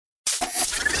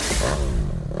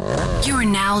You are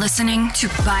now listening to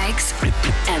Bikes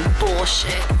and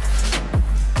Bullshit.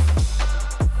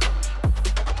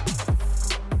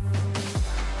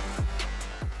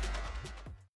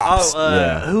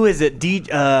 Who is it?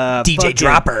 DJ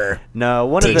Dropper. No,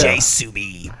 DJ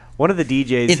Subi. One of the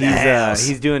DJs.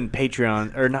 He's doing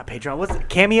Patreon or not Patreon. What's it?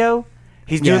 Cameo?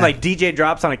 He's doing like DJ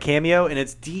drops on a Cameo, and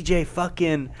it's DJ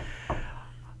fucking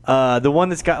the one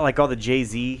that's got like all the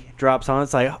Jay-Z drops on.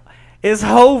 It's like it's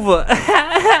Hova.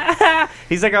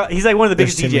 he's like one of the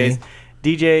biggest DJs.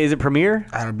 DJ, is it Premier?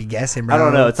 I don't be guessing, bro. I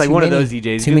don't know. It's like one of those DJs.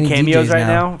 He's doing cameos right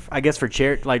now. I guess for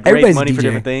charity, like raise money for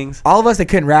different things. All of us that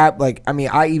couldn't rap, like I mean,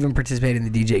 I even participated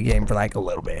in the DJ game for like a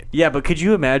little bit. Yeah, but could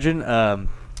you imagine?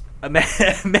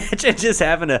 Imagine just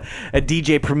having a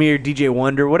DJ Premier, DJ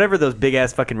Wonder, whatever those big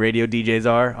ass fucking radio DJs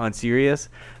are on Sirius.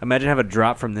 Imagine having a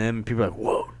drop from them, and people are like,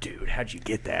 "Whoa, dude, how'd you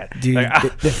get that?" Dude,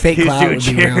 like, the fake cloud would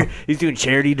be real. He's doing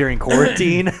charity during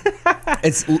quarantine.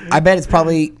 I bet it's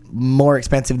probably more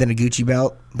expensive than a Gucci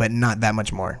belt, but not that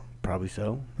much more. Probably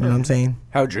so. You know what I'm saying?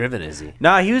 How driven is he?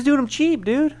 Nah, he was doing them cheap,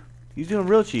 dude. He's doing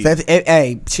real cheap. So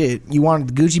hey, shit, you want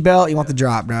the Gucci belt? You want the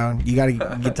drop, bro? You got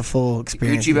to get the full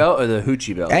experience. Gucci belt or the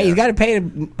Hoochie belt? Hey, you got to pay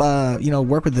to,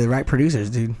 work with the right producers,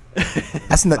 dude.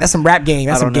 That's some rap game.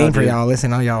 That's some game for y'all.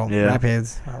 Listen, all y'all rap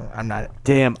heads. I'm not.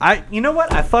 Damn, you know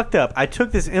what? I fucked up. I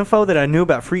took this info that I knew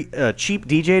about free cheap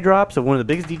DJ drops of one of the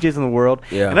biggest DJs in the world,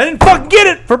 and I didn't fucking get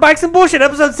it for Bikes and Bullshit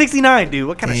episode 69, dude.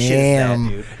 What kind of shit is that,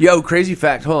 dude? Yo, crazy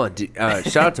fact. Hold on.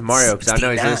 Shout out to Mario because I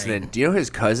know he's listening. Do you know his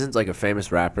cousin's like a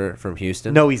famous rapper from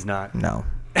Houston? No, he's not. No.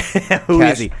 Who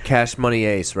is he? Cash Money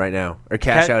Ace right now, or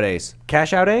Cash Out Ace?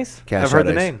 Cash Out Ace? I've heard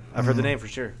the name. I've heard the name for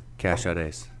sure. Cash Out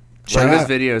Ace. Shout One of out.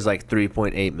 his videos is like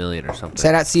 3.8 million or something.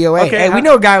 Shout out COA. Okay, hey, we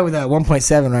know a guy with a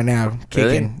 1.7 right now kicking.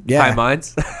 Really? Yeah. High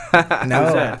Minds?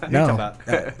 No.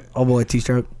 Oh boy,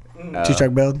 two-stroke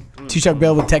build. Two-stroke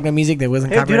build with techno music that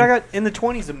wasn't Hey, dude, copyrighted. I got in the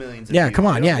 20s of millions. Of Yeah, views. come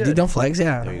on. Yeah, Good. dude, don't flex.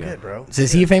 Yeah. Good, bro. So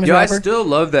is he a famous Yo, I rapper? still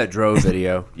love that Dro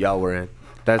video y'all were in.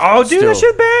 That's Oh, dude, that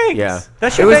shit bangs. Yeah.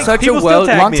 That shit It was bangs. such People a still well-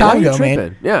 tag long me. time Why are you ago, man.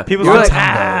 tripping? Yeah. People You're long like,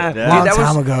 time ago. dude, Long that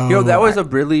time was, ago. Yo, that was a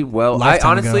really well. I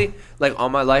Lifetime honestly, ago. like, all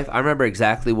my life, I remember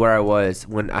exactly where I was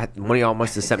when one of y'all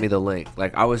must have sent me the link.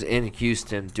 Like, I was in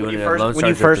Houston doing a Lone When Star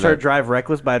you Drifter first heard that- Drive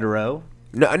Reckless by Dero.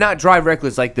 No, not Drive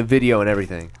Reckless, like the video and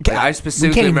everything. Like, I we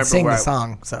specifically can't even remember sing where the I.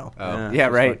 song, so. Yeah,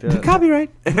 right. fucked up. Copyright.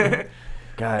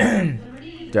 God.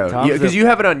 Dope. Because you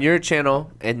have it on your channel,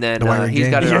 and then White Rick he's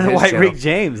got it James. You're on the his White channel. Rick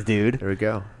James, dude. There we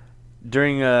go.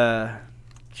 During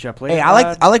should I play Hey, it I like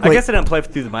loud? what- I guess I didn't play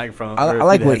through the microphone. I or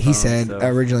like through the what he headphones, said so.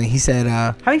 originally. He said,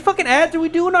 How many fucking ads are we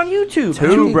doing on YouTube?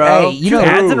 Two, bro. Hey, you know,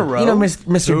 ads in a row? You know,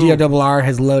 Mr. DRRR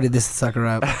has loaded this sucker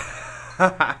up.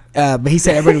 But he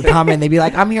said everybody would comment. They'd be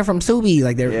like, "I'm here from Subi."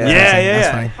 Like they're Yeah.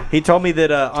 That's funny. He told me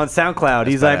that on SoundCloud,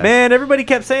 he's like, badass. man, everybody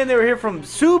kept saying they were here from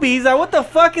Subi. He's like, what the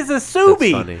fuck is a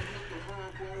Subi? That's funny.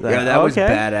 Like, Yeah, that was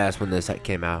okay. badass when this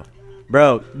came out.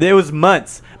 Bro, there was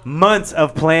months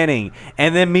of planning,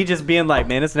 and then me just being like,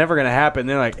 man, it's never gonna happen.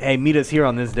 They're like, hey, meet us here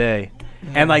on this day,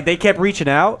 and like they kept reaching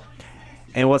out.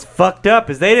 And what's fucked up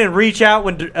is they didn't reach out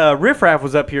when Riff Raff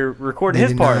was up here recording They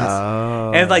his did parts.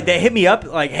 not. And like they hit me up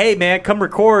like, hey man, come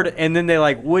record, and then they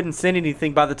like wouldn't send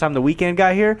anything by the time the weekend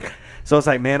got here. So it's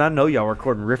like, man, I know y'all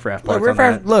recording Riff Raff parts. Riff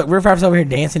Raff's over here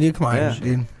dancing, dude. Come on, Yeah.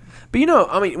 dude. But you know,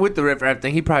 I mean, with the Riff Raff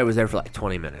thing, he probably was there for like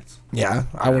 20 minutes. Yeah,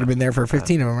 I would have been there for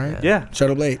 15 of them, right? Yeah.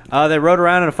 Showed up late. They rode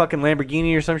around in a fucking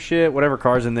Lamborghini or some shit, whatever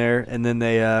car's in there, and then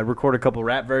they record a couple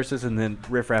rap verses, and then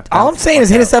Riff Raff. All I'm saying is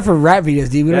hit us up for rap videos,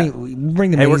 dude. We Yeah. don't we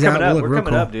bring the Hey, we're minis out. coming up. We'll We're look real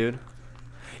coming cool. up, dude.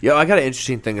 Yo, I got an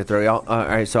interesting thing to throw y'all. All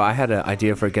right, so I had an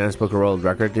idea for a Guinness Book of World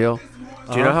Record deal.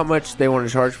 Do you know how much they want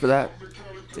to charge for that?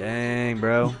 Dang,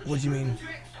 bro. What do you mean?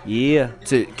 Yeah.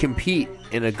 To compete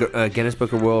in a Guinness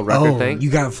Book of World Record Oh, thing? you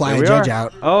gotta fly Here a we judge are.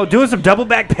 out. Oh, doing some double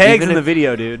back pegs Even in the if-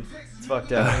 video, dude. It's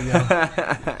fucked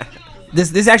up.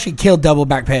 This actually killed double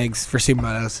back pegs for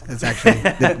supermotos. It's actually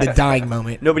the dying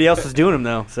moment. Nobody else was doing them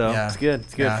though, so Yeah. it's good.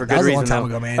 It's good Yeah, for that good was a reason. long time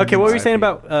though. ago, man. Okay, what were you saying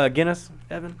about Guinness,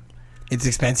 Evan? It's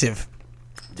expensive.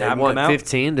 They Have 'em want come out?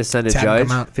 15 to send a To have 'em judge.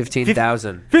 come out.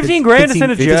 15,000. 15 grand to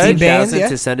send a 15 judge. bands, 15,000 yeah.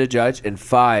 to send a judge, and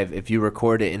 5 if you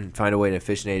record it and find a way to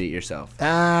officiate it yourself.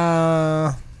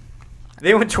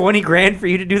 They want 20 grand for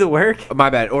you to do the work. My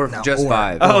bad, or No, just or-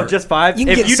 5. Oh, just 5. You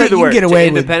can if get- you so do the you can work, get away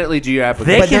with- independently do your they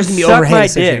application. But can there's gonna be suck overhead my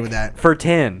associated dick with that. for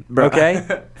 10. Bro. Okay,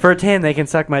 for 10 they can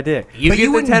suck my dick. You But get you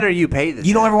the wouldn't- 10 or you pay the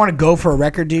You don't 10. ever want to go for a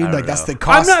record, dude. don't Like that's know. the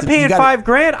cost. I'm not You paying gotta- $5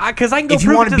 grand because I can go. If you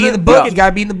prove want it to be in the the book, book. you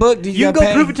gotta be in the book. Dude, You gotta go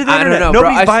pay. prove it to the I don't internet. know, bro.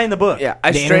 Nobody's buying the book. Yeah, I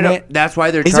The straight internet? up. That's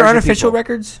why they're Is there charging unofficial people.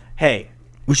 records? Hey,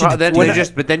 We should. Then when- they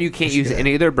just, but then you can't use should.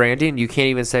 any of their branding. You can't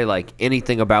even say like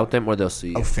anything about them, or they'll sue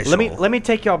you. official. let me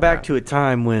take y'all back to a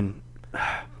time when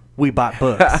we bought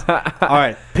books. All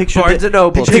right, Barnes and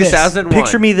Noble, 2001.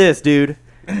 Picture me this, dude.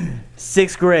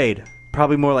 6th grade.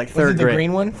 Probably more like third it the grade.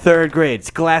 green one? Third grade.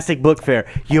 Scholastic Book Fair.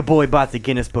 Your boy bought the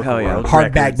Guinness Book of World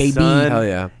Hardback, Records, baby. son. Hell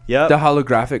yeah. Yep. The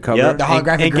holographic cover. Yep. The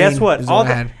holographic and guess green what? is All what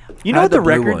I had. you I know had what the the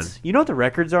blue records? one. You know what the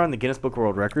records are on the Guinness Book of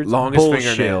World Records? Longest Bullshit.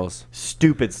 fingernails.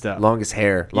 Stupid stuff. Longest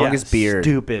hair. Longest beard.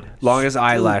 Stupid. Longest Stupid.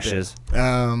 eyelashes.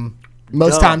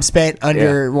 Most Dumb. time spent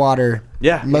underwater.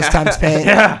 Yeah. Most time spent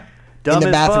Yeah. Dumb in the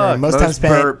as bathroom. fuck. Most time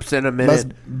spent. burps in a minute.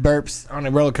 Most burps on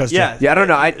a roller coaster. Yeah. Yeah, I don't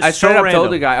know. I It's straight so up told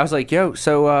random. the guy, I was like, yo,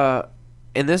 so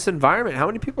in this environment, how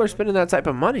many people are spending that type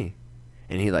of money?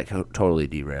 And he like totally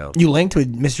derailed. You linked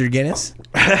with Mr. Guinness.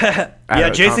 Yeah,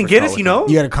 Jason Guinness, you know?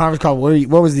 You had a conference call.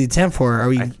 What was the attempt for? Are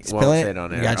we won't spilling say it? it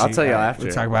on air. Got I'll you. tell you All right, after.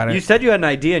 We'll talk about it. You said you had an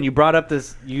idea and you brought up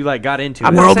this, you like got into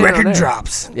I'm it. not World saying it on record there.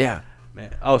 drops. Yeah. Man.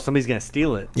 Oh, somebody's going to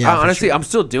steal it. Yeah, for honestly, sure. I'm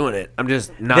still doing it. I'm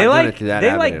just not They doing like it through that they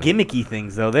avenue. like gimmicky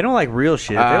things though. They don't like real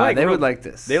shit. They like they real- would like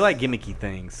this. They like gimmicky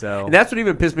things. So And that's what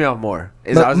even pissed me off more.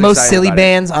 Is I was Most excited silly about it.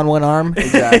 bands on one arm.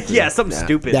 Exactly. yeah, something Yeah.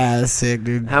 stupid. Yeah, that's sick,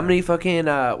 dude. How many fucking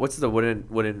what's the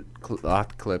wooden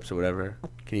cloth clips or whatever?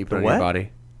 Can you put on what? your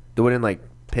body? The wooden like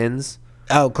pins.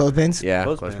 Oh, clothespins? Yeah,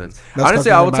 Clothespins. clothespins. Those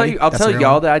Honestly, clothespins I will on tell body? you. I'll That's tell a real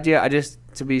y'all one. the idea. I just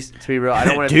to be real. I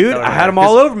don't want to. Dude, I had them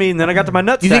all over me and then I got to my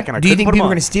nutsack Do you think, and I do you couldn't think put 'em people are on.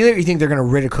 going to steal it, or you think they're going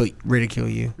to ridicule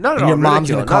you? Not at and all. your mom's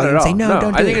ridicule, going to call not you at and say, all. no, No,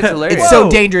 don't I do think it. it's hilarious. It's so Whoa.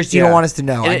 dangerous, you Yeah. don't want us to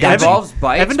know. And I it got you. involves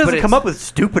bikes. Evan doesn't but come it's- up with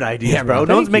stupid ideas, Yeah, bro. bro.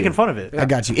 No one's Thank making you. fun of it. I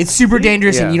got you. It's super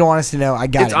dangerous, Yeah. and you don't want us to know. I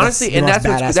got It's it. honestly, the and most that's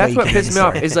badass what way you what can pissed me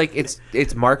off. say. Is like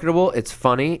it's marketable, it's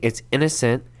funny, it's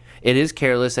innocent, it is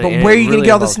careless. But and where are it you going really to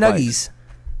get all the involves snuggies?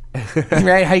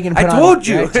 Right? How you going to I put on? told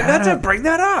you Right, shut not to up. bring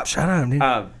that up. Shut up, dude.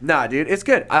 Nah, dude, it's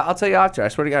good. I'll tell you after. I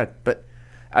swear to God. But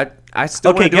I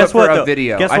still Okay, want to do guess it for what, a though?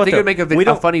 video. Guess I what, think it would though? make We a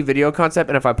don't- funny video concept,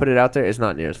 and if I put it out there, it's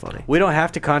not near as funny. We don't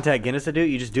have to contact Guinness to do it.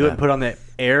 You just do it and put it on the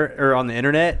air or on the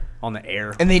internet, on the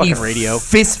air, And then fucking you radio.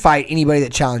 fist fight anybody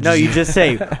that challenges No, you just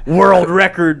say world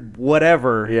record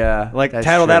whatever. Yeah, Like that's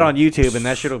title that true. on YouTube and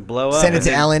that shit'll blow up. Send it and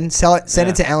to then- Ellen. Send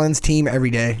it to Ellen's team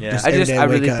every day. Yeah. Just I every just day I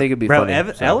wake really up. think it'd be Bro,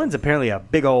 funny. so. Ellen's apparently a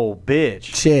big old bitch.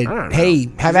 Shit. I don't know. Hey, She's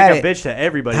have like at a it. bitch to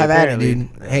everybody. Have at it, apparently.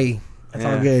 dude. Hey, that's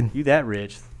all Yeah. good. You that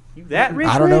rich? You that rich?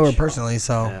 I don't know her rich? personally,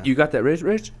 so Yeah. You got that,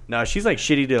 Rich? No, she's like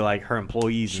shitty to like her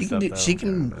employees she and can stuff. do. She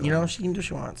can. You know, she can do what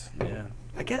she wants. Yeah.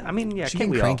 I guess. I mean, yeah. She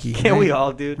Can't get we cranky, all? Can't we right?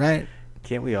 all, dude? Right?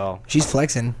 Can't we all? She's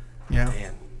flexing. Yeah. Dude,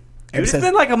 Ever it's since-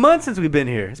 been like a month since we've been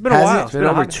here. It's been a Has while. it? It's been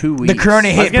over 2 weeks. The corona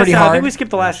I was hit gonna pretty say, I hard. think we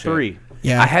skipped the last shit. 3.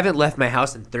 Yeah. I haven't left my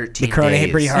house in 13 The corona days.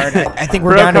 hit pretty hard. I think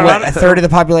we're Bro, down to what, corona- a third of the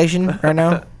population right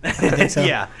now. I think so.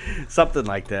 Yeah, something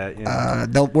like that. Yeah.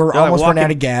 We're They're like almost running out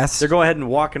walking- of gas. They're going ahead and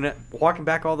walking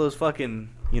back all those fucking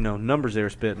numbers they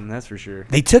were spitting. That's for sure.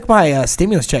 They took my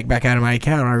stimulus check back out of my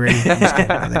account already. I'm just kidding.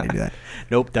 No, they didn't do that.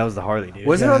 Nope, that was the Harley, dude.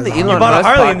 Was it Yeah, on the it was Elon You bought a Musk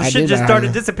Harley and podcast? the I shit did just buy a started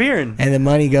Harley. disappearing. And the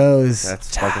money goes.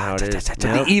 That's fucking how it is. Yep.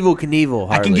 The evil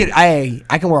Knievel I can Harley. get.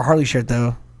 I can wear a Harley shirt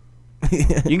though. You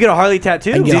can get a Harley tattoo.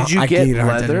 I can get Did you I get can get a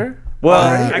hard leather? Well,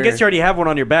 Uh, I guess you already have one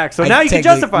on your back, so I now you can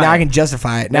technically- justify. Now it. I can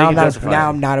justify it. Now Now you I'm can not. justify Now it.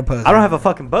 I'm not opposed. I don't have a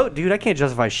fucking boat, dude. I can't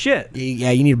justify shit.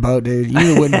 Yeah, you need a boat, dude. You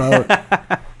need a wooden boat.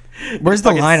 Where's the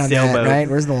Fucking line on that? sailboat. Right?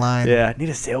 Where's the line? Yeah, need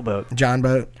a sailboat. John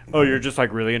boat. Oh, you're just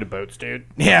like really into boats, dude.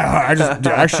 Yeah, I just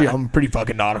actually I'm pretty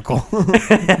fucking nautical.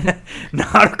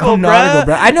 Nautical, I'm nautical,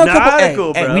 bro. I know a couple.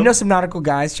 Nautical, Hey, bro. we know some nautical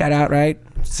guys. Shout out, right?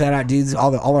 Shout out, dudes.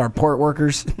 All our port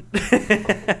workers.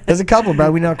 There's a couple,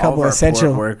 bro. We know a couple our essential,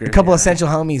 port workers, a couple yeah. essential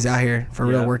homies out here for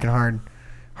real, Yeah. working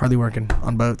hardly working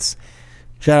on boats.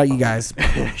 Shout out, you guys.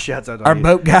 Shouts out to Our you.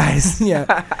 boat guys.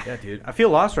 Yeah, Yeah, dude. I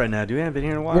feel lost right now, dude. I haven't been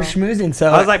here in a while. we're schmoozing.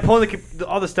 So I was like pulling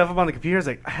all the stuff up on the computer. I was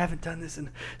like, I haven't done this in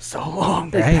so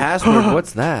long. Right. Password.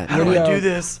 What's that? How What do do I y'all- do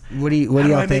this? what do you How do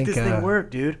y'all I make think? this thing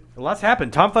work, dude? A lot's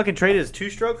happened. Tom fucking traded his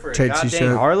 2-stroke for a Trade goddamn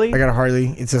t-shirt. Harley. I got a Harley.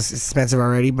 It's just expensive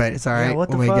already, but it's all right.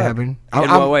 what the we'll make it fuck? happen. In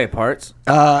what way? Parts?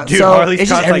 Dude, so Harleys it's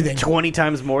cost just like everything. 20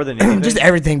 times more than anything. Just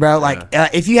everything, bro. Like,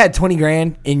 if you had 20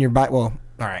 grand in your bike, well,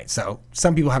 all right. So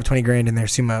some people have 20 grand in their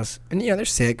Sumos, and they're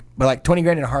sick. But like 20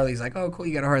 grand in a Harley is like, oh, cool,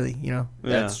 you got a Harley,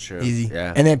 That's true. easy.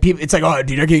 Yeah. And then people, it's like, oh,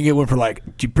 dude, I can get one for like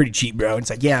pretty cheap, bro. And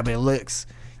it's like, yeah, but it looks.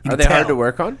 You Are can they hard tell. to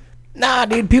work on? Nah,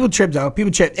 dude, people trip though.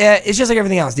 People trip. It's just like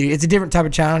everything else, dude. It's a different type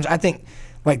of challenge. I think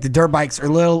like the dirt bikes are a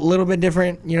little bit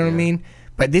different. You know what I mean?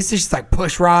 But this is just like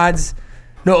push rods.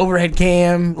 No overhead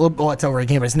cam. Well, it's overhead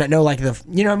cam, but it's no like the,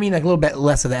 you know what I mean? Like a little bit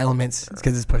less of the elements. It's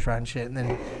because it's push rod and shit. And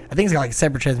then I think it's got like a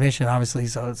separate transmission, obviously,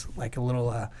 so it's like a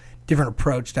little different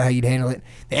approach to how you'd handle it.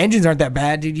 The engines aren't that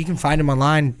bad, dude. You can find them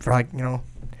online for like, I don't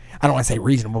want to say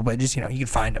reasonable, but just, you can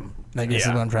find them. Like, this is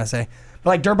what I'm trying to say. But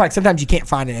like dirt bikes, sometimes you can't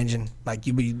find an engine. Like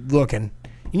you'll be looking,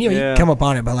 you can come up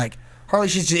on it, but like Harley,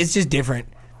 it's just different.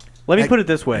 Let me put it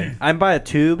this way. I buy a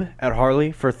tube at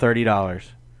Harley for $30.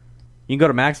 You can go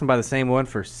to Maximum buy the same one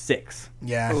for $6.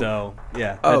 Yeah. So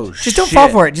yeah. Oh, Just don't fall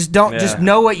for it. Just don't. Yeah. Just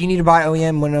know what you need to buy.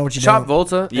 OEM. Know what you Shop don't.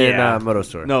 Volta Yeah. and Moto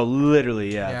Store. No,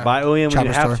 literally, yeah. Yeah. Buy OEM when Chopper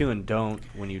you have store. to, and don't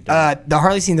when you don't. The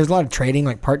Harley scene. There's a lot of trading,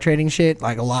 like part trading shit,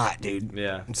 like a lot, dude.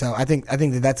 Yeah. So I think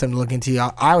that's something to look into.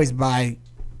 I always buy.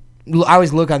 I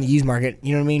always look on the used market.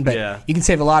 You know what I mean? But Yeah. you can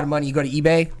save a lot of money. You go to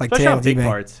eBay, like Especially today on with big eBay.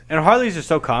 parts. And Harleys are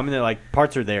so common that like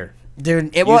parts are there.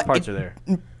 Dude, Used parts are there.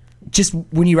 Just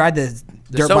when you ride the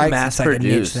dirt so bikes, it's like a niche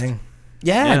mass-produced. thing.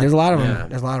 Yeah, Yeah. there's a lot of them. Yeah.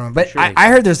 There's a lot of them. But Sure. I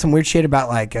heard there's some weird shit about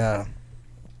like the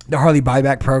Harley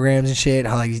buyback programs and shit.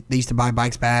 How like they used to buy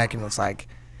bikes back, and it's like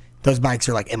those bikes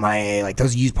are like MIA. Like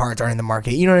those used parts aren't in the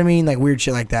market. You know what I mean? Like weird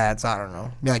shit like that. So I don't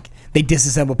know. Like they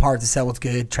disassemble parts to sell what's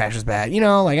good, trash is bad. You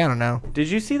know, like I don't know. Did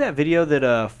you see that video that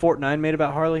Fortnite made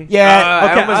about Harley?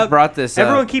 Yeah. I almost brought this up.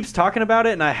 Everyone keeps talking about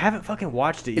it, and I haven't fucking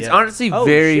watched it yet. It's honestly Oh,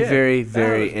 very, shit. very, That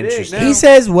very was big interesting. now. He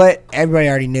says what everybody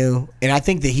already knew, and I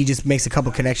think that he just makes a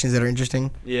couple connections that are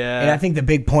interesting. Yeah. And I think the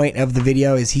big point of the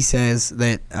video is he says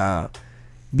that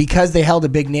because they held a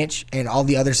big niche and all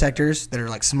the other sectors that are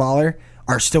like smaller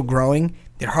are still growing,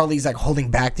 that Harley's like holding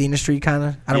back the industry kind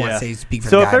of. I don't want to say speak for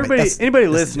so the if guy, but anybody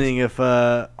that's listening, if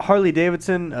Harley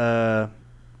Davidson,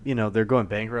 they're going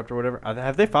bankrupt or whatever,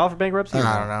 have they filed for bankruptcy? I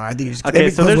or don't know. I think it's Okay,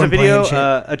 so there's a video,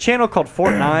 a channel called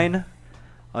Fort9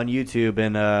 on YouTube,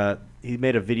 and he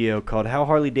made a video called "How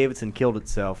Harley Davidson Killed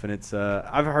Itself," and it's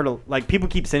I've heard like people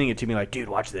keep sending it to me, like, dude,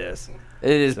 watch this.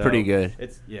 It is So, pretty good.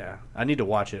 I need to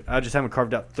watch it. I just haven't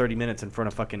carved out 30 minutes in front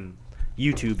of fucking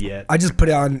YouTube yet. I just put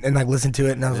it on and like listened to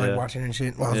it, and I was Yeah. like watching it and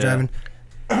shit while I was Yeah. driving.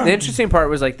 The interesting part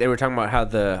was like they were talking about how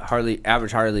the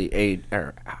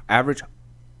average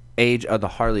age of the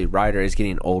Harley rider is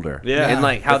getting older. Yeah. and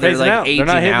like how They're they're phasing like out. They're aging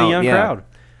not hitting out. the young yeah. crowd.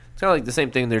 It's kind of like the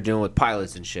same thing they're doing with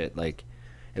pilots and shit. Like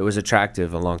it was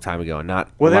attractive a long time ago, and not.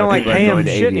 Well, a they lot don't of like people are pay him going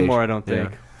to shit aviation. anymore, I don't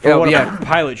think. Yeah. For Yeah, what yeah. a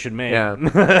pilot should make. Yeah.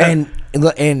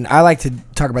 and I like to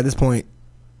talk about this point.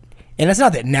 And it's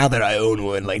not that now that I own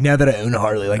one, like now that I own a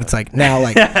Harley, like it's like now,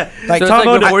 like So it's Tom like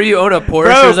Oda- before you own a Porsche,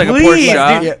 Bro, there's like a Porsche please,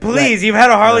 shop. dude, Yeah, please, right. you've had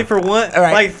a Harley for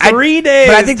right. like 3 days.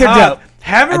 but I think they're top. dope.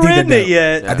 Haven't I think they're ridden it dope.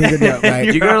 yet. I think they're dope,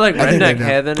 right? You go to like I think they're redneck dope.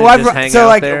 heaven Well, and just hang so out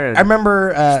like there. And I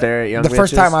remember stare at young the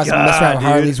first time I was bitches. messing around with God, dude.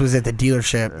 Harleys was at the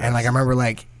dealership, and like I remember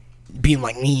like being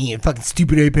like me and fucking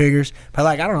stupid A-peggers, but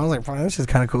like I don't know, I was like, fine, this is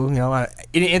kind of cool, you know,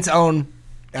 in its own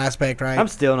aspect, right? I'm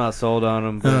still not sold on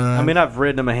them. But, Uh, I mean, I've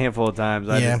ridden them a handful of times.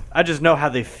 Yeah. I just know how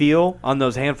they feel on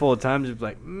those handful of times. It's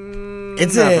like,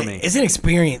 it's not for me. it's an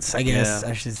experience, I guess Yeah.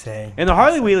 I should say. And the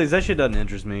Harley wheelies, that shit doesn't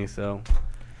interest me. So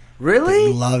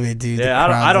really? Love it, dude. yeah,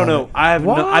 I don't know. I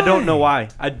don't know why.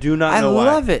 I do not I know why.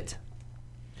 love it.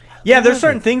 Yeah, there's love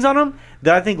certain it. things on them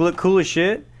that I think look cool as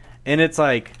shit, and it's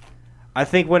like, I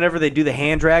think whenever they do the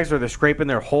hand drags or they're scraping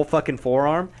their whole fucking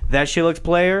forearm, that shit looks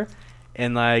player,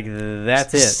 and like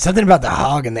that's it. Something about the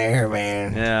hog in there,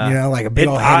 man. Yeah, you know, like a big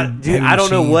old head. dude, I don't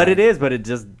know what it is, but it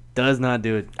just does not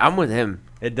do it. I'm with him.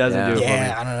 It doesn't Yeah. do it for Yeah, me.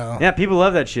 I don't know. Yeah, people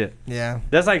love that shit. Yeah.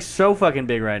 That's like so fucking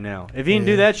big right now. If you can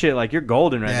do that shit, like you're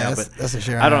golden right Yeah, now. that's- But that's the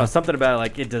shit I right don't know, now. something about it,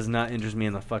 like it does not interest me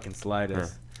in the fucking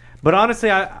slightest. But honestly,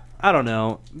 I don't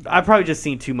know. I've probably just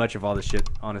seen too much of all this shit.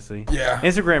 Honestly, Yeah.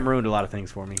 Instagram ruined a lot of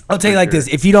things for me. I'll tell you for like sure. this: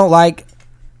 if you don't like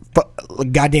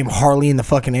goddamn Harley in the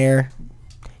fucking air,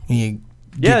 you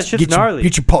Yeah, that shit's gnarly.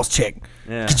 Get your pulse check.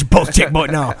 Yeah. Get your pulse check, boy.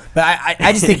 No, but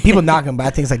I just think people knock them, but I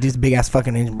think it's like this big ass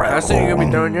fucking engine. How soon are you gonna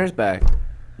be throwing yours back?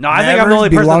 No, I think Never. I'm the only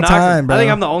It'd be a person long that knocks time, them. bro. I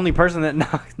think I'm the only person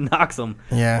that knocks them.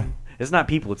 Yeah. It's not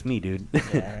people, it's me, dude.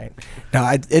 Yeah, right. No,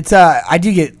 I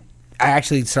do get. I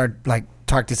actually started like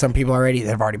talk to some people already that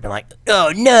have already been like,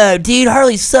 oh no, dude,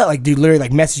 Harley suck. Like, dude, literally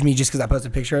like messaged me just because I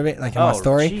posted a picture of it like in my Oh,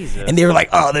 story, Jesus. and they were like,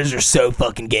 oh, those are so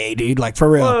fucking gay, dude. Like for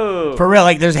real, Whoa. for real.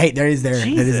 Like there's hate. There is there. That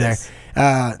is Jesus.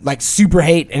 there. Like super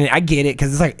hate, and I get it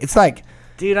because it's like.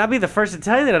 Dude, I'd be the first to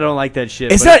tell you that I don't like that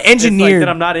shit. It's but not It's like engineered. that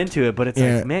I'm not into it, but it's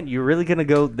Yeah. like, man, you're really gonna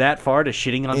go that far to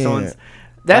shitting on Yeah. someone's?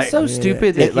 That's like- so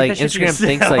stupid Yeah, that keep like that shit to Instagram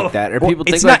thinks yourself. like that, or Well, people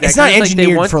think it's like not. that. It's not 'cause engineered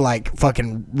they want, for like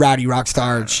fucking rowdy rock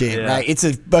star shit, Yeah. right? It's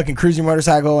a fucking cruising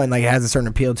motorcycle, and like it has a certain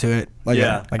appeal to it. Like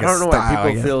Yeah. like I don't know why style, I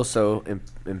people guess. feel so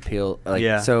impaled, like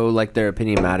Yeah. so like their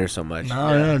opinion matters so much.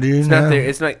 I don't know, dude. It's no. not their.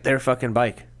 It's not their fucking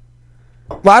bike.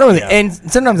 Well, I don't, Yeah. and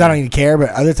sometimes I don't even care, but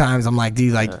other times I'm like,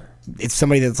 dude, like it's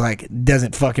somebody that's like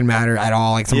doesn't fucking matter at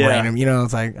all, like some Yeah. random, you know,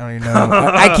 it's like I don't even know,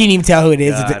 I can't even tell who it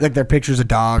is. It's God. like their picture's a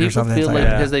dog or People something. feel It's like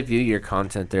Yeah. because they view your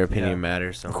content, their opinion Yeah.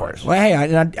 matters so much. well, hey,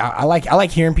 I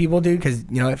like hearing people, dude, because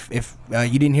you know if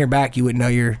you didn't hear back, you wouldn't know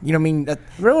you know what I mean. I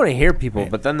really want to hear people,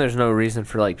 but then there's no reason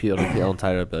for like people to feel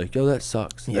entitled to be like, yo, that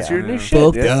sucks. That's Yeah. your new shit.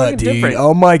 Fuck Dude. It's that, fucking dude. different.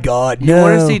 Oh my god, You no.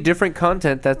 want to see different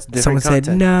content? That's different Someone content.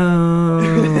 said no.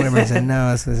 Everybody said no.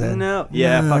 That's what they said. No.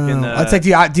 Yeah, fucking, It's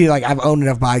like, dude, like I've owned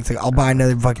enough bikes. like, I'll buy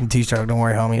another fucking two-stroke. Don't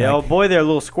worry, homie. Yeah, Like, old boy there, a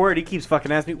little squirt. He keeps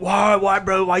fucking asking me, why,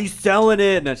 bro? Why you selling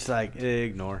it? And it's like,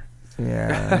 ignore.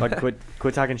 yeah. Like,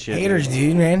 quit talking shit. Haters, dude.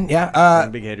 dude, man. I'm a Yeah.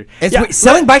 big hater. It's Yeah,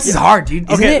 selling bikes is hard, dude.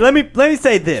 Isn't okay, it? let me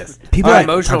say this. People An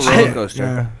emotional roller coaster.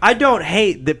 Yeah. I don't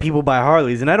hate that people buy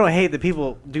Harleys, and I don't hate that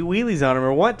people do wheelies on them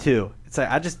or want to. It's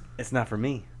like it's not for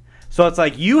me. So it's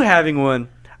like you having one.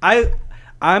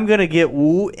 I'm gonna get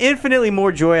infinitely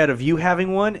more joy out of you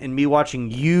having one and me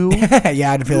watching you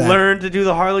Yeah, I'd feel that. learn to do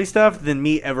the Harley stuff than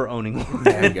me ever owning one.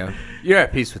 There you go. You're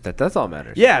at peace with that. That's all that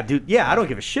matters. Yeah, dude. Yeah, I don't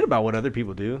give a shit about what other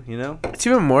people do. You know. It's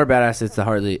even more badass. It's the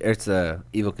Harley. It's the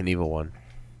Evil Knievel one.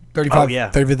 35, Oh, yeah.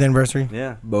 35th anniversary.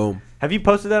 Yeah. Boom. Have you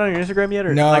posted that on your Instagram yet,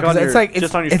 or No, like on 'cause your, it's like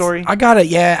just on your story? I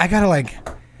gotta like.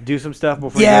 Do some stuff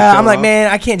before. you Yeah, go I'm show like, off?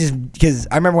 man, I can't just because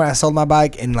I remember when I sold my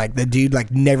bike and like the dude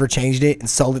like never changed it and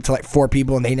sold it to like 4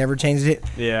 people and they never changed it.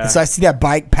 Yeah. And so I see that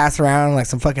bike pass around like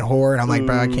some fucking whore and I'm like,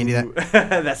 bro, I can't do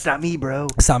that. That's not me, bro.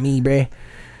 It's not me, bro.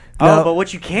 Oh, No, but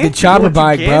what you can the do, chopper what you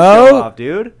bike, can bro. show off,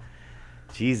 dude.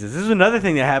 Jesus, this is another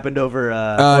thing that happened over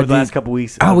the dude. last couple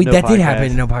weeks. Oh, of no that did podcast. happen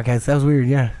in no podcast. That was weird,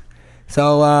 yeah.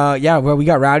 So yeah, well, we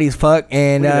got rowdy as fuck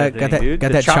and Look at that got thing, dude. that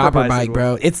The got that chopper chopper bike, bicycle.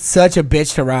 bro. It's such a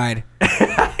bitch to ride.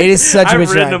 It is such a bitch I've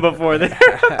to ridden ride. them before.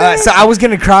 There. So I was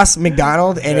gonna cross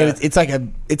McDonald, and Yeah. it's like a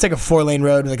 4-lane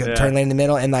road with like a Yeah. turn lane in the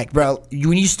middle, and like, bro,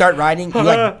 when you start riding,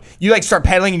 you like start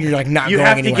pedaling, and you're like not You going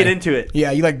have to anywhere. get into it.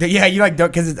 Yeah, you like don't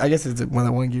because I guess it's one of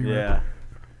the one gear. Yeah,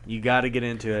 you got to get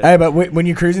into it. Hey, but when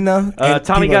you're cruising though, and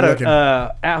Tommy people got are looking,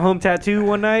 a at-home tattoo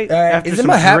one night after is it some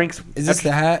my hat? drinks. Is this after,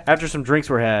 the hat? After some drinks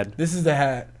were had. This is the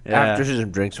hat. Yeah. After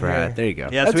some drinks were had. There you go.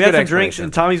 Yeah, That's so we a had good some drinks, explanation.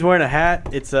 and Tommy's wearing a hat.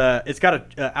 It's got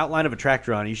a outline of a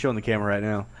tractor on it. He's showing the camera right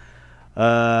now.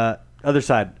 Other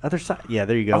side. Yeah,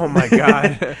 there you go. Oh my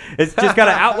god. It's just got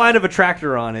an outline of a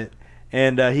tractor on it,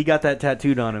 and he got that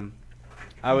tattooed on him.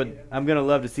 I'm gonna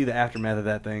love to see the aftermath of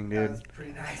that thing, dude. That's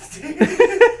pretty nice,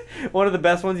 dude. One of the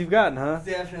best ones you've gotten, huh?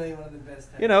 Definitely one of the best.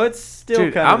 You know, it's still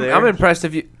Dude, kind of there. I'm impressed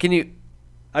if you can you.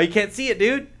 Oh, you can't see it,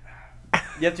 dude.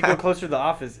 You have to go closer to the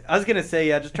office. I was gonna say,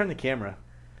 yeah, just turn the camera.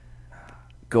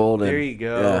 Golden. There you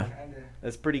go. Yeah.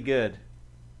 That's pretty good.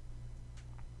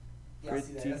 Yeah, I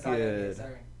see that. Pretty That's all I did,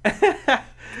 good.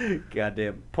 sorry.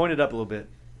 Goddamn. Point it up a little bit.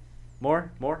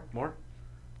 More.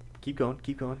 Keep going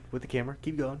with the camera.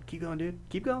 Keep going, dude.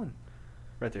 Keep going.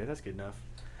 Right there. That's good enough.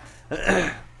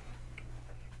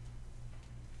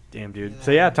 Damn, dude.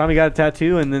 So yeah, Tommy got a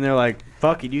tattoo, and then they're like,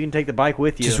 "Fuck it, you can take the bike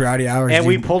with you." Just rowdy hours. And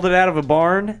we dude. pulled it out of a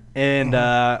barn and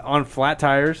on flat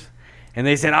tires, and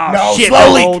they said, "Oh No, shit,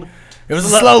 slow leak." old." It was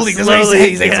a slow leak. That's what he said.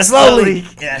 He's like, it's a slow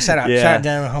leak. Yeah, shout out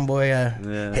down homeboy.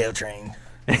 Yeah. Hail train.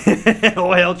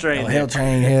 Oil train. Oh, hail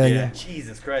train. Hell yeah.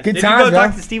 Jesus Christ. Good Did times, you go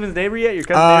talk bro. to Steven's neighbor yet? Your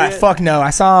cousin neighbor yet? Fuck no. I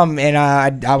saw him and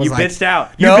I was You like, bitched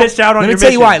out. You No, bitched out on let your me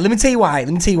tell you mission. why. Let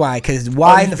me tell you why. Because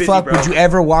why he's in the busy, fuck bro. would you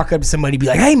ever walk up to somebody and be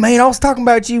like, "Hey man, I was talking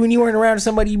about you when you weren't around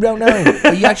somebody you don't know,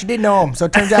 but you actually did know him, so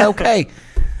it turns out okay."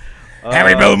 How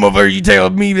many brother motherfuckers you tell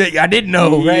me that I didn't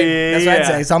know, right? That's what I'd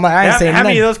say. So I'm like, I ain't saying How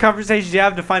many of nothing. those conversations you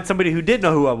have to find somebody who did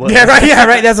know who I was? Yeah, right. Yeah,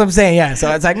 right. That's what I'm saying. Yeah.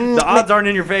 So it's like The odds aren't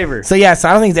in your favor. So yeah, so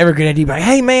I don't think it's ever a good idea. But like,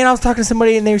 hey man, I was talking to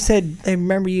somebody and they said they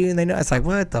remember you and they know. It's like,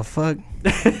 what the fuck?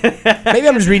 Maybe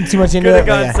I'm just reading too much into Could it. have but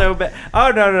gone yeah. so bad.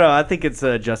 Oh no! I think it's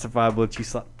justifiable that you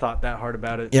thought that hard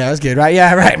about it. Yeah, that's good, right?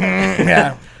 Yeah, right.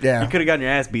 Yeah, yeah. You could have gotten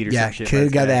your ass beat or Yeah, some shit. could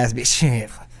have by got the this ass beat.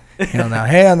 Shit. Hell no.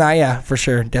 Hell no. Yeah, for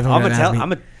sure. Definitely. guy. got the ass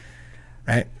beat.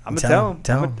 I'm right. gonna tell him.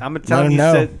 Tell I'm him. gonna Let tell him him you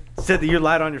know. said that you're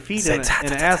light on your feet in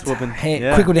an ass whooping.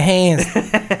 Quick with the hands.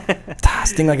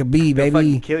 Sting like a bee, Fucking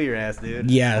baby. kill your ass, dude.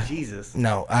 Yeah. Jesus.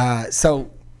 No.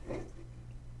 So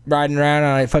riding around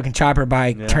on a fucking chopper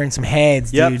bike, Yeah. turn some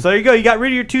heads, Yep. dude. So there you go. You got rid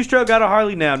of your two-stroke. Got a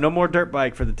Harley now. No more dirt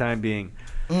bike for the time being.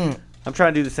 I'm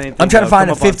trying to do the same thing. I'm trying to though. find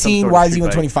Come a up on some 15 sort of street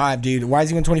bike. YZ125, dude.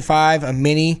 YZ125, a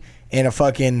mini, and a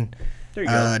fucking There you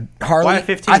go. Harley. Why a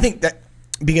 15? I think that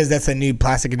because that's a new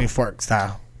plastic and new fork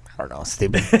style. I don't know,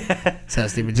 stupid. So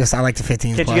stupid. Just I like the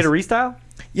 15s. Can't plus. you get a restyle?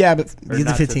 Yeah, but Or get the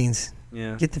not to- 15s.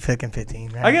 Yeah. Get the fucking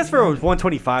 15. Right? I guess for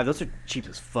 125, those are cheap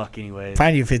as fuck anyway.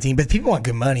 Find you a 15, but people want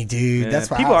good money, dude. Yeah, That's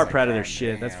why people I are was like, proud of their "God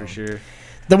shit. That's for damn." sure.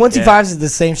 The 125s is the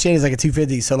same shit as like a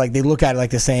 250, so like they look at it like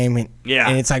the same. And, Yeah.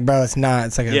 and it's like, bro, it's not.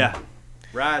 It's like a Yeah.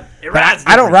 Ride. It But rides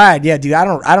I don't different. ride. Yeah, dude. I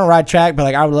don't ride track, but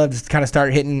like I would love to kind of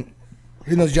start hitting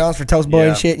those jumps for Toast Boy Yeah.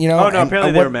 and shit. You know? Oh no! And,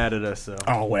 Apparently they what- were mad at us. So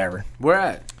Oh, whatever. Where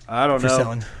at? I don't For know.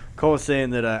 selling. Cole was saying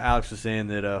that Alex was saying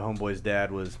that Homeboy's dad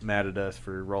was mad at us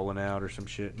for rolling out or some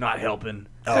shit, not helping.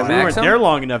 Oh, we weren't Maxim? there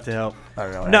long enough to help. I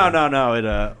don't know. No,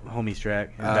 at homie's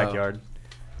track in the Oh. backyard.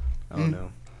 I don't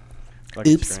know.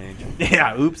 Fucking Oops. strange.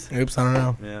 Yeah, oops. Oops, I don't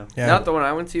know. Yeah. Yeah. Not the one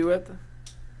I went to you with?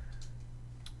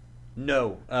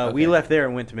 No, Okay. we left there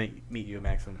and went to meet you,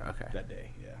 Maxim. Okay. That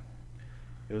day. Yeah.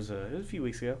 It was a few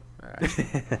weeks ago.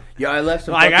 Yeah, I left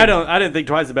some. Like I didn't think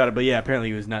twice about it, but yeah, apparently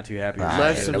he was not too happy.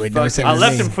 Left some we never said I it was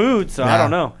left me. him food, so I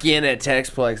don't know. Again at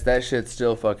Texplex, that shit's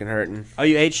still fucking hurting. Oh,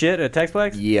 you ate shit at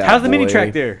Texplex? Yeah, How's the mini boy.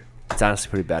 track there? It's honestly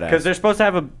pretty badass. Because they're supposed to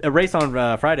have a race on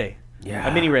Friday. Yeah.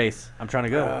 A mini race. I'm trying to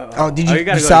go. Oh, did Oh, you, you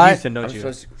gotta you go saw to it? Houston, don't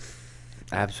you?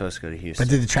 I'm supposed to go to Houston. But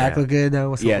did the track look good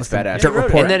though? Yeah, it's badass. Dirt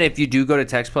report. And then if you do go to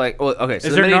Texplex, well, okay, so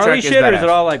Is the there mini gnarly track shit, or is is it badass.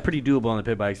 all like pretty doable on the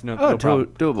pit bikes? No, Oh, no problem.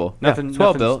 doable. Nothing. It's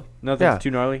well built. Nothing's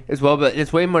too gnarly. It's well built.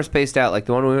 It's way more spaced out. Like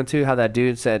the one we went to, how that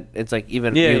dude said it's like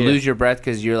even Yeah, you yeah. lose your breath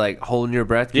because you're like holding your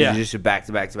breath because Yeah. you just back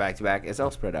to back to back to back. It's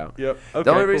all spread out. Yep. Okay,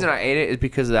 The only cool. reason I ate it is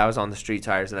because I was on the street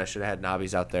tires and I should have had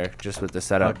knobbies out there just with the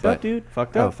setup. Fucked up, dude.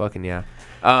 Fucked Oh up. fucking yeah.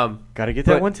 Gotta get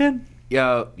that but- 110.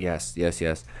 Yes.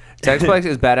 Texplex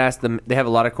is badass. They have a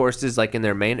lot of courses like in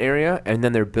their main area, and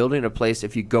then they're building a place.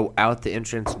 If you go out the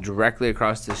entrance directly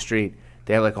across the street,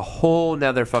 they have like a whole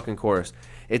nother fucking course.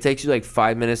 It takes you like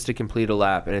 5 minutes to complete a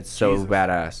lap, and it's so Jesus.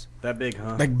 badass. That big,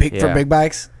 huh? Like big for Yeah. big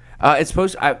bikes. It's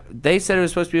supposed. They said it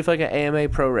was supposed to be like an AMA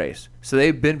pro race, so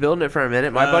they've been building it for a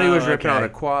minute. My buddy was ripping okay. on a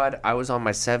quad. I was on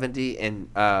my 70,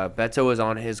 and Beto was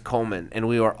on his Coleman, and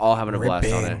we were all having a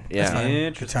blast on it. Ripping. Yeah. That's fine. Good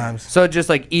Interesting. times. So just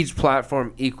like each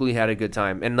platform equally had a good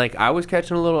time, and like I was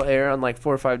catching a little air on like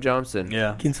 4 or 5 jumps, and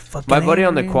Yeah. Getting some fucking my buddy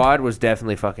on the air, quad was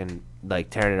definitely fucking like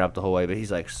tearing it up the whole way, but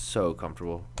he's like so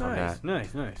comfortable on that.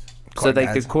 Nice. So Quad like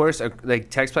guys. the course,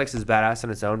 like Texplex is badass on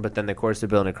its own, but then the course they're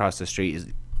building across the street is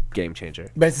game changer.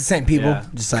 But it's the same people. Yeah.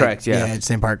 Just like, Correct, yeah. it's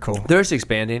same part. Cool. They're just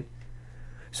expanding.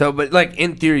 So, but like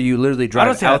in theory, you literally I drive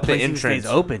don't see out how the place entrance. stays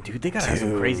open, dude. They gotta have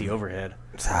some crazy overhead.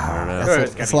 That's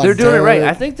It's a lot They're of doing it right. dirt.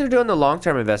 I think they're doing the long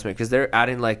term investment because they're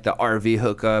adding like the RV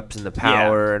hookups and the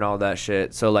power and all that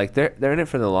shit. So like they're in it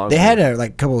for the long. They run. had a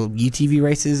like couple of UTV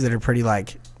races that are pretty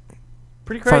like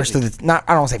Pretty crazy. first of the not.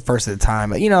 I don't want to say first of the time,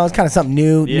 but it's kind of something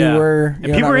new, Yeah. newer.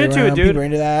 And people are into it, dude. People are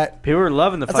into that. People are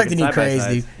loving the That's like fucking the new craze,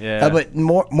 side-by-sides. dude. Yeah. But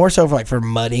more so for like for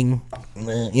mudding,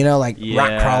 like rock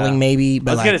Yeah. crawling maybe. I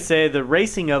But was like gonna say the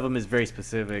racing of them is very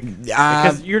specific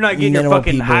because you're not getting your minimal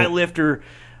fucking people. high lifter,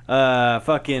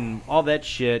 fucking all that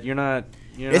shit. You're not.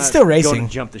 You're it's not still going racing,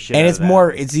 to jump the shit. and out it's of that.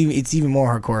 more. It's even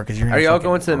more hardcore because you're. Are y'all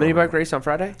going to the mini bike race on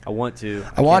Friday? I want to.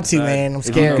 I want to, can't decide. man. I'm If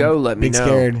you scared. go, let me Big know.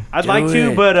 scared. I'd Do like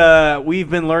to, it. but we've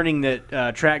been learning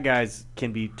that track guys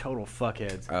can be total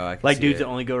fuckheads. Oh, I can like see dudes it. that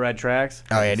only go ride tracks.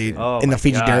 Oh yeah, dude. Oh In the my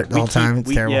Fiji God. dirt the We whole time. It's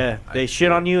terrible. Yeah, they I shit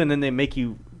see on you and then they make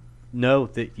you know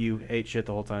that you ate shit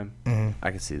the whole time.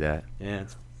 I can see that. Yeah,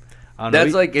 it's, I don't know.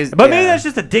 That's like but maybe yeah. that's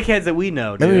just the dickheads that we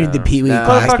know. Dude. Maybe the Pee Wee Nah,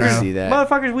 class, I can bro. see that.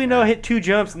 Motherfuckers we know hit 2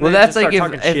 jumps. And Well, then that's just like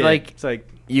start if- talking if, shit. like, it's like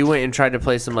You went and tried to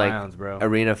play some like Clowns, bro.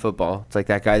 arena football. It's like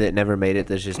that guy that never made it.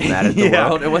 That's just mad at the Yeah.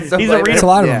 world and wants to He's play. arena- It's a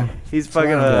lot of Yeah. them. he's fucking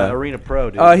Yeah. arena pro,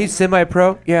 dude. He's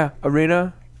semi-pro. Yeah,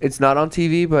 arena. It's not on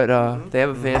TV, but they have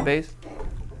a fan base.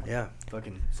 yeah,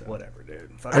 fucking whatever,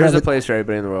 dude. Fuck I There's know a the- place for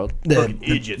everybody in the world. Fucking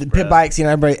idiots, the bro. pit bikes,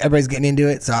 everybody's getting into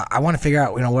it. So I want to figure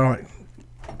out, what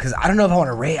because I don't know if I want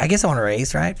to race. I guess I want to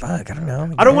race, right? Fuck, I don't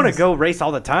know. I don't want to guess. go race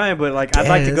all the time, but like I'd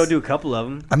like to go Guess. do a couple of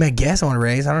them. I mean, I guess I want to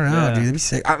race. I don't know, Yeah. dude. That'd be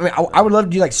sick. I mean, I would love to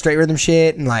do like straight rhythm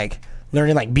shit and like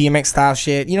learning like BMX style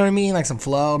shit. You know what I mean? Like some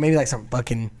flow, maybe like some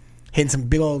fucking hitting some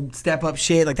big old step up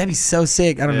shit. Like that'd be so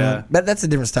sick. I don't Yeah. know. But that's a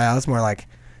different style. It's more like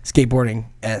skateboarding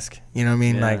esque. You know what I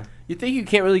mean? Yeah. Like You think you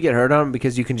can't really get hurt on them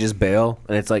because you can just bail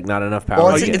and it's like not enough power. Well,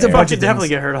 Oh, it's- you it's a fucking bunch of definitely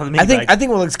things. get hurt on the mini I think bike.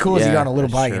 what looks cool is Yeah, you're on a little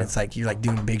that's bike true. and it's like you're like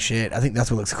doing big shit. I think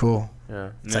that's what looks cool. Yeah.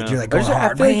 It's like Yeah. you're like going I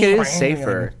hard. feel like it is Bang,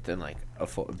 safer than like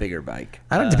a bigger bike.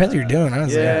 I don't depends what you're doing.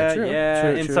 Honestly. Yeah, true, yeah.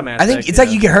 true, in true. some I aspects, think it's like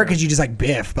yeah. you get hurt because you just like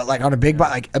biff, but like on a big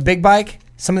bike, like a big bike,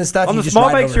 some of the stuff On you the just small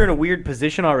ride bikes, over. you're in a weird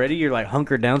position already. You're like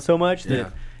hunkered down so much that Yeah.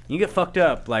 you get fucked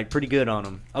up like pretty good on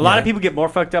them. A lot of Yeah. people get more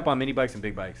fucked up on mini bikes than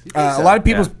big bikes. A lot of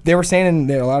people they were saying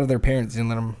that a lot of their parents didn't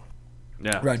let them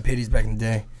Yeah. ride pitties back in the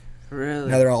day.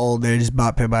 Really? Now they're all old. They just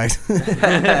bought pit bikes. Literally,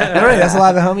 that's a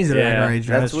lot of the homies that are like our age.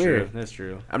 Right? that's weird. True. That's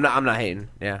true. I'm not hating.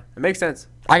 Yeah, it makes sense.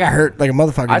 I got hurt like a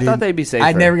motherfucker. I dude. thought they'd be safer.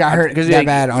 I never got hurt Because that like,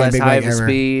 bad on a less big high bike of a ever.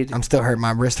 speed. I'm still hurt.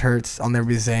 My wrist hurts. I'll never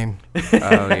be the same. Oh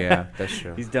yeah, that's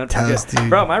true. He's done for Toast, good. dude.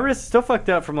 Bro, my wrist is still fucked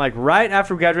up from like right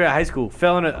after we graduated high school.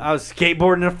 I was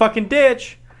skateboarding in a fucking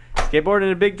ditch. Skateboarding in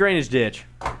a big drainage ditch.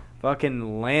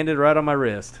 Fucking landed right on my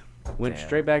wrist. Went Damn.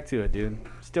 straight back to it, dude.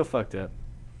 Still fucked up.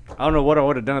 I don't know what I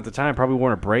would have done at the time. Probably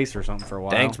worn a brace or something for a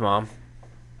while. Thanks, mom.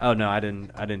 Oh no, I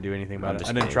didn't do anything about I'm it. just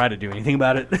I didn't kidding. try to do anything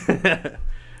about it.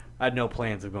 I had no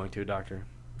plans of going to a doctor.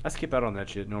 I skip out on that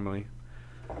shit normally.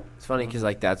 It's funny because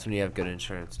like that's when you have good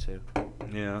insurance too.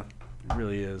 Yeah, it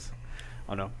really is.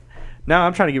 Oh no. Now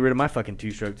I'm trying to get rid of my fucking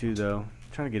 2-stroke too, though.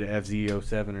 I'm trying to get an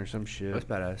FZ07 or some shit. That's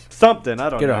badass. Something, I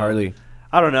don't Get know. a Harley.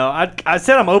 I don't know. I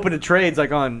said I'm open to trades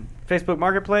like on Facebook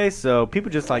Marketplace, so people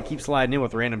just like keep sliding in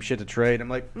with random shit to trade. I'm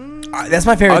like, That's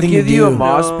my favorite I'll thing give to you do. a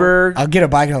Mossberg. I'll get a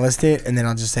bike and I'll list it, and then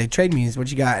I'll just say, trade me.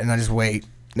 What you got? And I'll just wait.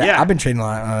 Yeah. I've been trading a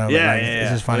lot. I don't know, but, like,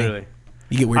 it's just funny. Literally.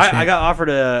 You get weird shit. I got offered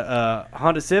a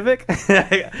Honda Civic.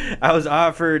 I was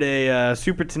offered a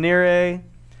Super Tenere,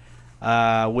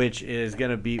 which is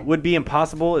would be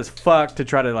impossible as fuck to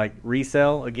try to like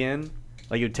resell again.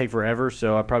 Like it would take forever,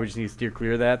 so I probably just need to steer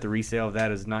clear of that. The resale of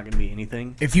that is not going to be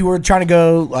anything. If you were trying to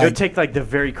go, It would like, take like the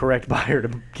very correct buyer to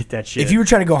get that shit. if you were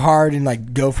trying to go hard and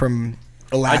like go from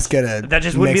Alaska to that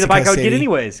just wouldn't be the Mexico bike I would get City.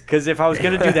 anyways. Because if I was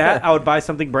going to do that, I would buy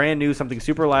something brand new, something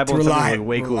super reliable, and something like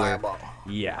way cooler. Reliable.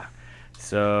 Yeah.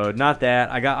 So not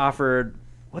that. I got offered.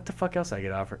 What the fuck else did I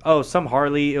get offered? Oh, some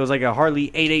Harley. It was like a Harley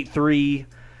 883,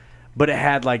 but it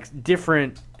had like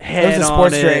different head It was a on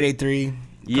Sportster it. 883.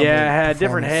 Yeah, it had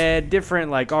different Performance. head,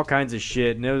 different like all kinds of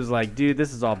shit, and it was like, dude,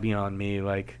 this is all beyond me.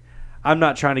 Like, I'm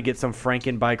not trying to get some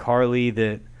Frankenbike Harley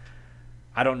that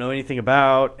I don't know anything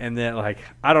about, and that like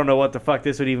I don't know what the fuck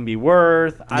this would even be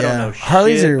worth. I don't know.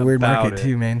 Harleys shit are a weird about market it.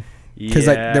 too, man. Because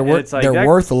Yeah, like they're and it's like they're that-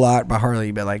 worth a lot by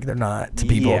Harley, but like they're not to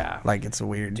people. Yeah. Like it's a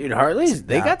weird. Dude, Harleys,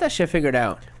 they Yeah. got that shit figured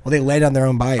out. Well, they laid on their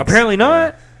own bikes. Apparently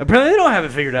not. Apparently they don't have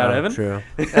it figured out, Evan. True.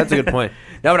 That's a good point.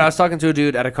 No, but I was talking to a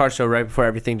dude at a car show right before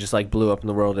everything just like blew up in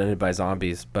the world, ended by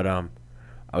zombies. But I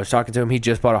was talking to him. He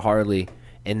just bought a Harley,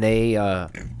 and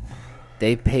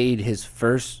they paid his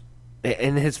first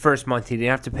in his first month. He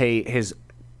didn't have to pay his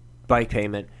bike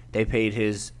payment. They paid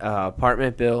his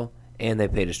apartment bill, and they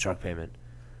paid his truck payment.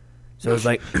 So it was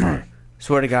like,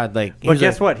 swear to God, like. But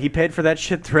guess what? He paid for that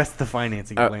shit the rest of the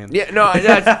financing plan. Yeah, no, I mean,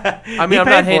 He I'm paid not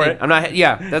for hating. it. I'm not.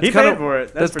 Yeah, that's He kind paid of for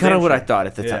it. That's for kind of damn what I sure. thought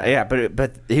at the time. Yeah,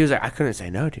 but he was like, I couldn't say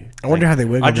no, dude. I wonder how they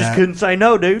wiggled I just that. couldn't say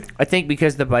no, dude. I think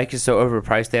because the bike is so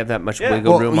overpriced, they have that much Yeah.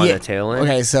 wiggle Well, room on yeah. the tail end.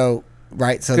 Okay, so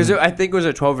right, so Because I think it was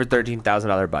a $12,000 or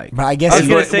 $13,000 bike. but I I guess was you-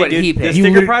 gonna what- say, what dude, he the paid. You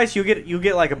sticker would- price you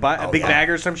get like a big yeah. bag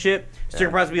or some shit. Sticker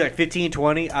price would be like 15,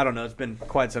 20. I don't know. It's been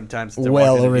quite some time since I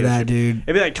well walked into over a that, dealership. dude.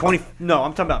 It'd be like 20. No,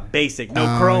 I'm talking about basic. No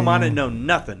Oh, chrome on yeah. it. No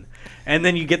nothing. And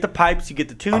then you get the pipes. You get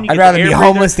the tune. You I'd get rather the be air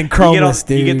breather, homeless than you get all- chromeless,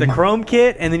 You get the dude. chrome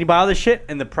kit, and then you buy all this shit,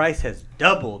 and the price has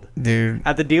doubled dude,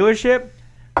 at the dealership.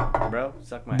 Bro,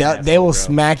 suck my ass. they will bro.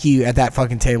 smack you at that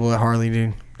fucking table at Harley,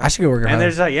 dude. I should go work at And Harley.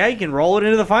 there's like, yeah, you can roll it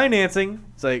into the financing.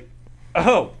 It's like,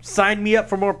 oh, sign me up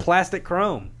for more plastic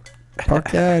chrome,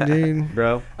 Fuck yeah, dude.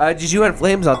 bro. Did you want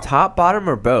flames on top, bottom,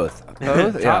 or both?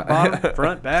 Both. Top, bottom,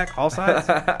 front, back, all sides.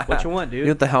 What you want, dude? You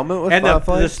want the helmet with and the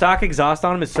flames? stock exhaust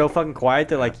on them is so fucking quiet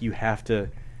that like you have to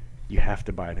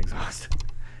buy an exhaust,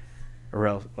 or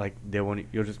else like they won't.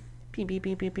 You'll just beep beep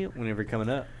beep beep beep whenever you're coming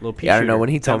up. Little pea Yeah, I don't know. shooter. When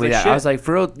he told Sounds me like that, I was shit. like,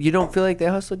 for real, you don't feel like they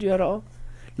hustled you at all?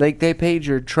 Like they paid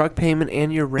your truck payment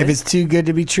and your rent? If it's too good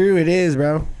to be true, it is,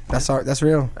 bro. That's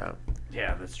real.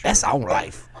 yeah, that's true. That's on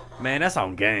life, Man, that's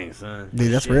on gang, son.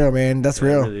 dude. That's Shit. real, man. That's Yeah,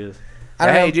 real. It really is. I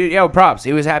don't Hey, know. dude, yo, props.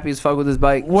 He was happy as fuck with his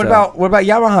bike. What so- about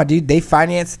Yamaha, dude? They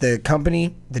finance the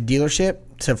company, the dealership,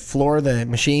 to floor the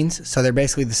machines. So they're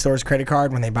basically the store's credit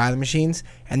card when they buy the machines,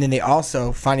 and then they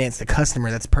also finance the customer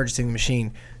that's purchasing the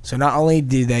machine. So not only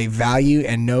do they value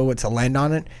and know what to lend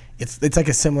on it, it's like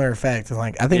a similar effect. It's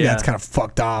like I think Yeah. that's kind of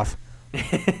fucked off.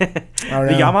 The don't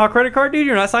know. Yamaha credit card, dude.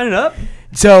 You're not signing up.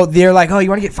 So they're like, oh, you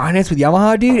want to get financed with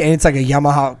Yamaha, dude? And it's like a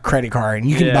Yamaha credit card, and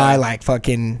you can Yeah. buy like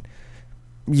fucking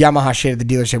Yamaha shit at the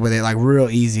dealership with it, like real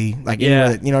easy, like Yeah.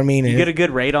 anywhere, you know what I mean? You And get a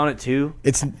good rate on it too.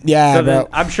 it's yeah, So bro. then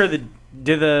I'm sure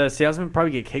did the salesman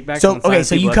probably get kickbacks? So on signing okay,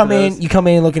 so people you up come for those?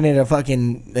 in, looking at a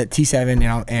fucking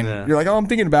T7, and Yeah. you're like, oh, I'm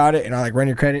thinking about it, and I like run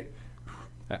your credit.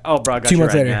 Oh, bro, I got 2 you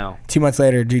months right later, now. 2 months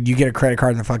later, dude, you get a credit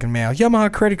card in the fucking mail. Yamaha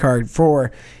credit card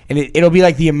and it'll be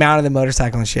like the amount of the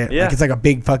motorcycle and shit. Yeah. Like it's like a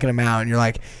big fucking amount, and you're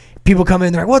like, people come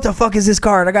in, they're like, what the fuck is this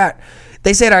card?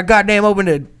 They said I goddamn opened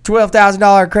a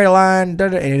 $12,000 credit line,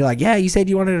 and you're like, yeah, you said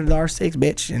you wanted a R6,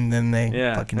 bitch, and then they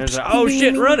Yeah. fucking There's like, oh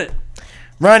shit, run it.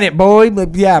 run it, boy.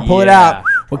 But yeah, pull it Yeah. out.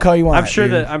 What color you want? I'm sure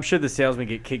dude? I'm sure the salesmen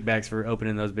get kickbacks for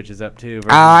opening those bitches up too.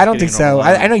 versus I just don't think getting a so. normal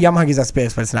I loan. know Yamaha gives out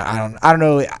space, but it's not. I don't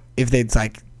know if it's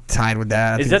like tied with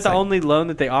that. I Is think that it's the like- only loan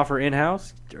that they offer in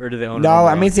house, or do they own? No,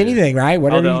 I mean it's anything, right?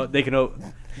 Whatever. Although you- they can.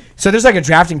 So there's like a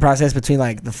drafting process between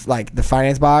like the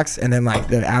finance box and then like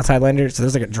the outside lender. So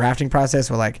there's like a drafting process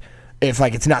where like if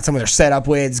like it's not someone they're set up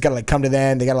with, it's gotta like come to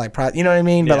them. They gotta like you know what I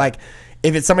mean? Yeah. But like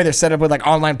if it's somebody they're set up with like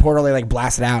online portal, they like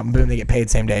blast it out and boom, they get paid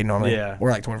same day normally. Yeah. Or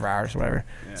like 24 hours or whatever.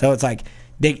 So it's like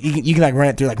you can like run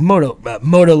it through like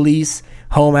moto lease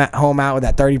home out with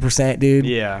that 30%, dude.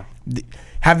 Yeah.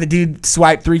 have the dude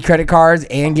swipe 3 credit cards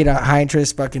and get a high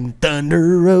interest fucking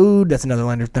Thunder Road. That's another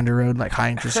lender, Thunder Road, like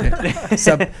high interest shit.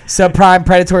 Subprime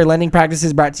predatory lending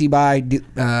practices brought to you by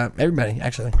everybody,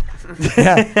 actually.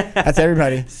 Yeah, that's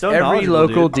everybody. So Every knowledgeable,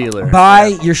 local dude. dealer. Buy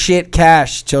your shit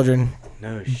cash, children.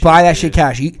 No shit, Buy that dude. shit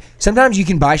cash. Sometimes you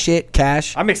can buy shit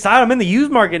cash. I'm excited. I'm in the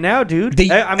used market now, dude.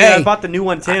 I Hey, bought the new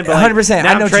 110, but like, 100%. now I know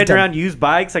I'm what trading you've around used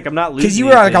bikes. Like I'm not losing. Because you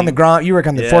were like on the anything. Grom, you were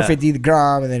on the Yeah. 450, the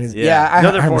Grom, and then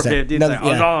Another 100%. 450. It's like,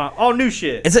 yeah. all new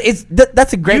shit.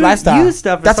 That's a great Used- lifestyle. used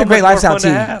stuff is That's so a great much more lifestyle fun to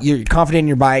too. have. You're confident in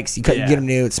your bikes. You Yeah. get them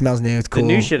new. It smells new. It's cool. The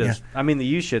new shit is. Yeah. I mean, the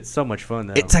used shit's so much fun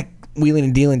though. It's like wheeling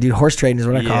and dealing, dude. Horse trading is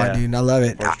what I call it, Yeah. dude. And I love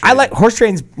it. Horse I like horse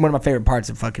trading's one of my favorite parts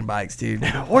of fucking bikes, dude.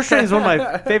 horse trading is one of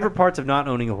my favorite parts of not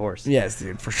owning a horse. Yes,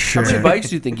 dude, for How sure. many bikes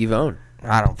do you think you've owned?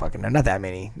 I don't fucking know. Not that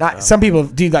many. Not some people,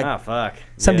 dude. Like Ah, fuck.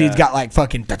 some Yeah. dudes got like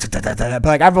fucking. But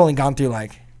like I've only gone through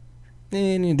like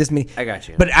this many. I got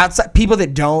you. But outside people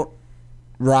that don't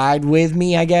ride with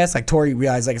me, I guess like Tori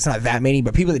realized like it's not that many.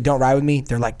 But people that don't ride with me,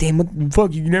 they're like, damn, what the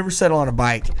fuck? You never settle on a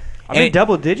bike. I mean,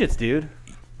 double digits, dude.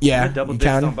 Yeah, I'm double you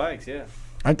digits count on 'em? bikes. Yeah.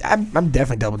 I'm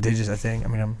definitely double digits. I think. I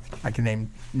mean, I can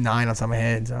name 9 on top of my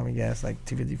head. So I guess like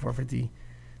 250, 450,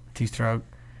 2-stroke,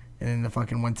 and then the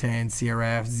fucking 110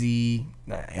 CRF Z.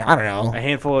 I don't know. A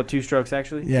handful of 2-strokes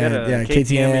actually. You Yeah, got a yeah, a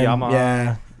KTM.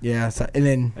 Yamaha, Yeah. So, and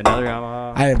then another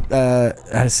Yamaha. I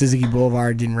had a Suzuki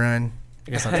Boulevard. Didn't run.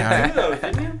 I guess I'll count it. those,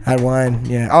 didn't you? I had one.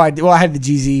 Yeah. Oh, I had the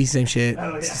GZ. Same shit.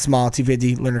 Small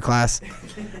 250 learner class.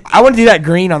 I want to do that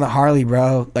green on the Harley,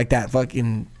 bro. Like that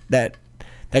fucking that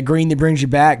green that brings you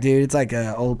back, dude. It's like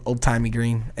a old timey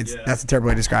green. That's a terrible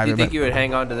way to describe Do you it. think but- you would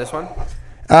hang on to this one?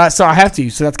 So I have to.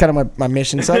 So that's kind of my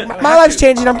mission. So my life's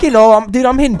changing. I'm getting old.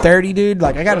 I'm hitting 30, dude.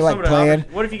 Like I gotta What if like somebody plan.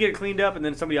 offers- what if you get it cleaned up and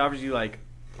then somebody offers you like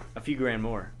a few grand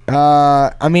more?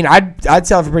 I mean, I'd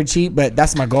sell it for pretty cheap, but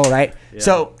that's my goal, right? Yeah.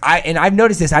 So I've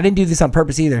noticed this. I didn't do this on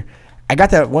purpose either. I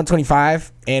got that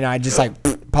 125 and I just like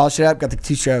polished it up. Got the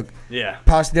 2-stroke, Yeah.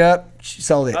 polished it up,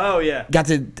 sold it. Oh yeah. Got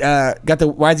the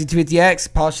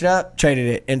YZ250X, polished it up, traded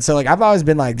it. And so like I've always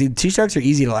been like, dude, 2-strokes are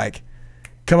easy to like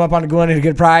come up on the one at a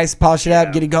good price, polish it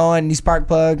up, get it going, new spark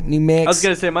plug, new mix. I was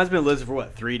gonna say mine's been listed for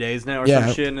what 3 days now or Yeah.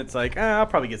 some shit, and it's like I'll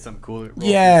probably get something cool.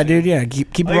 Yeah, dude. Yeah, keep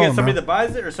I think rolling, it's somebody bro. that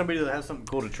buys it or somebody that has something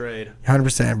cool to trade.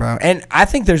 100%, bro. And I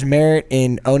think there's merit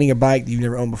in owning a bike that you've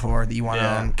never owned before that you want to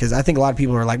Yeah. own. Because I think a lot of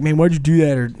people are like, man, why'd you do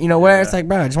that? Or where it's like,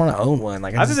 bro, I just want to own one.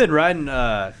 Like, I haven't been riding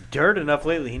dirt enough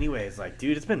lately, anyways. Like,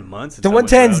 dude, it's been months. Since The I went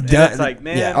 110's road, and done. It's like,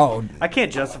 man, Yeah, oh. I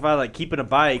can't justify like keeping a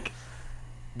bike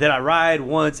that I ride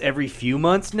once every few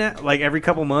months now, like every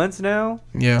couple months now.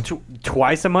 Yeah.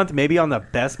 Twice a month, maybe on the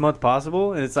best month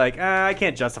possible, and it's like I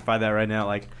can't justify that right now.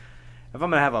 Like, if I'm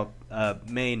gonna have a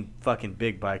main fucking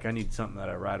big bike, I need something that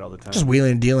I ride all the time. Just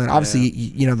wheeling and dealing. Obviously,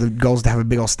 the goal is to have a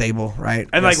big old stable, right?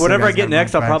 And That's like whatever the I guys get that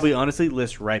next, run I'll bikes. probably honestly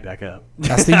list right back up.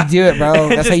 That's how you do it, bro.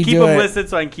 That's Just how you keep do them it. listed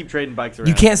so I can keep trading bikes around.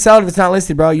 You can't sell it if it's not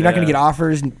listed, bro. You're not gonna Yeah. get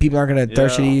offers, and people aren't gonna throw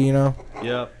shit at you. You know.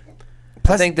 Yep.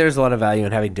 I think there's a lot of value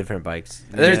in having different bikes.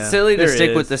 It's Yeah, silly to there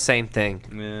stick is. with the same thing.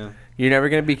 Yeah. You're never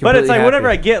gonna be. But it's like completely whatever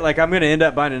I happy. get, like I'm gonna end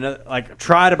up buying another, like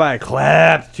try to buy a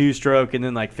clapped 2-stroke and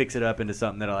then like fix it up into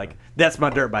something that I like. That's my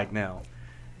dirt bike now.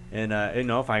 And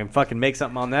if I can fucking make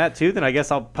something on that too, then I guess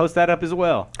I'll post that up as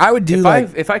well. I would do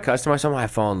If I customize something, I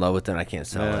fall in love with it. I can't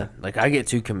sell Yeah. it. Like I get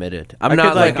too committed. I I'm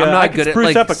not could, like I'm I not could good at spruce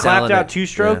like up a selling clapped out it.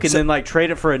 2-stroke Yeah. and then like trade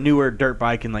it for a newer dirt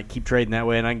bike and like keep trading that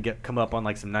way, and I can come up on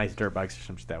like some nice dirt bikes or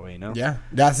some shit that way, you know? Yeah,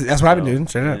 that's what I've been doing.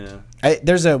 Straight up. Yeah.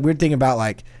 There's a weird thing about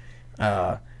like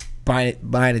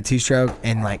buying a 2-stroke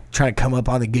and like trying to come up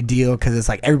on the good deal because it's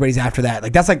like everybody's after that.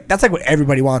 Like that's like what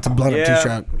everybody wants, a blown up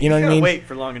 2-stroke. You know what I gotta mean? Wait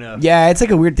for long enough. Yeah, it's like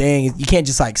a weird thing. You can't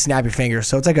just like snap your fingers.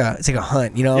 So it's like a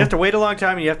hunt. You know. You have to wait a long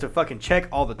time and you have to fucking check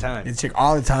all the time. It's like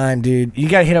all the time, dude. You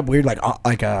gotta hit up weird I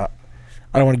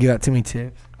don't want to give out too many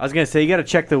tips. I was gonna say you got to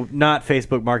check the not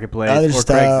Facebook Marketplace Other or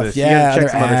stuff, Craigslist. yeah. You got to check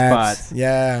some other apps, spots,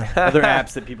 yeah. other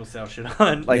apps that people sell shit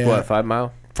on. Like Yeah. what? 5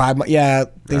 Mile? Yeah,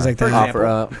 things like for that. example. Offer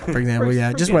up. For example, yeah,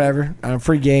 free just game. whatever.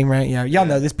 Free game, right? Yeah, y'all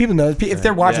know this. People know this. If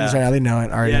they're watching this Yeah. right now, they know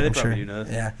it already. Yeah, they I'm probably sure. do know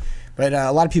this. Yeah, but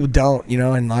a lot of people don't,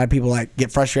 and a lot of people like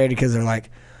get frustrated because they're like,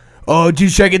 "Oh,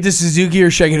 dude, should I get the Suzuki or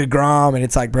should I get a Grom?" And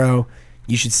it's like, bro,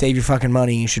 you should save your fucking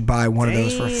money. You should buy one of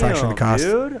those for a fraction of the cost.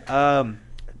 Dude.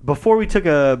 Before we took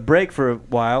a break for a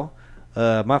while,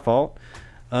 my fault.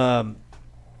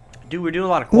 Dude, we're doing a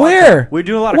lot of quad Where? talk. We're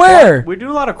doing a lot of Where? Quad, we're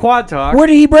doing a lot of quad talk. Where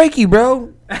did he break you,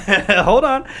 bro? Hold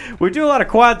on. We're doing a lot of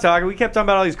quad talk. We kept talking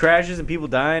about all these crashes and people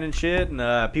dying and shit,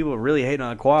 and people really hating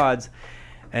on quads.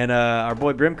 And our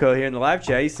boy Brimco here in the live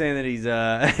chat, he's saying that he's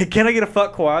can I get a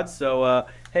fuck quad? So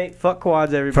Hey, fuck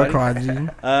quads, everybody. Fuck quads, dude.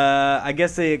 I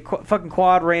guess a fucking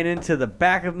quad ran into the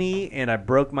back of me, and I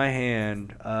broke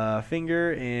my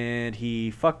finger, and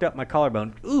he fucked up my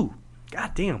collarbone. Ooh,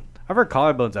 goddamn. I've heard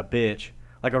collarbone's a bitch.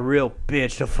 Like a real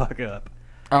bitch to fuck up.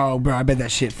 Oh, bro, I bet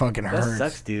that shit fucking That hurts.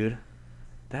 sucks, dude.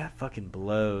 That fucking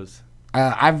blows.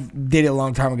 I've did it a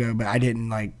long time ago, but I didn't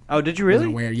like. Oh, did you Wasn't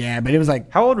really? aware. Yeah, but it was like.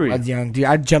 How old were you? I was young, dude.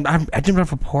 I jumped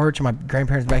off a porch in my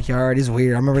grandparents' backyard. It's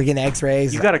weird. I remember getting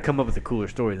X-rays. You got to come up with a cooler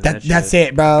story than that That's shit.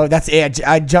 it, bro. That's it.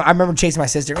 I remember chasing my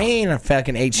sister, and I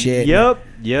fucking ate shit. Yep.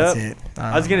 That's it.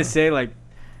 I was gonna say, like,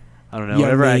 I don't know. Yeah,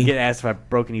 Whenever I me. get asked if I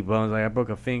broke any bones, like I broke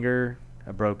a finger,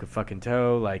 I broke a fucking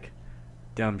toe, like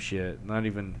dumb shit.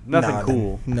 Nothing Nah,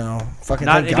 cool. No, fucking.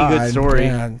 Not thank any good God. story.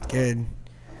 Yeah, good.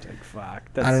 Like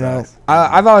fuck. That I don't sucks. know.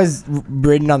 I've always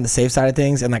ridden on the safe side of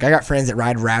things, and like I got friends that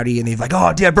ride rowdy, and they're like,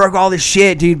 "Oh, dude, I broke all this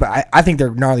shit, dude." But I think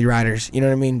they're gnarly riders. You know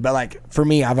what I mean? But like for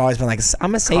me, I've always been like,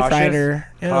 I'm a safe Cautious? rider.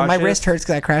 You know, my Cautious? wrist hurts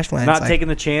because I crash landed. Not Like, taking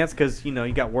the chance because you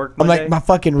got work. I'm Monday. like, my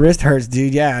fucking wrist hurts,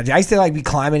 dude. Yeah, I used to like be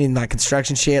climbing in like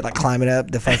construction shit, like climbing up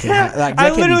the fucking. Like I that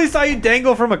can literally be- saw you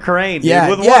dangle from a crane, dude, yeah,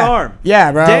 with yeah, one arm.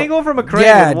 Yeah, bro. Dangle from a crane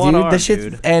yeah, with one dude. arm, The shit,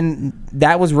 dude. and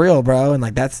that was real, bro. And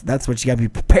like that's what you gotta be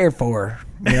prepared for.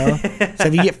 You know. So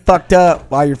if you get fucked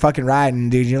up while you're fucking riding,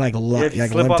 dude, you're like, Yeah, if you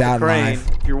like slip limped off out the in crane, life.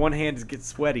 if your one hand gets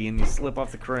sweaty and you slip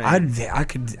off the crane. I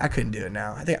couldn't do it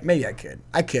now. I think maybe I could.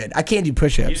 I can't do You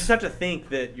push-ups. just have to think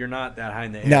that you're not that high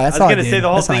in the air. No, that's I all was I gonna did. say the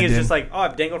whole That's all thing I is did. just like, oh,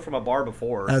 I've dangled from a bar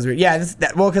before. That was weird. Yeah, because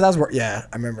I was yeah,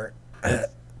 I remember. It's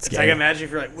like scary. imagine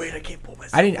if you're like, wait, I can't pull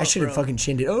myself. I up, should have bro. fucking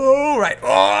chinned it. Oh right.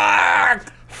 Oh,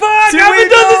 Fuck! I Two haven't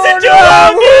weeks done this in old, too yeah,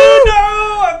 long, woo! dude.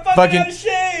 No, I'm fucking Fucking- out of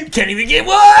shape. can't even get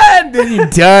one. Then you're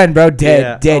done, bro. Dead.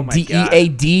 Yeah. Dead. Oh my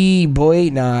God. DEAD, boy.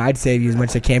 Nah, I'd save you as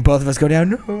much as I can. Both of us go down.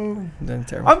 No. That's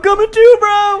terrible. I'm coming too,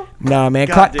 bro. Nah, man.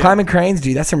 God damn. Climbing cranes,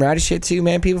 dude. That's some rowdy shit too,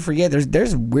 man. People forget.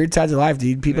 There's weird sides of life,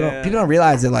 dude. People don't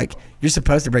realize that like you're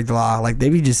supposed to break the law. Like they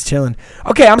be just chilling.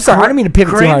 Okay, I'm sorry. I don't mean to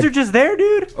pivot too Cranes hard. are just there,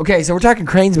 dude. Okay, so we're talking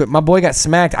cranes, but my boy got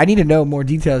smacked. I need to know more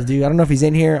details, dude. I don't know if he's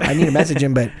in here. I need to message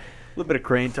him, but A little bit of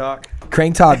crane talk.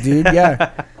 crane talk, dude.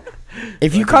 Yeah.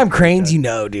 If you climb cranes, you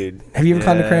know, dude. Have you ever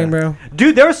climbed a crane, bro?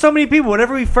 Dude, there were so many people.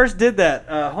 Whenever we first did that,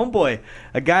 homeboy,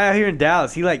 a guy out here in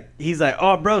Dallas, he's like,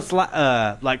 oh, bro,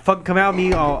 like fucking come out with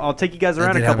me. I'll take you guys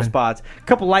around a did couple happen. spots, a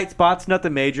couple light spots,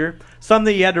 nothing major. Some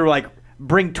that you had to like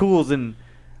bring tools and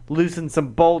loosen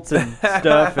some bolts and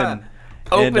stuff and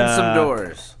Open and, some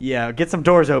doors. Yeah, get some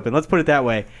doors open. Let's put it that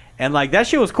way. And like that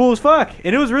shit was cool as fuck,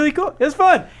 and it was really cool. It was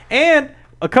fun, and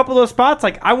a couple of those spots,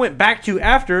 like I went back to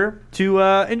after to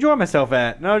enjoy myself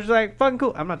at, and I was just like, fucking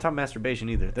cool. I'm not talking masturbation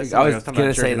either. That's I was talking gonna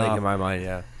about say jerking like off. in my mind,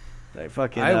 yeah. Like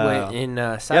fucking. I went in.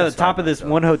 Yeah, the top of this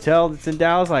one hotel that's in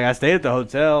Dallas. Like I stayed at the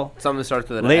hotel Something that starts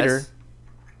with an later. S.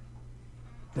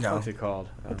 What the fuck's it called?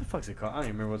 What the fuck's it called? I don't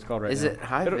even remember what it's called right Is now. it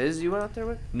High Viz you went out there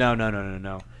with? No.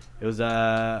 It was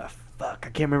fuck. I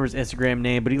can't remember his Instagram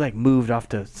name, but he like moved off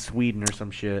to Sweden or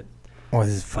some shit. Oh,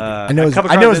 this is fucking. I I know his come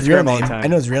real across Instagram all the name. time. I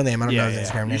know his real name. I don't Yeah, know his yeah.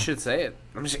 Instagram You name. should say it.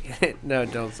 I'm just kidding. No,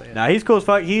 don't say it. Nah, he's cool as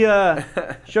fuck. He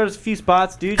showed us a few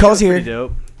spots, dude. Cole's Shit was here.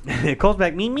 pretty dope. Cole's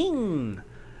back. Mean.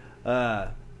 I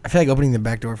feel like opening the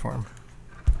back door for him.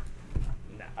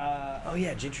 Oh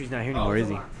yeah, Gentry's not here anymore, is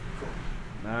he?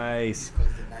 Nice.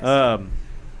 I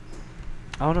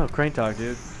don't know. Crane talk,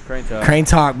 dude. Crane talk. Crane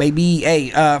talk, baby. Hey,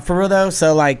 for real though.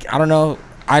 So like, I don't know.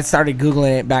 I started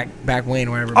googling it back when,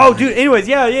 wherever. Oh, dude. Anyways,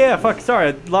 yeah. Fuck. Sorry,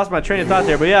 I lost my train of thought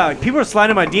there. But yeah, like, people are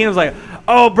sliding my DMs like,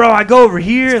 "Oh, bro, I go over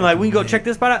here and like we can go check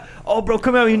this spot out." Oh, bro,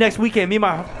 come out with you next weekend. Me and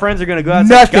my friends are gonna go out.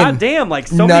 Nothing. God damn, like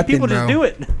so many Nothing, people just bro. do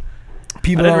it.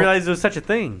 People I didn't don't- realize there was such a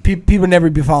thing. People never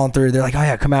be following through. They're like, "Oh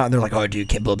yeah, come out," and they're like, "Oh, dude,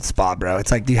 can't blow up the spot, bro."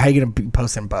 It's like, dude, how you gonna be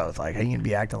posting both? Like, how you gonna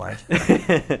be acting like?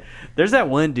 There's that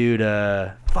one dude. Fuck,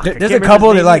 I There's can't a remember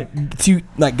couple his that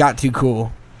name. got too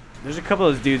cool. There's a couple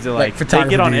of those dudes that Like like they photographer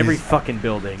get on dudes. every fucking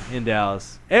building in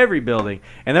Dallas, every building,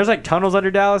 and there's like tunnels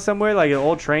under Dallas somewhere, like an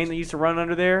old train that used to run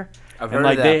under there. I've And, heard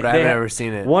like, of that, they- but they I've have- never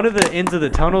seen it. One of the ends of the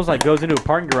tunnels like goes into a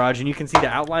parking garage, and you can see the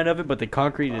outline of it, but they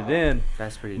concreted it in.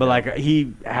 That's pretty. But dope. like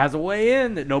he has a way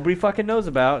in that nobody fucking knows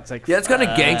about. It's like yeah, it's kind of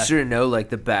fuck. gangster to know like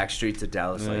the back streets of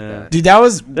Dallas like Yeah. that. Dude, that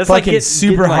was That's fucking like getting,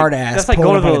 super getting, hard like, ass. That's like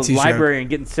pulling going up on to a the two-stroke. library and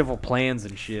getting civil plans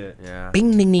and shit. Yeah,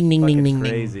 Bing, ding, ding, ding, Fucking ding, ding,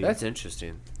 ding. crazy. that's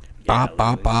interesting. Bop,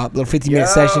 bop, bop. Little 15-minute Yo,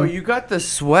 session. you got the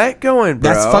sweat going,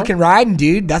 bro. That's fucking riding,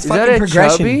 dude. That's Is fucking that a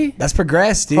progression. chubby? That's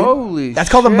progress, dude. Holy That's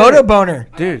called a shit. moto boner.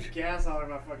 Dude. Gas out of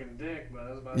my fucking dick, but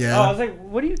that's about Yeah. Oh, I was like,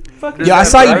 what are you fucking? Yo, I that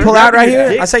saw you right? pull out right Your here.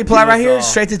 dick I saw you pull out right here, penis off.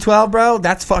 straight to 12, bro.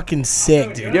 That's fucking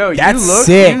sick, dude. Yo, you that's look-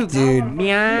 sick, you-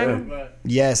 dude. but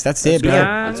Yes, that's it, bro. good.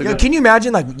 That's a Yo, good- can you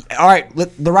imagine, like, all right,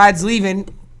 the ride's leaving.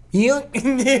 You, bro,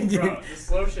 the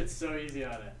slow shit's so easy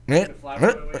on it. Yeah. The fly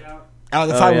way out. Oh,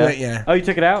 the Oh, flywheel, yeah. yeah. Oh, you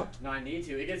took it out? No, I need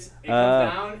to. It comes Uh,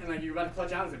 down and like you're about to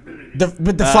clutch out. It's like,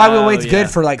 But the flywheel weight's yeah. good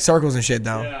for like circles and shit,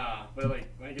 though. yeah, but like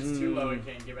when it gets too low, it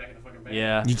can't get back in the fucking band.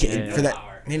 Yeah. You can't Yeah, for yeah.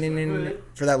 that.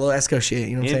 For that little Esco shit,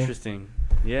 you know what I'm saying? Interesting.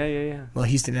 Yeah. Little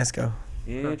Houston Esco.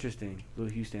 Interesting.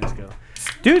 Little Houston Esco.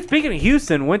 Dude, speaking of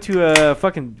Houston, went to a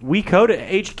fucking We Code at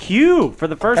HQ for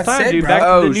the first That's time, it, dude. bro. Back to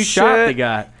Oh, the new shop shit. they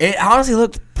got. It honestly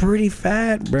looked pretty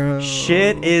fat, bro.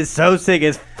 Shit is so sick.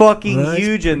 It's fucking Right.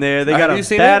 huge in there. They Have got a you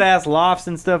seen badass lofts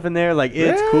and stuff in there. Like,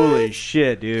 it's cool What? as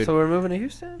shit, dude. So we're moving to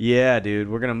Houston? Yeah, dude.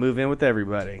 We're going to move in with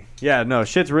everybody. Yeah, no,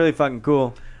 shit's really fucking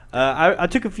cool. I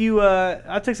took some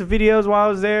videos while I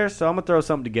was there, so I'm going to throw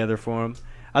something together for them.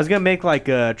 I was going to make like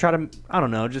try to, I don't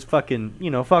know, just fucking,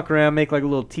 fuck around, make like a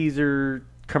little teaser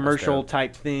commercial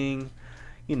type thing.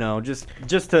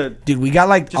 Just to Dude, we got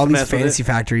like Just all to these mess with fantasy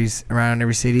factories around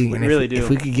every city. We and really if, do. If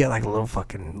we could get like a little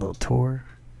tour.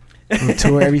 Little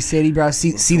tour every city, bro.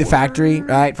 See the factory,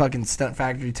 right? Fucking Stunt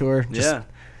Factory tour. Just yeah.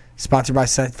 Sponsored by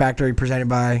Stunt Factory, presented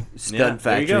by. Stunt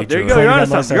There you go. factory. There you tour. go. You're Cody onto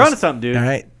Gunn something. You're onto Monsters. something, dude. All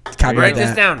right, copyright Write this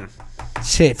that. down.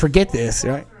 Shit, forget this,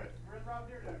 right?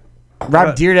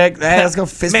 Rob Deerdeck. Hey, let's go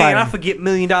fist Man, fight I him. forget $1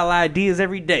 million ideas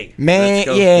every day. Man, Let's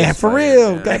go yeah, fist for fight real.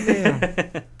 him, man.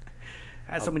 Goddamn.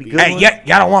 I had so many good Hey, ones.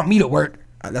 y'all don't want me to work.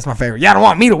 That's my favorite. Y'all don't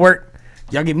want me to work.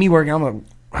 Y'all get me working, I'm gonna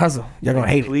hustle. Y'all gonna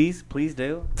hate it. Please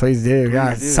do. Please do,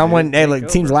 guys. do, Someone, dude. hey, Take look,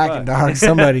 team's over. lacking, Fuck. dog.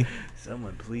 Somebody.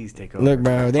 Someone please take over. Look,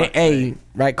 bro. They, hey,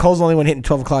 right, Cole's the only one hitting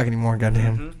 12 o'clock anymore,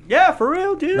 goddamn. Yeah, for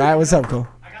real, dude. Right, what's up, Cole?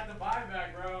 I got the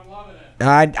buyback, bro. I'm loving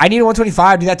it. I need a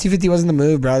 125, dude. That 250 wasn't the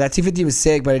move, bro. That 250 was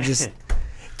sick, but it just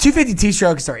 250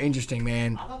 T-strokes are interesting,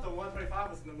 man. I thought the 125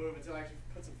 was in the move until I actually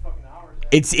put some fucking hours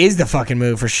in. It is the fucking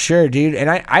move for sure, dude. And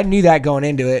I knew that going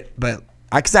into it, but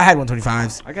because I had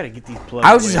 125s, I gotta get these plugs.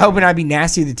 I was just away. hoping I'd be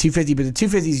nasty with the 250, but the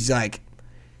 250 is like,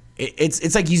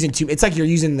 it's like using two. It's like you're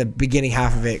using the beginning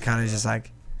half of it, kind of just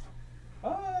like.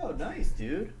 Oh, nice,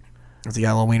 dude. It's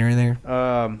got a little wiener in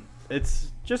there.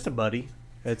 It's just a buddy.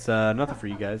 It's nothing for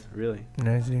you guys, really.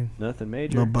 Nice, dude. Nothing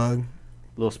major. Little bug,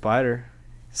 Little spider.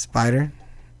 spider,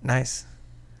 nice.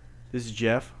 This is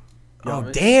Jeff. Oh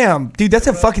damn, dude, that's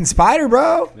a fucking spider,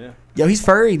 bro. Yeah. Yo, he's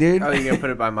furry, dude. Oh, you gonna put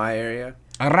it by my area?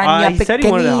 Araña he said he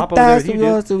wanted to hop over there with you,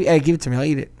 pequeñita subió. Hey, give it to me. I'll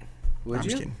eat it. Would I'm you?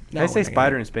 just kidding. I say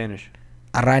spider in Spanish.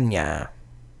 Araña.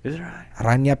 Is it right?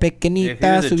 Araña If he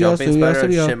pequeñita was a subió, jumping subió, spider,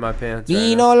 I'd shit subió. my pants. right now.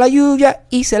 Vino la lluvia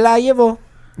y se la llevó.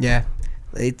 Yeah.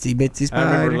 Itsy bitsy I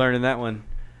remember spider. learning that one.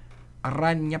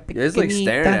 Araña pequeñita. It's like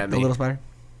staring at The me. little spider.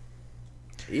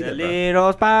 Eat The it, bro.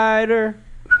 little spider.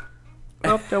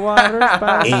 Up the water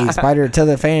spider. Hey, spider, tell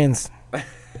the fans.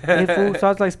 Hey, fool, so I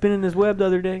was like spinning this web the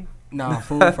other day. Nah,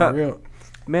 fool, for real.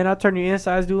 Man, I'll turn your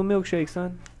insides to a milkshake,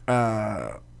 son.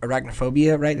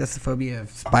 Arachnophobia, right? That's the phobia of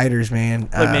spiders, man.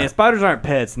 Look, man, spiders aren't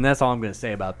pets, and that's all I'm going to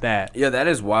say about that. Yeah, that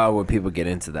is wild when people get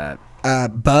into that.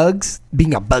 Bugs,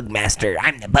 being a bug master.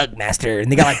 I'm the bug master.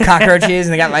 And they got like cockroaches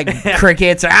and they got like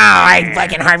crickets. Or, I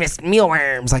fucking harvest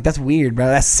mealworms. Like, that's weird, bro.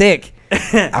 That's sick.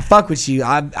 I fuck with you.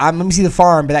 I'm let me see the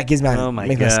farm, but that gives my, Oh my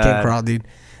makes my skin God. crawl, dude.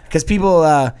 Because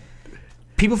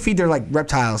people feed their like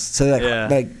reptiles. So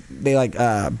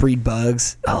they breed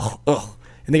bugs. Oh.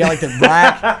 And they got like the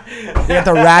rack. They got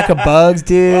the rack of bugs,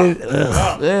 dude.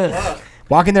 Ugh.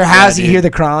 Walk in their house, you dude. hear the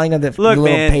crawling of the Look, little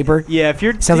man. paper. Yeah, if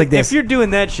you're Sounds like this. if you're doing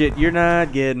that shit, you're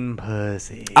not getting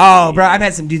pussy. Oh, bro, I've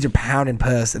had some dudes are pounding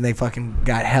puss and they fucking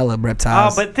got hella Oh,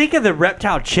 reptiles. but think of the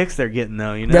reptile chicks they're getting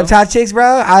though. You know, reptile chicks, bro.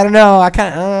 I don't know. I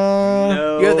kind of.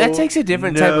 No, Yo, that takes a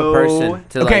different type of person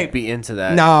to Okay. like be into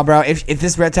that. Nah, bro. If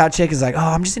this reptile chick is like, oh,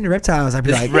 I'm just into reptiles, I'd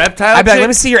be like, Reptile. I'd be like, chick? let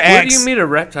me see your Where ex. do you meet a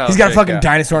reptile? He's got a chick fucking at?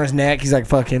 dinosaur on his neck. He's like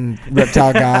fucking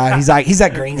reptile guy. He's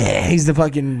like green. He's the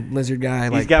fucking lizard guy.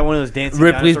 He's Like, got one of those dancing.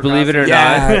 Ripley's dinosaur Believe It or costumes.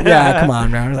 yeah, not. yeah. Come on,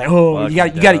 bro. I was like, oh, Fucking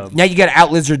you got dub. now you got to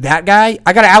out lizard that guy.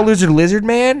 I got to out lizard lizard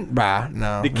man. Bruh,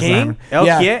 no. The that's king, not-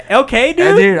 LK, LK,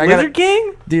 dude, dude, I gotta- Lizard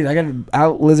King. Dude, I got to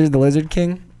out lizard the lizard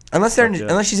king. Unless they're Fuck yeah.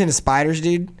 unless she's into spiders,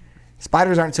 dude.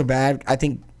 Spiders aren't so bad. I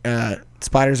think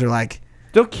spiders are like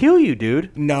They'll kill you,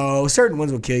 dude. no, certain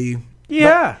ones will kill you.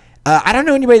 Yeah. I don't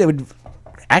know anybody that would.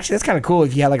 Actually, that's kind of cool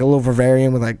if you had like a little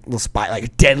vivarium with like little spider, like a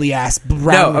deadly ass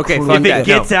brown. okay, cruel- fuck If that. it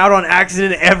gets out on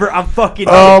accident ever, I'm fucking.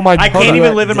 Oh my I God. can't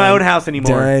even live in my Done. own house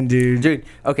anymore. Done, dude. Dude,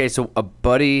 okay, so a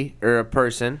buddy or a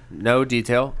person, no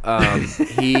detail.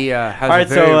 He has All right, a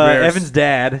very so rare. Evan's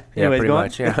dad. yeah, Anyways, pretty go on.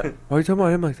 much. Yeah. Why are you talking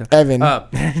about him like that?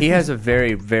 Evan. He has a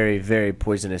very, very, very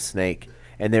poisonous snake.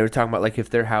 And they were talking about like if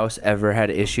their house ever had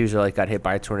issues or like got hit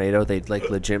by a tornado, they'd like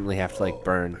legitimately have to like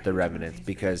burn the remnants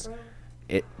because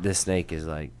the snake is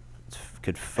like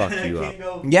could fuck you up.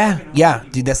 Yeah,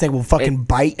 dude, that thing will fucking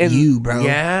bite And- you, bro.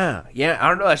 Yeah. I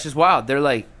don't know. That's just wild. They're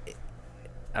like,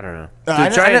 I don't know. I To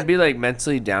know- try I know- and be like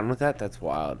mentally down with that's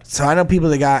wild. So I know people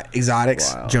that got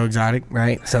exotics, Wow. Joe Exotic,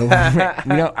 right? So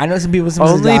I know some people with some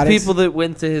Only exotics. people that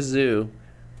went to his zoo.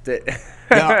 That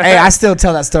Hey, I still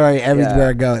tell that story everywhere Yeah.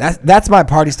 I go. That's my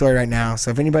party story right now.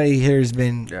 So if anybody here has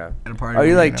been Yeah. at a party, Are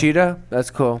you let me like know. Cheetah? That's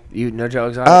cool. You know Joe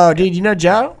Exotic? Oh, dude, you know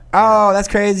Joe? Oh, that's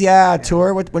crazy. Yeah,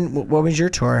 tour. What was your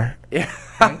tour? Yeah.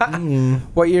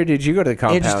 What year did you go to the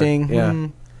compound? Interesting. Yeah. Hmm.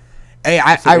 Hey,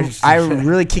 I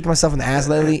really kicked myself in the ass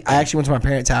lately. I actually went to my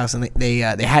parents' house and they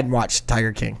hadn't watched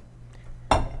Tiger King.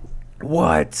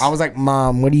 What? I was like,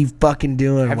 Mom, what are you fucking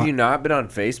doing? Have Why- you not been on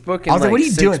Facebook in I was like, like what are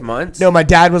you 6 doing? months? No, my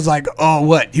dad was like, oh,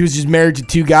 what? He was just married to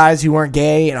 2 guys who weren't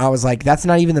gay. And I was like, that's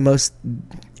not even the most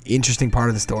interesting part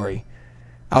of the story.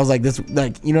 I was like, this,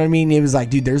 like, you know what I mean? It was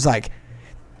like, dude, there's like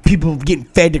people getting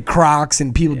fed to Crocs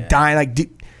and people dying. Like,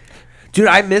 dude,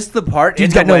 I missed the part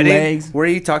Dude's in the got no wedding legs. where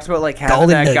he talks about like having Golden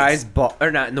that nuggets. guy's ball,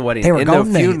 or not in the wedding, They were in the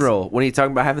golden nuggets. funeral when he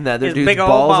talking about having that other His dude's big old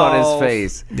balls on his balls.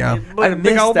 face. yeah. I Big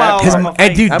missed old that balls His- on my hey,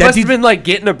 face. dude, I that must dude- have been like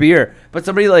getting a beer, but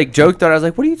somebody like joked on it. I was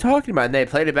like, "What are you talking about?" And they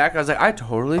played it back. I was like, "I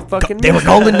totally fucking." They were missed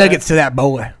golden that. nuggets to that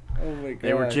boy. Oh my god.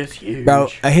 They were just huge. Bro,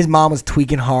 his mom was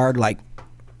tweaking hard, like,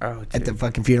 Oh, at the dude.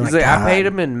 fucking funeral. He's like, I God. paid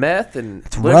him in meth and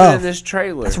living rough. in this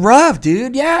trailer. It's rough,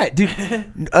 dude. Yeah,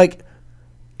 dude. Like,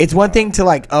 it's one thing to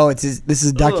like, oh, this is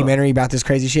a documentary about this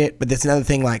crazy shit, but that's another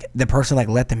thing. Like, the person like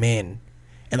let them in,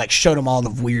 and like showed them all the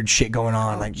weird shit going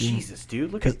on. Like, Jesus,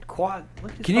 dude. Look at quad.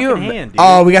 Look at his Can fucking you hand, dude.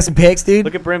 oh, we got some pics, dude.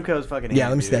 Look at Brimco's fucking hand. Yeah,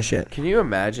 let me see dude. that shit. Can you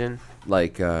imagine,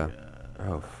 like,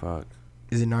 oh fuck,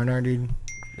 Is it Narnar, dude?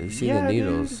 you see Yeah, the dude.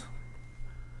 needles?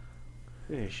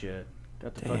 Look at this shit.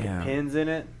 Got the Damn. fucking pins in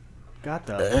it. Got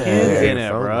the pins in it,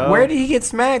 phone. bro. Where did he get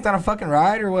smacked on a fucking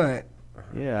ride or what?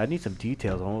 Yeah, I need some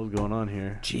details on what's going on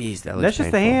here. Jeez, that looks. That's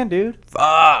just the painful. hand, dude.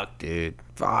 Fuck, dude.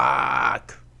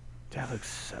 Fuck, That looks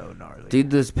so gnarly. dude.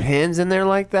 There's pins in there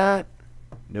like that.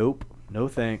 Nope. No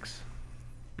thanks.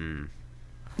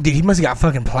 Dude, he must have got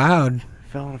fucking plowed.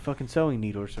 Fell on a fucking sewing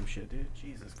needle or some shit, dude.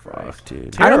 Jesus Christ. Fuck,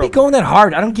 dude. I don't be going that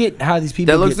hard. I don't get how these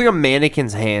people. That looks get, like a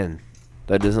mannequin's hand.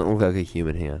 That doesn't look like a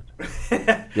human hand.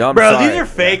 Yo, I'm Bro, sorry. these are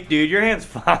fake, dude. Your hand's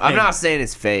fine. I'm not saying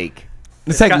it's fake.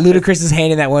 It's like Ludacris's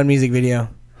hand in that one music video.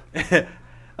 Get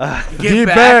Get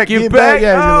back, back, get get back. back.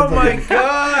 Yeah, he's Oh gonna my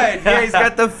god. Yeah, he's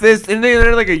got the fist. Isn't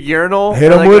there like a urinal?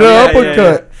 Hit Or him like with a- an yeah,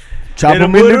 uppercut. Chop Hit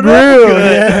him him in with the an grill.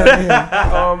 uppercut.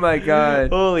 Yeah. Oh my god.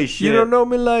 Holy shit. You don't know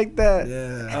me like that.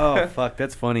 Oh, fuck.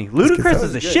 That's funny. Ludacris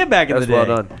is a shit back in That's the day.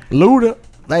 well done. Luda.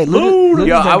 Hey, Luda. Yo,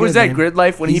 Luda's I not was good, at man. Grid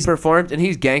Life when he He's- performed, and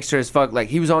he's gangster as fuck. Like,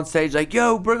 he was on stage, like,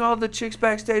 yo, bring all the chicks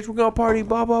backstage. We're gonna party,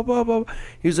 blah, blah, blah, blah.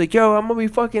 He was like, yo, I'm gonna be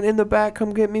fucking in the back.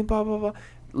 Come get me, blah, blah,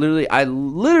 blah. I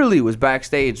literally was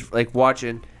backstage, like,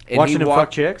 watching. And Watching he him fuck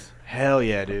walked, chicks? Hell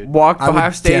yeah, dude. walked I would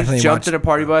behind stage, definitely jumped watch- in a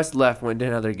party bus, left, went to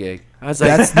another gig. I was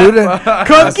like, That's Luda.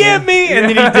 Come get me! And then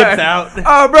he dips out.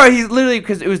 oh, bro, he's literally,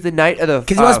 because it was the night of the.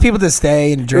 Because he wants people to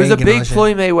stay and It drink. was a and all big that shit.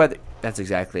 Floyd Mayweather. That's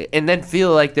exactly it. And then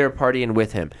feel like they're partying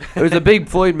with him. It was a big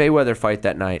Floyd Mayweather fight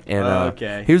that night. And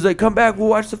Okay. he was like, come back, we'll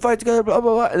watch the fight together, blah,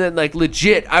 blah, blah. And then, like,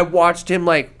 legit, I watched him,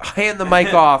 like, hand the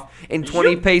mic off, and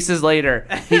 20 paces later,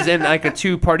 he's in, like, a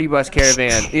 2-party bus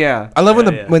caravan. Yeah. I love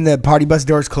Yeah. when the party bus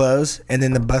doors close and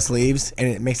then the bus leaves and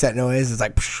it makes that noise. It's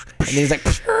like, and then he's like,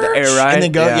 the air ride? and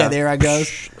then go, Yeah. yeah, the air ride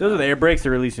goes, Those are the air brakes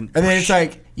they're releasing. and then it's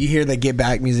like you hear the Get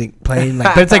Back music playing,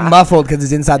 like, but it's like muffled because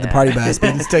it's inside the party bus, but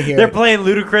you can still hear They're it. playing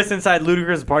Ludacris inside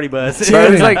Ludacris' party bus. Bro, it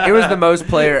was Dude. like, it was the most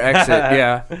player exit.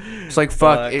 Yeah. It's like,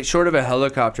 fuck. It's short of a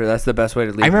helicopter. That's the best way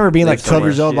to leave. I remember being like leave 12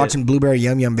 years somewhere. old Shit. watching Blueberry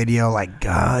Yum Yum video, like,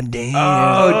 god damn.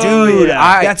 Oh, dude.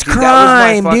 yeah. That's That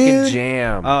crime, was my fucking dude.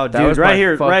 jam. Oh, That dude, was right my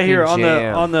here fucking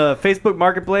on jam. the Facebook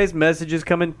Marketplace, messages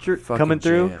coming Fucking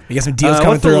through. jam. You got some deals coming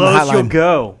what's through the on the lowest you'll hotline.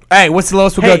 go? Hey, what's the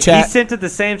lowest we'll Hey, go, chat? he sent at the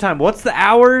same time. What's the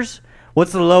hours?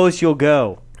 What's the lowest you'll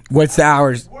go? What's the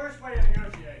hours? Worst way to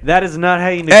negotiate. That is not how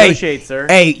you negotiate, sir.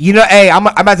 Hey, you know, hey, I'm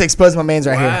about to expose my man's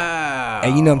right here. Wow. Hey,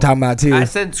 you know what I'm talking about too. I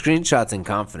sent screenshots in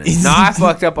confidence. No, I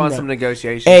fucked up on some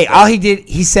negotiations. Hey, all he did,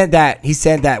 he sent that.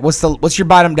 What's your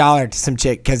bottom dollar to some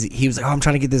chick? Because he was like, oh, I'm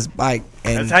trying to get this bike,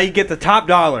 and That's how you get the top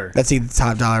dollar. that's the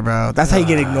top dollar, bro. That's how you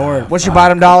get ignored. What's your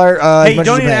bottom dollar? As Hey, you much as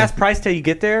don't you even pay. ask price till you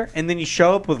get there, and then you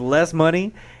show up with less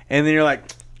money, and then you're like,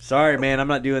 sorry, man, I'm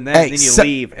not doing that. Hey, and then you so-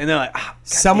 leave, and they're like, God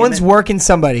Someone's damn working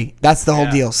somebody. That's the whole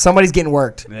Yeah. deal. Somebody's getting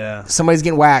worked. it. Yeah. Somebody's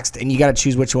getting waxed, and you got to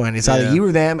choose which one. It's either Yeah. you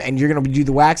or them, and you're gonna do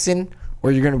the waxing,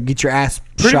 or you're gonna get your ass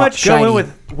Pretty much go shiny. in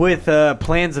with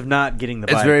plans of not getting the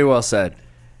bike. It's very well said.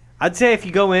 I'd say if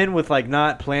you go in with like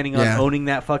not planning on Yeah. owning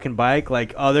that fucking bike,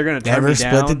 like they're gonna turn Never me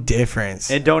split down, the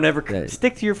difference. and don't ever Yeah.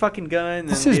 stick to your fucking gun.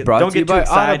 This and is brought don't to you get too by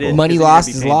excited. Audible. Money 'cause you're lost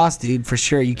gonna is be paying- lost, dude, for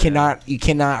sure. You cannot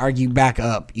argue back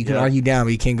up. You can Yeah. argue down,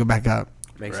 but you can't go back up.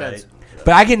 Makes Right. sense.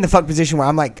 But I get in the fuck position where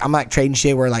I'm like trading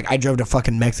shit where like I drove to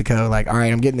fucking Mexico. Like, all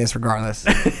right, I'm getting this regardless.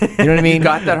 You know what I mean? You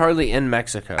got that Harley in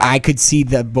Mexico. I could see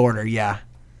the border. Yeah.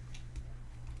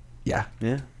 Yeah.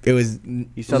 Yeah. It was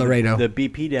You saw Laredo. the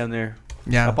BP down there.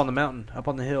 Yeah. Up on the mountain, up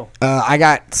on the hill. I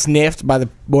got sniffed by the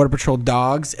Border Patrol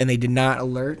dogs, and they did not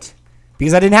alert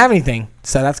because I didn't have anything.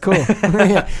 So that's cool.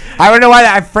 I don't know why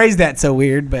I phrased that so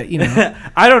weird, but you know.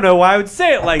 I don't know why I would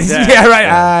say it like that. Yeah, right.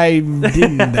 I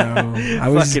didn't know. I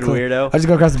was Fucking weirdo. I just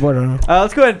go across the border.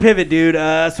 Let's go ahead and pivot, dude.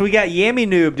 So we got Yammy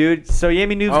Noob, dude. So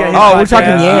Yammy Noob's got his Oh, we're talking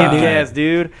podcast, Yam, dude. Yes,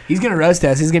 dude. He's gonna roast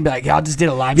us. He's gonna be like, "Y'all just did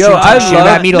a live Yo, show I talking shit love-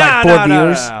 about me to like Nah, 4 nah,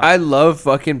 viewers." nah. I love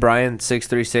fucking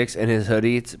Brian636 and his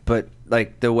hoodies, but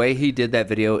like the way he did that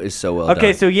video is so well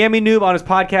Okay, done. so Yammy Noob on his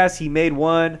podcast, he made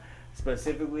one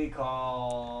specifically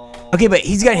called. Okay, but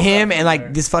he's got him and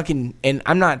like this fucking, and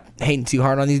I'm not hating too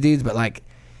hard on these dudes, but like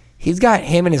he's got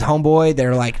him and his homeboy.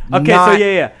 They're like, Okay, not, so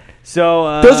yeah.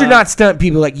 So those are not stunt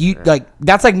people. Like you, like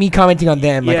that's like me commenting on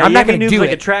them. Like Yeah, I'm not Yammy gonna Noob's do like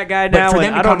it. a track guy But now. for and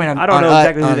them to I don't, comment on, I don't know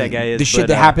exactly who on that guy is. the shit but,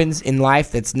 that happens in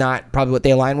life that's not probably what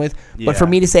they align with. But for Yeah.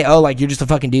 me to say, oh, like you're just a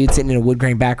fucking dude sitting in a wood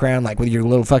grain background, like with your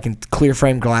little fucking clear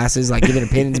frame glasses, like giving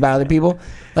opinions about other people,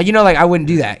 like you know, like I wouldn't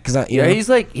do that because yeah,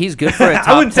 know, he's good for a top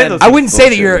I wouldn't say 10 those I wouldn't say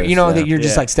that you're bullshitters, you know yeah. that you're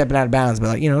just Yeah. like stepping out of bounds, but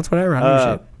like you know it's whatever. I don't give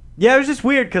a shit. Yeah, it was just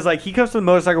weird because like he comes from the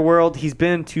motorcycle world. He's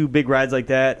been to big rides like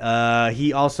that.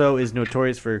 He also is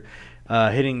notorious for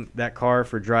hitting that car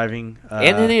for driving.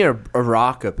 Anthony or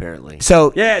Rock apparently.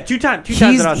 So Yeah, two times. He's-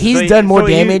 in Austin. he's So done more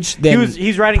damage than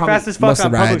he's riding probably fast as fuck most of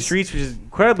on the public rides. streets, which is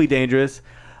incredibly dangerous.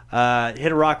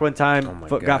 Hit a rock one time, Oh my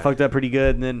got God. fucked up pretty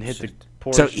good, and then hit the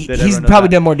Porsche. so that he's everyone knows probably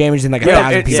about. done more damage than like Yo,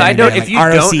 1,000 people. side in note, the, if like, you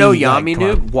ROC, don't know like, Yami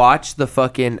club. Noob, watch the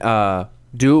fucking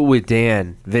Do It With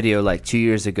Dan video like 2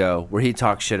 years ago where he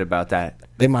talks shit about that.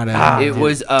 They might have. It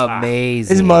was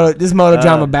amazing. This moto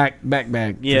drama back. Yeah,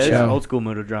 for this is sure. old school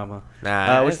moto drama,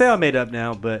 Nah, which they all made up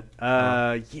now. But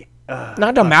No,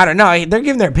 it don't matter. No, they're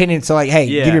giving their opinion. So like, hey,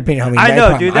 yeah. give your opinion, homie. I No know,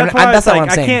 problem. dude. That's I'm- why that's it's not like, what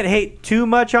I'm I saying. can't hate too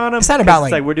much on them. It's not about,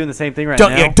 it's like- we're doing the same thing right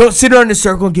Don't now. don't sit around in a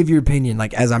circle and give your opinion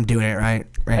like as I'm doing it. Right.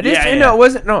 I just Yeah, no, yeah. it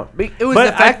wasn't. No, it was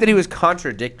But the fact that he was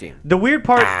contradicting. The weird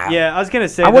part, yeah, I was gonna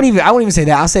say. I won't even say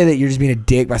that. I'll say that you're just being a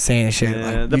dick by saying this shit.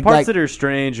 Yeah, Like, the you- parts like, that are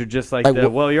strange are just like, like, the,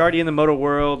 well, you're already in the moto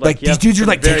world. like you these have dudes are some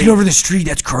like very- taking over the street.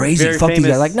 That's crazy. very Fuck these guys.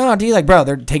 famous- Like, no, dude, like, bro,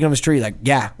 they're taking over the street. Like,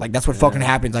 yeah, like that's what fucking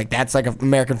happens. Like, that's like an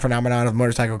American phenomenon of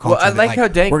motorcycle culture. I that, like how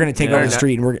Dank- we're gonna take Yeah. over the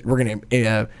street and we're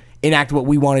gonna enact what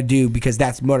we want to do because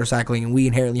that's motorcycling and we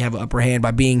inherently have an upper hand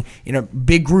by being in a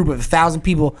big group of 1,000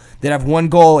 people that have one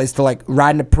goal is to like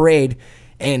ride in a parade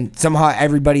and somehow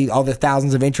everybody, all the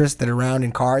thousands of interests that are around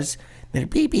in cars, they're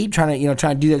beep beep trying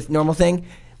to do this normal thing.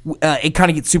 It kind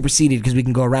of gets superseded because we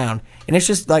can go around and it's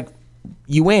just like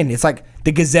you win. It's like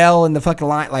the gazelle and the fucking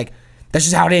lion. Like that's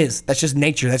just how it is. That's just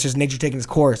nature. That's just nature taking its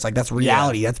course. Like that's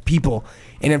reality. That's people.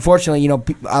 And unfortunately,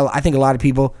 I think a lot of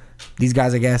people, these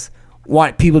guys, I guess,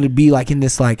 want people to be like in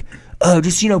this like, oh,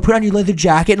 just put on your leather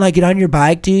jacket and like get on your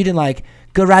bike, dude, and like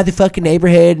go ride the fucking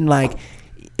neighborhood and like,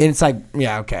 and it's like,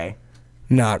 yeah, okay,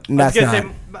 no, that's I was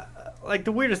gonna not. say, like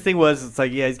the weirdest thing was, it's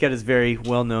like, yeah, he's got his very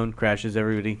well-known crashes.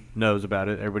 Everybody knows about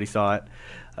it. Everybody saw it.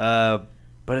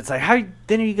 But it's like, how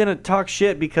then are you gonna talk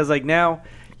shit because like now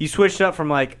you switched up from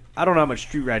like, I don't know how much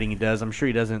street riding he does. I'm sure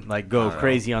he doesn't like go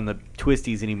crazy on the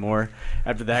twisties anymore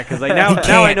after that because like now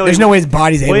I know There's no way his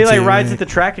body's able well, he to. like rides man. at the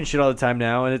track and shit all the time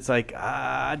now, and it's like,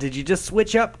 did you just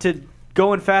switch up to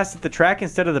going fast at the track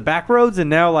instead of the back roads? And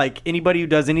now like anybody who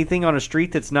does anything on a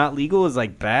street that's not legal is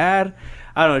like bad.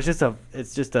 I don't know.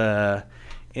 It's just a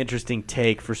interesting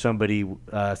take for somebody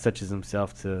such as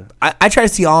himself to. I try to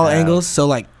see all Yeah. angles. So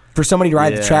like for somebody to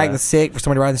ride the track, Yeah. that's sick. For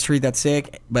somebody to ride the street, that's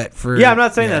sick. But for Yeah, I'm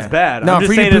not saying that's bad. No, I'm just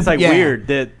for you to saying it's poop- like yeah. weird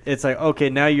that it's like, okay,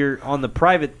 now you're on the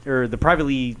private or the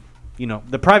privately,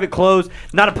 the private clothes,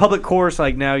 not a public course.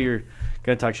 Like now you're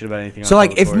gonna talk shit about anything. So on a like,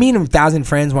 public if course. me and 1,000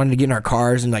 friends wanted to get in our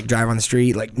cars and like drive on the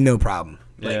street, like no problem.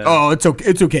 Like, Yeah. oh, it's okay.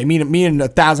 It's okay. Me and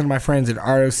 1,000 of my friends at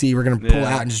ROC, we're gonna pull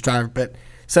Yeah. out and just drive. But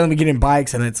suddenly we get in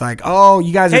bikes and it's like, oh,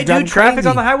 you guys are Hey, driving dude, traffic crazy.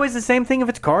 on the highway's the same thing if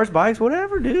it's cars, bikes,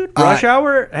 whatever, dude. Rush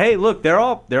hour. Hey, look, they're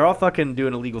all fucking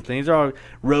doing illegal things. They're all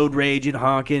road raging,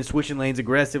 honking, switching lanes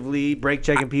aggressively, brake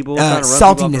checking people, trying to run people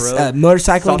off saltiness. the road.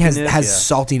 Motorcycling has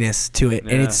Saltiness, saltiness to it,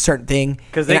 and Yeah. it's a certain thing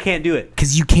because they can't do it.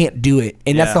 Because you can't do it,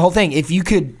 and that's Yeah. the whole thing. If you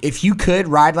could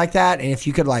ride like that, and if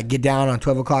you could like get down on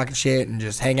 12 o'clock and shit, and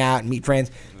just hang out and meet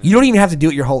friends, you don't even have to do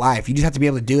it your whole life. You just have to be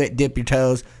able to do it, dip your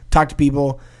toes, talk to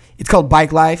people. It's called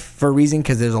bike life for a reason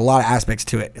because there's a lot of aspects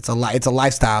to it. It's a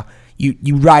lifestyle.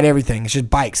 You ride everything. It's just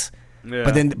bikes. Yeah.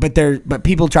 But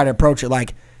people try to approach it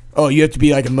like, oh, you have to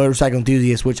be like a motorcycle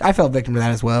enthusiast, which I fell victim to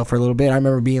that as well for a little bit. I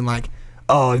remember being like,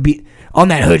 oh, on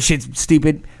that hood shit's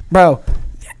stupid, bro.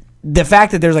 the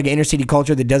fact that there's like an inner city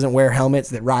culture that doesn't wear helmets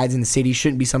that rides in the city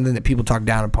shouldn't be something that people talk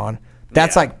down upon.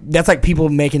 That's like people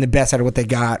making the best out of what they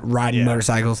got, riding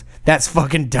motorcycles. That's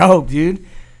fucking dope, dude.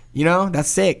 You know, that's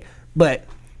sick. But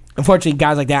unfortunately,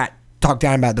 guys like that talk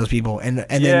down about those people, and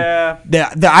then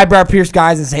the eyebrow pierced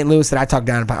guys in St. Louis that I talk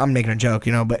down about. I'm making a joke,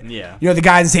 you know, but you know the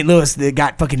guys in St. Louis that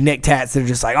got fucking neck tats. They're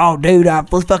just like, oh, dude,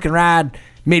 let's fucking ride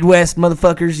Midwest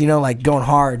motherfuckers. You know, like going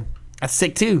hard. That's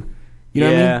sick too. You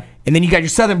know what I mean? And then you got your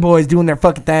Southern boys doing their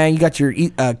fucking thing. You got your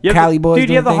Cali boys. Dude,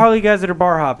 you have the doing Harley guys that are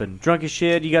bar hopping, drunk as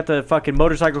shit. You got the fucking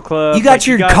motorcycle club. You got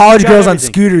your college girls on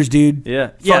scooters, dude. Yeah.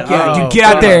 Fuck yeah, dude. Get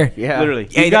out there. Yeah. Literally.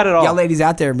 Hey, You got it all. Y'all ladies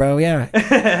out there, bro. Yeah.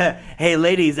 Hey,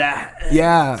 ladies.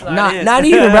 Yeah. in. Not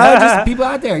even, bro. Just people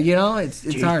out there. You know,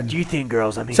 it's hard. Do you think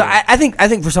girls? I mean, So I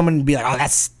think for someone to be like, oh,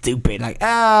 that's stupid. Like,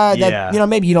 that, you know,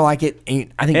 maybe you don't like it.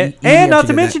 I think. and not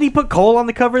to mention, he put Cole on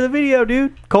the cover of the video,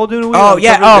 dude. Cole doing a video. Oh on the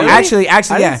yeah. cover of Oh, the video. actually,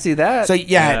 I yeah. didn't see that. So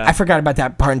yeah, I forgot about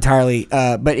that part entirely.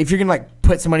 But if you're gonna like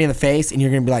put somebody in the face and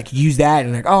you're gonna be like use that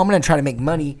and like, oh, I'm gonna try to make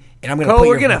money and I'm gonna Cole, put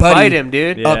we're your gonna buddy fight him,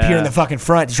 dude. up here in Yeah. the fucking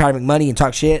front to try to make money and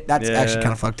talk shit. That's Yeah. actually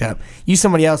kind of fucked up. Use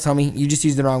somebody else, homie. You just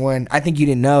used the wrong one. I think you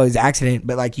didn't know it was an accident,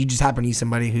 but like you just happen to use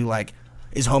somebody who like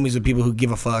is homies with people who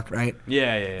give a fuck, right?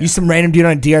 Yeah. Use some random dude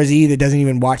on DRZ that doesn't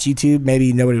even watch YouTube.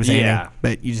 Maybe nobody was saying Yeah. it,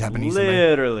 but you just happen to use somebody.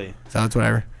 Literally. So it's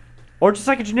whatever. Or just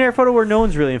like a generic photo where no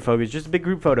one's really in focus, just a big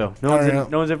group photo. No one's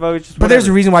know. in focus. Just But there's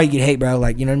a whatever. reason why you get hate, bro.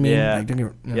 Like, you know what I mean? Yeah. Like, don't get,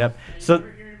 you know. Yep. So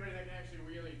Anybody that can actually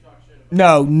really talk shit about.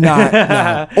 No, not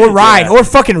no. Or ride, or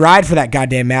fucking ride for that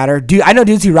goddamn matter. Dude, I know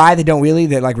dudes who ride that don't really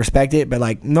that like respect it, but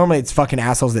like normally it's fucking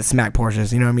assholes that smack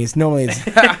Porsches. You know what I mean? It's normally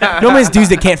it's dudes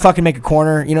that can't fucking make a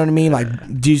corner. You know what I mean?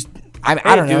 Like dudes. I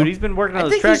don't know. dude, he's been working on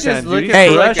those think track he's just times, dude. looking He's Hey,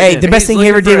 for, like, crushing hey, it. the best He's thing he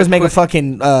ever looking did for was a make a quick-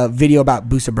 fucking video about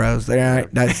Booster Bros. Right?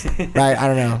 That's right. I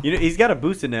don't know. You know, he's got a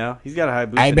boosted now. He's got a high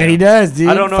boost. I bet he does, dude.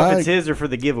 I don't know Fuck. if it's his or for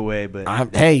the giveaway,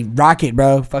 but Hey, rock it,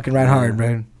 bro. Fucking ride hard,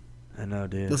 bro. I know,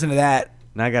 dude. Listen to that.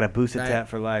 And I got a boosted Right. tap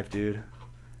for life, dude.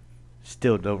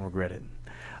 Still don't regret it.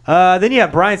 Then you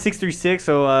have Brian636.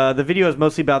 So the video is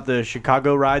mostly about the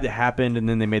Chicago ride that happened, and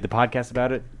then they made the podcast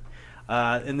about it.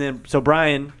 And then, so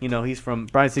Brian, you know, he's from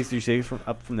Brian636,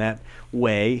 up from that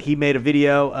way. He made a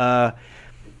video.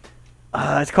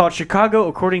 It's called Chicago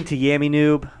According to Yammy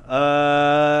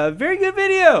Noob. Very good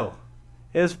video.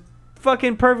 It was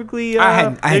fucking perfectly. I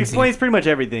hadn't it seen explains pretty much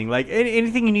everything. Like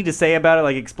anything you need to say about it,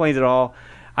 like explains it all.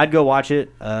 I'd go watch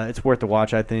it. It's worth the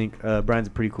watch, I think. Brian's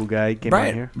a pretty cool guy. He came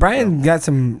on here. Brian got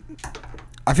some.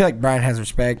 I feel like Brian has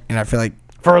respect, and I feel like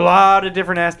For a lot of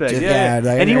different aspects. Just- Yeah. yeah,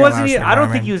 like, and he I got a lot wasn't. of I respect don't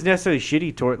for think him. he was necessarily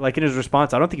shitty toward. Like in his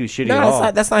response, I don't think he was shitty no, at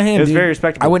all. that's not him. It was dude. very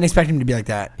respectable. I wouldn't expect him to be like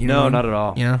that. You know? No, not at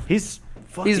all. You know, he's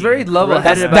fucking very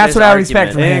level-headed about that's his what I would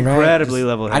expect from argument. him. Right? Incredibly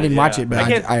level-headed. I didn't watch yeah. it, but I I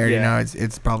can't- already yeah. know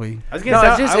it's probably. I was gonna No, say,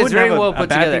 it's just I it's wouldn't very have well a put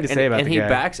bad together, thing to say about and the he guy.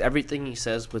 backs everything he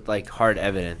says with like hard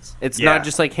evidence. It's Yeah. not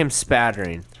just like him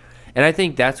spattering, and I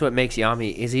think that's what makes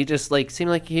Yami is he just like seemed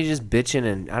like he's just bitching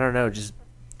and I don't know, just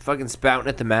fucking spouting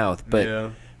at the mouth. But Yeah.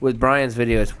 with Brian's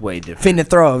video, it's way different. Finna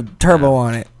throw a turbo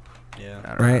on it, Yeah. I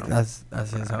don't right? know.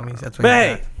 That's his homies. That's what. But he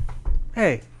hey, got.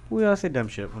 hey, we all say dumb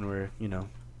shit when we're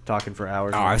talking for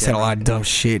hours. Oh, on I've said a camera. lot of dumb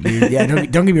shit, dude. Yeah,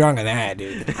 don't get me wrong on that,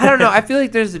 dude. I don't know. I feel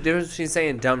like there's a difference between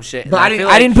saying dumb shit. And But I feel didn't.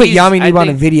 like I didn't put he's- Yami I Noob on a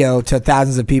think- video to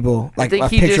thousands of people, I like think a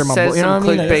he picture just of my says boy. You know some what I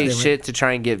mean? Like, that's clickbait different. shit to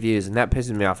try and get views, and that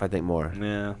pisses me off. I think more.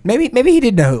 Yeah. Maybe he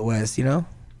did know who it was. You know,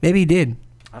 maybe he did.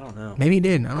 I don't know. Maybe he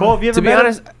did. I don't Cole, know. have you ever To be met him?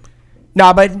 honest,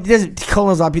 No, but it doesn't. Cole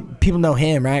knows a lot. People know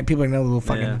him, right? People know the little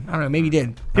fucking. Yeah. I don't know. Maybe he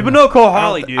did. People know Cole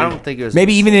Holly, dude. I don't think it was.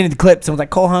 Maybe even in the clip, someone's like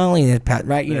Cole Holly, and Pat,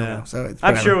 right? You Yeah. know. So it's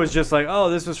I'm whatever. sure it was just like, oh,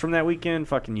 this was from that weekend.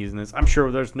 Fucking using this. I'm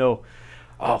sure there's no.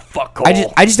 Oh fuck Cole.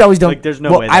 I just always don't. Like, there's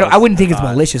no well, way I, that don't, I was wouldn't think it's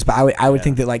thought. malicious, but I would Yeah.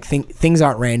 think that like things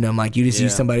aren't random. Like you just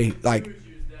use Yeah. somebody like.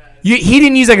 He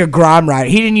didn't use like a Grom rider.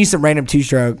 He didn't use some random two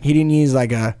stroke. He didn't use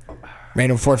like a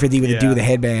random 450 with a dude Yeah. with a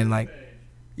headband. Like,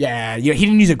 yeah, he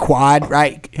didn't use a quad,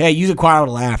 right? Hey, use a quad. I would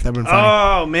have laughed. That would have been funny.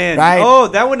 Oh man. Right? Oh,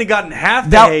 that wouldn't have gotten half the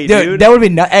That, hate, dude, dude. that would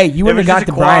have been. Hey, you wouldn't If have it's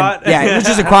got just the a Brian. quad. Yeah, it was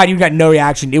just a quad. You got no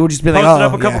reaction. It would just be like, Posted oh,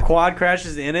 up a couple yeah. quad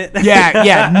crashes in it.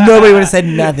 Yeah, nobody would have said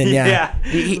nothing. Yeah, Yeah.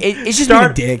 It's just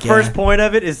Start, being a dick. First yeah. point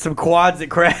of it is some quads that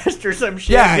crashed or some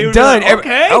shit. Yeah, dude. done. Like,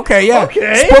 okay. yeah.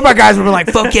 Okay. Sport bike guys would have been like,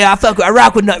 fuck yeah, I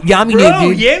rock with Yami Bro,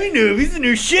 Noob, dude. Yammy Noob, he's the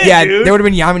new shit, Yeah, dude. there would have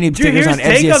been Yami Noob Did you hear stickers his on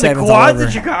take on the FZ7s all quads over.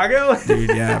 in Chicago? Dude,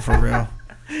 yeah, for real.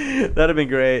 That'd have been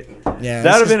great. Yeah, That would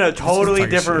have it's been a just- it's just totally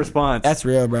talking different shit. response. That's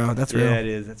real, bro. That's real. Yeah, it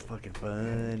is. That's fucking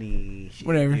funny. Shit,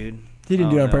 Whatever. dude. He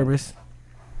didn't do it on Oh, no. purpose.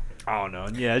 I don't know.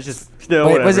 Yeah, it's just still.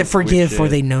 Wait, whatever. was it Weird forgive for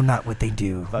shit. they know not what they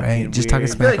do? Fucking Right? Just talking weird.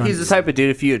 I smack feel like on. he's the type of dude.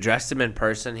 If you addressed him in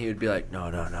person, he would be like, "No."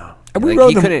 We Like, rode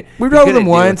he them. couldn't- We he rode with couldn't him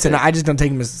deal once, with and it. I just don't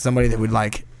take him as somebody that would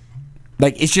like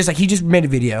it's just like he just made a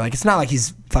video. Like it's not like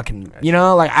he's fucking, you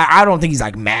know, like I don't think he's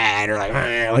like mad or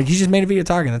like he just made a video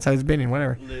talking. That's how he's been,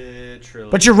 whatever. Literally.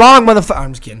 But you're wrong, motherfucker.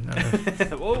 I'm just kidding.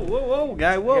 whoa,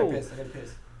 guy, whoa.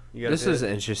 You gotta This say is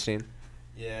it. interesting.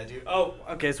 Yeah, dude. Oh,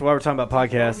 okay. So while we're talking about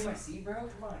podcasts,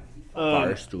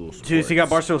 Barstool dude, so you got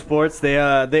Barstool Sports. They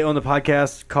own the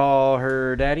podcast. Call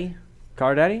Her Daddy. Call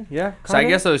Her Daddy. Yeah. So I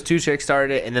guess those two chicks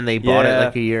started it, and then they bought it Yeah.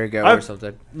 like a year ago or I've-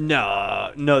 something.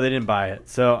 No, they didn't buy it.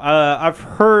 So I've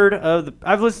heard of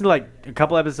I've listened to like a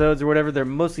couple episodes or whatever. They're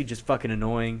mostly just fucking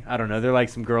annoying. I don't know. They're like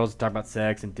some girls that talk about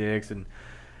sex and dicks and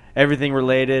everything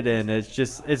related, and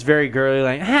it's very girly,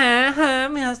 like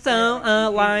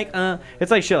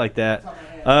it's like shit like that.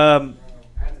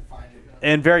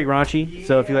 And very raunchy.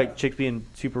 So if you like chicks being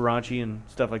super raunchy and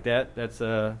stuff like that, that's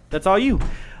all you.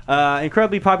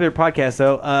 Incredibly popular podcast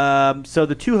though. So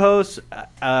the two hosts,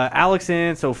 Alex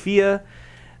and Sophia,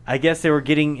 I guess they were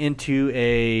getting into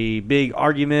a big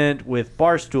argument with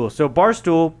Barstool. So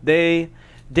Barstool, Dave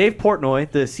Portnoy,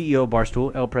 the CEO of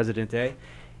Barstool, El Presidente,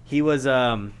 he was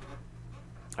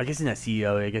I guess he's not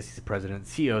CEO. I guess he's the president.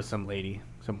 CEO is some lady,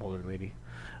 some older lady.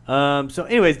 So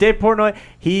anyways, Dave Portnoy,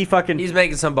 He's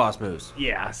making some boss moves.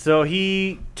 yeah. So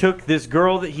he took this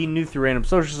girl that he knew through random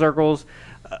social circles.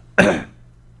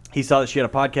 He saw that she had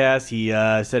a podcast. He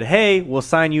said, "Hey, we'll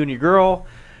sign you and your girl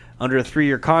under a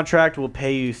 3-year contract. We'll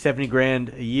pay you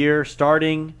 $70,000 a year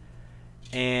starting,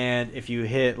 and if you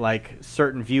hit like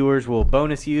certain viewers, we'll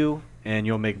bonus you, and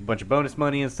you'll make a bunch of bonus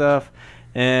money and stuff."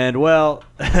 And well,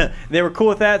 they were cool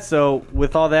with that. So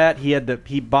with all that,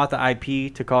 he bought the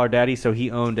IP to Call Her Daddy, so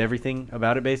he owned everything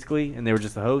about it basically, and they were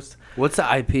just the host. What's the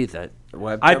IP that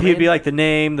web IP domain? would be like the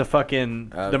name, the fucking,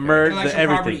 the Okay. merge, the Intellectual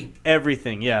everything, property.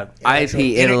 everything. Yeah.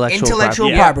 IP intellectual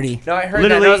property. property. No, I heard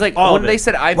Literally that. I was like, all when of they it.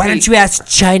 said IP, Why don't you ask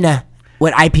China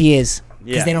what IP is?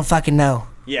 Because Yeah. they don't fucking know.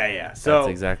 Yeah. So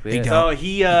That's exactly it. So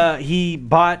he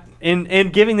bought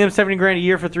and giving them $70,000 a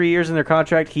year for 3 years in their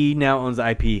contract. He now owns the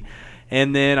IP,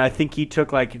 and then I think he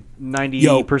took like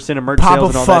 90% of merch sales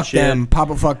and all that shit.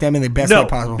 Papa fuck them in the best way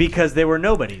possible. Because they were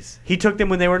nobodies. He took them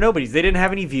when they were nobodies. They didn't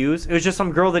have any views. It was just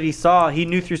some girl that he saw, he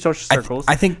knew through social circles.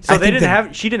 I think she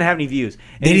didn't have any views.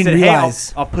 And They he didn't said,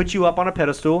 realize- "Hey, I'll put you up on a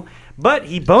pedestal." But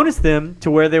he bonused them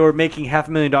to where they were making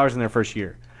 $500,000 in their first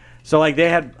year. So like they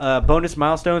had bonus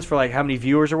milestones for like how many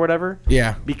viewers or whatever.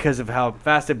 Yeah. Because of how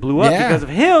fast it blew up. Yeah. Because of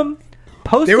him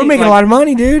posting. They were making like, a lot of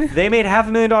money, dude. They made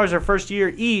 $500,000 their first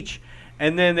year each.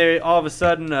 And then they all of a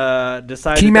sudden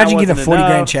decided. Can you imagine getting a that 40 wasn't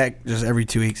grand enough. check just every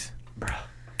 2 weeks?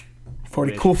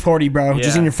 40, Wish. cool 40, bro. Just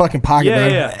Yeah. in your fucking pocket, bro.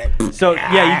 Yeah. So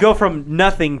yeah, you go from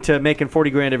nothing to making 40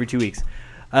 grand every 2 weeks.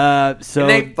 So and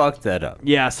they fucked that up.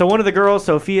 yeah, so one of the girls,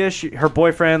 Sophia, her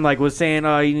boyfriend, like was saying,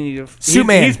 "Oh, you need to."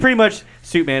 Suitman. He's pretty much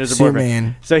Suitman is her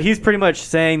boyfriend. Suitman. So he's pretty much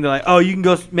saying that, like, "Oh, you can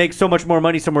go make so much more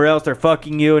money somewhere else. They're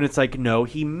fucking you," and it's like, no,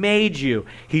 he made you.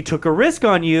 He took a risk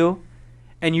on you,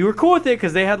 and you were cool with it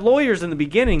because they had lawyers in the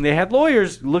beginning. They had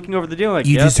lawyers looking over the deal, like,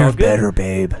 You yeah, it's all deserve good. better,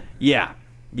 babe. Yeah.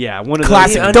 One of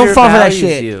Classic. those. Don't fall for that undervalues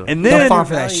shit. you. And Don't then fall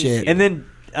for that shit. And then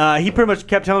he pretty much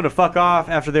kept telling him to fuck off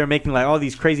after they were making like all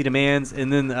these crazy demands.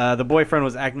 And then the boyfriend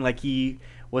was acting like he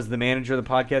was the manager of the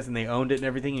podcast and they owned it and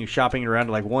everything. And he was shopping it around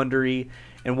to like Wondery,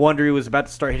 and Wondery was about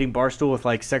to start hitting Barstool with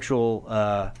like sexual,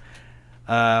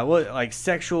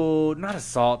 sexual, not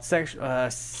assault,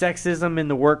 sexism in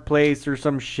the workplace or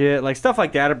some shit, like stuff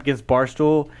like that against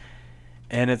Barstool.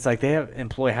 And it's like they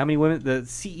employ how many women? The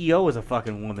CEO is a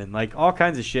fucking woman, like all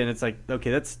kinds of shit. And it's like, okay,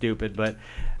 that's stupid, but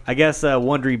I guess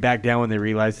Wondery backed down when they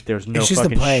realized that there was no It's just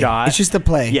fucking the play. shot. It's just the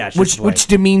play. Yeah, it's just the play. which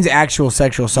demeans actual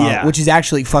sexual assault, Yeah. which is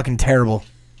actually fucking terrible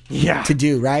yeah to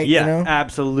do, right? Yeah, You know?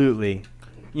 absolutely.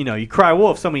 You know, you cry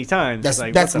wolf so many times. That's it's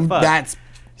like, that's what the fuck?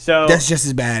 that's just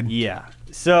as bad. Yeah.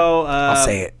 So I'll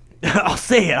say it. I'll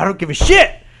say it. I don't give a shit.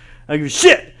 I don't give a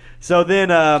shit. So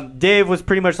then Dave was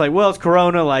pretty much like, well, it's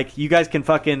Corona. Like, you guys can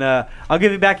fucking, I'll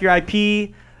give you back your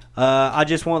IP. I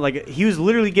just want, like, he was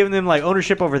literally giving them, like,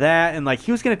 ownership over that. And, like,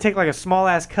 he was going to take, like, a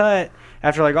small-ass cut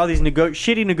after, like, all these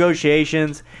shitty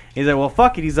negotiations. He's like, well,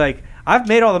 fuck it. He's like, I've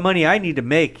made all the money I need to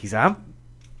make. He's like,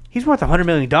 he's worth $100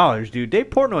 million, dude.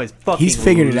 Dave Portnoy is fucking He's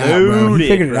figured it out, bro. loaded, He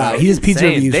figured it bro. out. He does pizza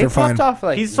Insane. reviews They for fun. popped off,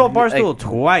 like, He's sold Barstool like,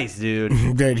 twice,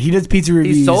 dude. Dude, he does pizza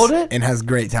reviews. sold it? And has a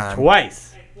great time.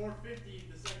 Twice. $450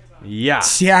 the second time. Yeah.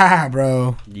 Yeah,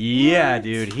 bro. Yeah,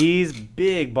 dude. He's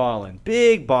big balling.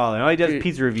 Big balling. All he does is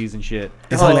pizza reviews and shit.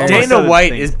 It's Oh, hilarious. amongst Dana other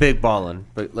White things. is big ballin',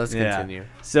 but let's Yeah. continue.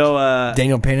 So,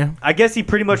 Daniel Pena. I guess he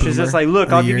pretty much was just like, look, of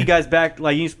the I'll give year. you guys back,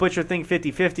 like, you split your thing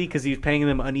 50-50 because he was paying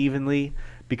them unevenly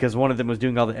because one of them was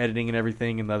doing all the editing and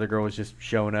everything and the other girl was just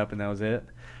showing up and that was it.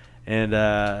 And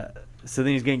so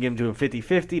then he's going to give him to him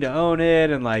 50-50 to own it.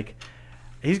 And, like,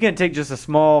 he's gonna take just a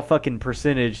small fucking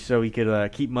percentage so he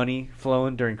could keep money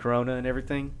flowing during Corona and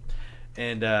everything.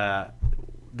 And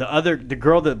the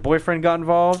girl, the boyfriend got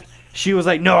involved. She was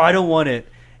like, "No, I don't want it."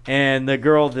 And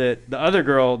the other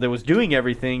girl that was doing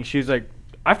everything, she was like,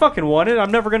 "I fucking want it.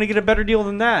 I'm never gonna get a better deal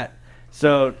than that."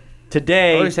 So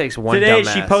today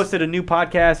she posted a new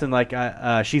podcast and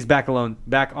like she's back on the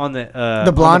blonde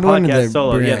on the one, or podcast the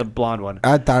solo. brunette? Yeah, the blonde one.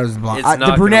 I thought it was blonde. It's not The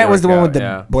gonna brunette was the work one out, with the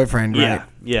yeah. boyfriend, right? Yeah,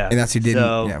 yeah. And that's who didn't.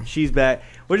 So yeah. she's back,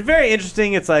 which is very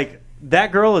interesting. It's like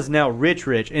that girl is now rich,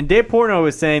 and Dave Portnoy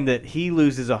was saying that he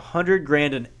loses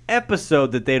 $100,000 an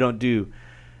episode that they don't do.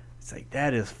 It's like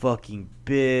that is fucking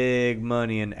big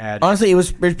money in ad. Honestly, it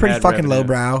was pretty ad fucking revenue.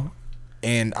 lowbrow,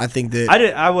 and I think that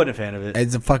I wasn't a fan of it.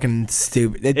 it's a fucking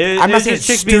stupid. It I'm not was saying just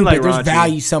it's chicks being, stupid. like, There's raunchy.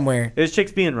 value somewhere. There's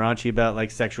chicks being raunchy about like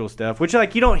sexual stuff, which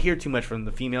like you don't hear too much from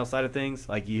the female side of things.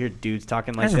 Like you hear dudes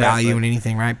talking like There's that. value but- in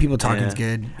anything, right? People talking's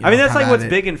Yeah. good. I mean, that's like what's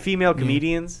big. big in female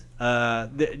comedians.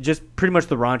 Just pretty much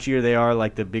the raunchier they are,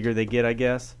 like the bigger they get, I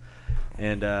guess.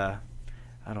 And I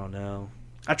don't know.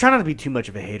 I try not to be too much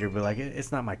of a hater, but like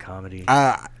it's not my comedy.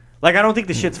 Like I don't think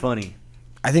the shit's funny.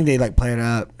 I think they like play it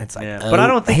up. It's like, Yeah, but I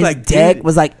don't think, his like, dick dude-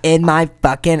 was like in my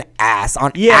fucking ass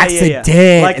on Yeah, yeah, accident.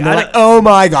 yeah. Like, and they're I like, don't- oh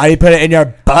my god, he put it in your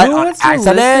butt Who on wants to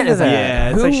listen accident. to It's like, that? Yeah,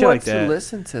 it's Who like shit like wants to that.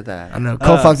 listen to that? I don't know.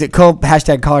 Cole fucks it. Cole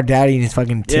hashtag call her daddy in his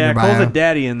fucking Tinder Yeah, bio. Cole's a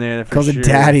daddy in there. For Cole's sure. a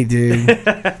daddy,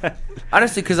 dude.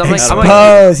 Honestly, because I'm like,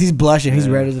 Exposed. He's blushing. He's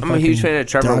red as a I'm a huge fucking fan of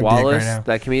Trevor dog dick Wallace, right now.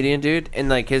 that comedian dude, and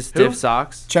like his stiff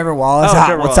socks. Trevor Wallace. Oh, Ah,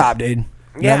 Trevor what's Wallace. up, dude?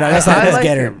 Yeah, no, that's not. I Let's like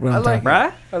get her. him. What I I'm like talking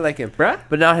about. Bruh? I like him,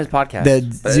 but not his podcast. The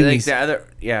But, like, Zoomies. the other,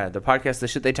 the podcast, the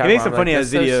shit they talk He makes about. some funny I'm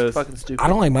ass like, that's so videos. fucking stupid. I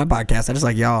don't like my podcast. I just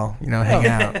like y'all, hanging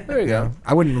out. There you go.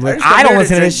 I wouldn't. I just I come don't here to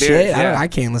listen to drink this beers, shit. yeah. I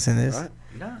can't listen to this.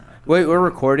 What? Wait, we're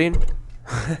recording.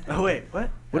 Oh wait, what?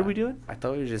 What are we doing? I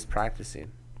thought we were just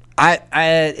practicing.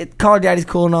 Call her daddy's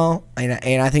cool and all,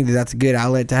 and I think that's a good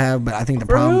outlet to have. But I think the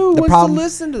Bro, problem, who the wants problem, to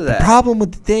listen to the that? problem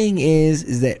with the thing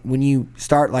is that when you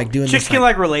start like doing Chicks this, can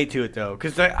like relate to it though,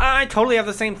 because I totally have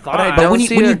the same thought. I but don't when you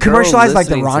see when a you girl commercialize like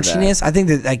the listening to that. raunchiness, I think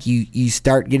that like you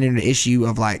start getting into the issue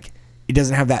of like it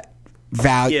doesn't have that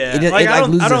value. Yeah, It like, I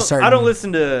loses a don't certain. I don't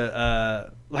listen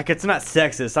to like it's not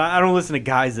sexist. I don't listen to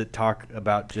guys that talk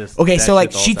about just. Okay, that so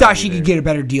like shit the she whole thought time she either. could get a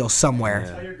better deal somewhere.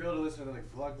 Tell your girl to listen to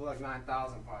like Glug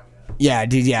 9000 podcast. Yeah,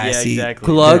 dude. Yeah, I Yeah, see. exactly.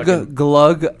 Glug Fucking-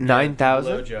 Glug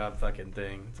 9000. blowjob fucking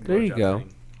thing. It's a There you blowjob go.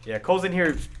 thing. Yeah, Cole's in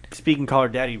here speaking Call Her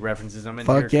Daddy references. I'm in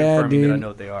Fuck here yeah, confirming that I dude. know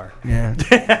what they are. Yeah.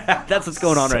 That's what's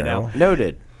going on right now.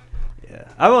 Noted. Yeah,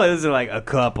 I've only listened to like a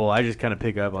couple. I just kind of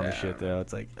pick up on the shit though.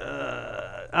 It's like,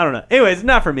 I don't know. Anyways,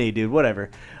 not for me, dude. Whatever.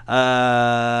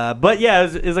 But yeah,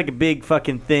 it was like a big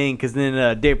fucking thing because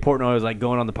then Dave Portnoy was like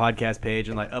going on the podcast page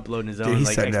and like uploading his own he's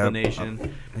like setting up.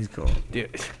 explanation. He's cool. Dude,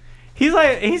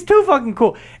 he's too fucking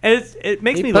cool, and it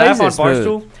makes He me plays laugh on it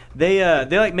smooth. Barstool.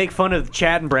 They like make fun of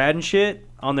Chad and Brad and shit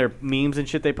on their memes and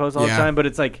shit they post all Yeah. the time. But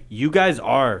it's like you guys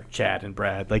are Chad and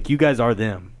Brad, like you guys are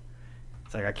them.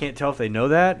 It's like I can't tell if they know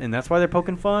that and that's why they're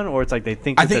poking fun, or it's like they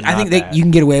think. I That think they're I think not that that. you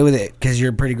can get away with it because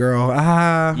you're a pretty girl.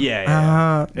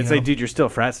 Yeah. It's you like, know. dude, you're still a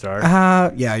frat star.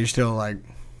 Yeah, you're still like,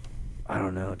 I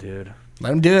don't know, dude. let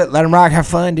them do it. Let them rock. Have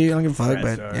fun, dude. I don't give a fuck. Frat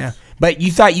But stars. yeah. But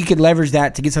you thought you could leverage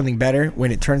that to get something better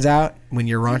when it turns out when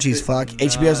you're raunchy as fuck,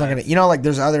 HBO's not gonna. Like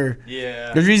there's other.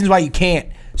 Yeah. There's reasons why you can't.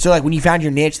 So like when you found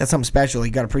your niche, that's something special.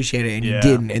 You gotta appreciate it, and Yeah. you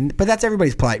didn't. But that's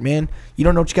everybody's plight, man. You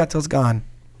don't know what you got till it's gone.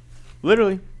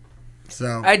 Literally.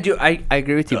 So I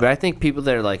agree with you, but I think people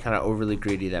that are like kind of overly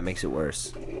greedy, that makes it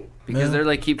worse. Because they're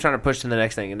like keep trying to push to the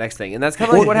next thing and next thing, and that's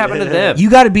kind of like what happened to them. you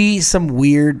got to be some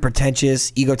weird,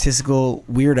 pretentious, egotistical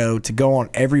weirdo to go on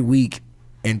every week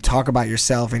and talk about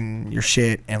yourself and your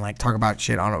shit, and like talk about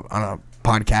shit on a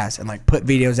podcast, and like put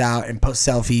videos out and post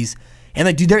selfies, and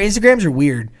like, dude, their Instagrams are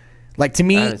weird. Like to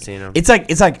me, I haven't seen 'em. it's like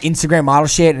Instagram model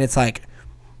shit, and it's like,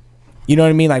 you know what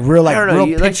I mean, like real, like I don't know. real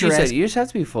You, like you picturesque. said, you just have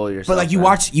to be full of yourself. But like you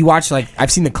man. watch like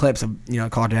I've seen the clips of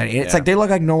Call Her Daddy, and it's Yeah. like they look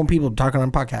like normal people talking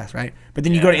on podcasts, right? But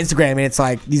then you go to Instagram and it's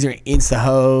like these are Insta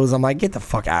hoes. I'm like, get the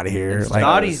fuck out of here. Like,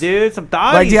 Thotties, dude. Some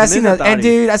thotties. like, dude, I some seen innocent those, and thotties.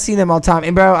 dude, I seen them all the time.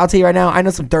 And bro, I'll tell you right now, I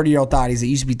know some 30-year-old thotties that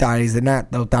used to be thotties. They're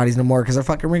not those thotties no more because they're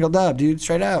fucking wrinkled up, dude.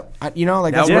 Straight up, like Now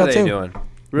that's what real are they too. doing?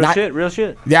 Real not- shit. Real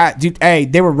shit. Yeah, dude. Hey,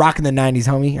 they were rocking the '90s,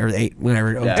 homie, or the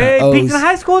whatever. Yeah. Hey, O's. peaked in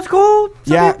high school. It's cool.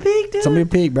 Yeah, Somebody peaked, dude. somebody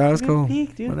peaked, bro. That's Somebody cool.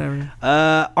 peaked, dude. Whatever.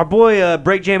 Our boy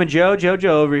Break Jam and JoJo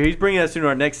over here. He's bringing us into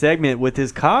our next segment with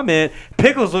his comment.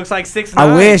 Pickles looks like 6'9".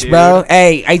 I wish, dude. bro.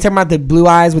 Hey, are you talking about the blue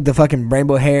eyes with the fucking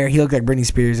rainbow hair? He looked like Britney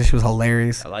Spears. This shit was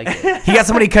hilarious. I like it. He got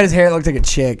somebody cut his hair. It looked like a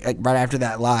chick, like right after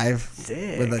that live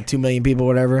Sick. with like 2 million people,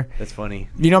 whatever. That's funny.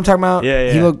 You know what I'm talking about?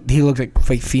 Yeah, yeah. He looked like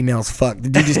fake female as fuck. The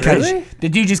dude just cut his. The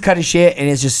dude dude just cut his shit, and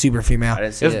it's just super female. I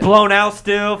didn't see It was it. blown out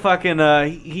still. Fucking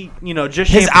he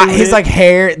just His shampooed his it. like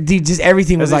hair, dude, just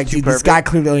everything was That like, is too dude, this perfect. guy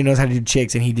clearly only knows how to do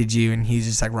chicks, and he did you, and he's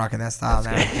just like rocking that style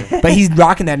now. But he's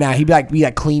rocking that now. He'd be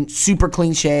like clean, super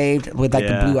clean shaved with like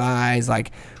Yeah. the blue eyes,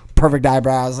 like perfect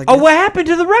eyebrows. Like, Oh, what happened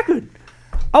to the record?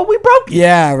 Oh, we broke it.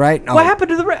 yeah, right. What Oh, happened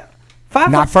to the record?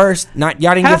 Not first. Not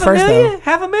y'all didn't half get first a million? though.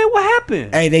 Half a million? What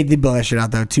happened? Hey, they did blow that shit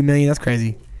out though. 2 million. That's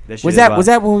crazy. That shit Was is that wild. was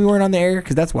that when we weren't on the air?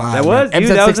 Because that's wild. That was, man.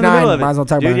 dude. Episode That was in the 69. middle of it. Might as well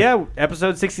talk dude, about it. yeah,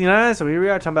 episode 69. So here we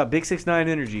are talking about Big 6ix9ine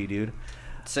energy, dude.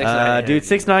 6ix9ine Dude,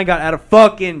 6ix9ine got out of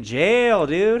fucking jail,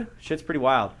 dude. Shit's pretty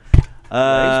wild. he's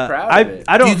proud of it.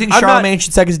 I don't. Do you think I'm not- Charlamagne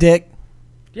should suck his dick?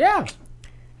 Yeah.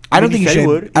 I don't he think he said he should.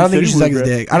 would. I don't He think he said should he suck would, his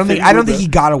bro. dick. He I don't said think. he I don't would, think bro. he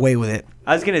got away with it.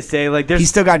 I was gonna say like there's. He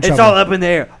still got in It's trouble. all up in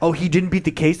there. Oh, he didn't beat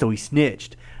the case, though. He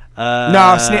snitched. No,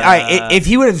 all right, if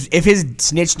he would have, if his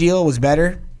snitch deal was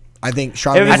better, I think If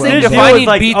Charlamagne his would snitch have. deal defining was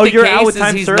like, beat oh, the you're out case with is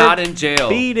time he's served, not in jail.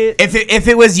 Beat it. If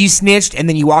it was you snitched and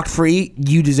then you walked free,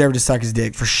 you deserve to suck his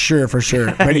dick for sure, for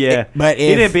sure. But yeah, but he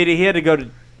if didn't beat it. He had to go to.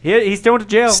 He still went to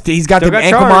jail. he's got Still the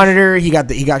ankle charged. monitor, he got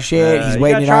shit, he's he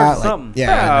waiting got it charged out. with Like, something.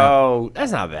 yeah, I know. Oh,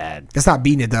 that's not bad. That's not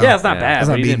beating it though. Yeah, it's not Yeah. bad. That's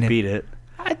But not he beating didn't it. beat it.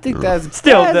 I think that's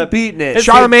Still, that's the beating it. it's-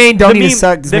 Charlamagne don't the even meme-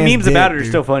 suck this The man's memes about dick, it are dude.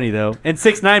 still funny though, and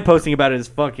 6ix9ine posting about it is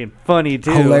fucking funny too.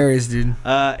 Hilarious, dude.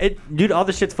 Dude, all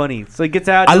the shit's funny. So he gets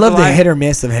out. I does love the live, hit or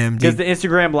miss of him, Does dude. the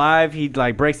Instagram live? He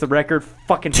like breaks the record,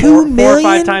 fucking 2 four or million?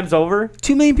 5 times over.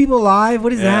 2 million people live.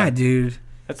 What is Yeah. that, dude?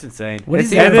 That's insane. What It's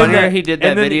is even that? And then funnier. that- He did and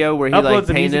that then video where he uploads like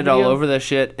the music painted all video. over the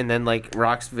shit, and then like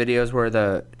rocks videos where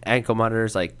the ankle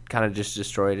monitor's like kind of just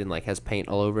destroyed and like has paint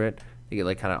all over it. I think it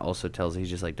like kind of also tells he's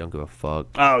just like don't give a fuck.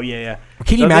 Oh yeah.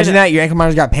 Can you So imagine then- that your ankle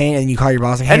monitor's got pain and you call your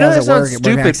boss like, I hey, know how's that it work? sounds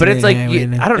Work stupid, but it's like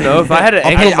accident? I don't know if I had an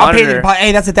I'll ankle pay monitor.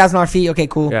 hey, that's $1,000 fee. Okay,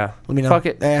 cool. Yeah, Let me know. Fuck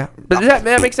it. Yeah. But does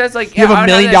that makes sense? Like You have I $1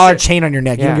 know million that shit. chain on your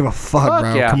neck. You don't Yeah. give a fuck,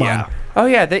 bro. yeah. Come Yeah. on. Oh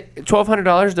yeah, they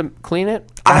 $1,200 to clean it.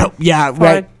 Yeah, Fine.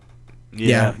 right.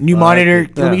 Yeah. New I monitor. like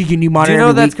it. Let me get you a new Do monitor. you know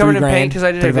every that's week, coming in $3,000, pain because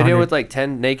I did a video 3,500. with like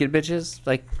 10 naked bitches?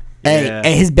 Like Hey, Yeah.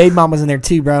 hey, his baby mom was in there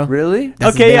too, bro. really?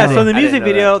 That's Okay, his yeah. baby So the mom. I music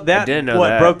didn't know video that. I didn't know what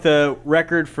that. broke the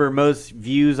record for most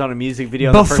views on a music video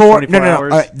in the first Before 24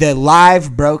 hours. the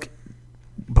live broke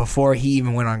before he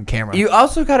even went on camera. You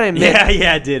also gotta admit,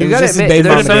 Yeah, it did. It It was was just his admit, baby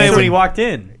there mom was and something dancing. when he walked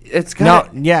in. it's No, gotta,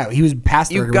 yeah, he was past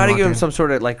the you record gotta when he give him walked in. some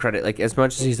sort of like credit. Like as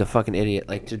much as he's a fucking idiot,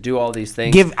 like to do all these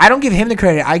things. I don't give him the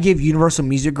credit. I give Universal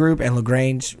Music Group and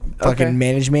LaGrange fucking Okay.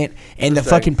 management and the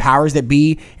Respect. fucking powers that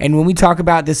be. And when we talk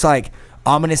about this like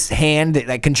ominous hand that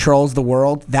like controls the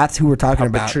world, that's who we're talking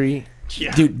about. Puppetry.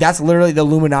 Dude, that's literally the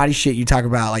Illuminati shit you talk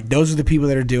about. Like those are the people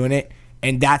that are doing it,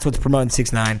 and that's what's promoting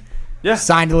 6ix9ine. Yeah.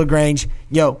 Signed to LaGrange.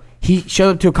 Yo, he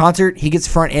showed up to a concert. He gets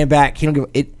front and back. He don't give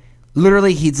it.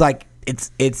 Literally, he's like,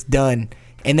 it's done.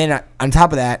 And then on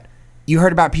top of that, you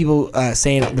heard about people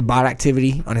saying the bot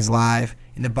activity on his live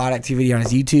and the bot activity on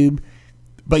his YouTube,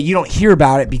 but you don't hear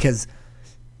about it because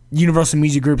Universal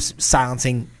Music Group's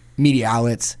silencing media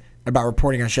outlets about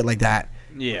reporting on shit like that.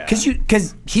 Yeah.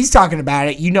 Because he's talking about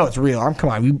it, you know it's real. Come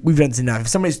on, we've done this enough. If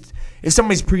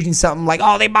somebody's preaching something like,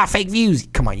 oh, they buy fake views,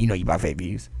 come on, you know you buy fake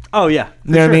views. Oh yeah.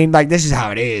 You know what I mean? Like this is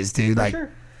how it is, dude. Like, Sure.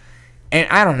 and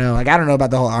I don't know. Like I don't know about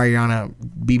the whole Ariana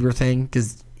Bieber thing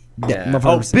because Yeah.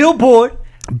 Oh, Billboard.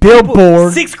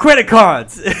 Billboard 6 credit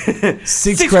cards.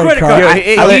 Six credit cards.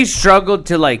 Yo, I- he struggled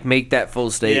to like make that full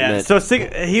statement. Yeah. So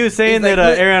he was saying He's that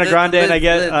like, Ariana Grande and I lit.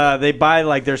 guess they buy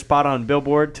like their spot on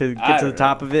Billboard to get to the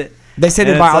top of it. They say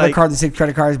they And buy it's all their like- cards and 6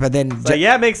 credit cards, but then So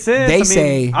yeah, it makes sense. They I mean,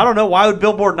 say- I don't know why would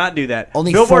Billboard not do that.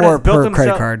 only Billboard 4 has built per credit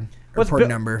themselves- card or What's per Bill-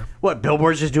 number. What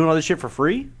Billboard's just doing all this shit for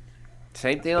free?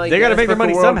 Same thing like They gotta Guinness make their Book of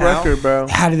money World somehow. Record, bro.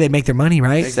 How do they make their money,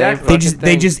 right? Exactly.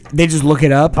 They just look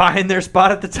it up. Buying their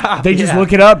spot at the top. They just Yeah.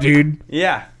 look it up, dude.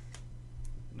 Yeah.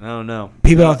 I don't know.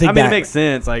 People don't think I mean, that. it makes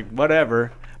sense. Like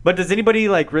whatever. But does anybody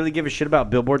like really give a shit about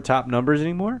Billboard top numbers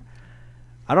anymore?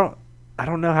 I don't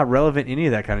know how relevant any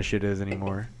of that kind of shit is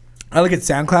anymore. I look at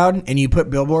SoundCloud and you put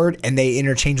Billboard and they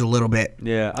interchange a little bit.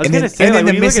 Yeah, I was And gonna then, say and like, then when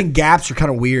the you look missing at- gaps are kind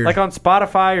of weird. like on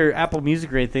Spotify or Apple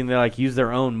Music or anything, they like use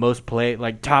their own most play,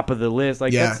 like top of the list.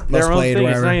 Like Yeah, that's most their own played, thing.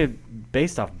 It's whatever. not even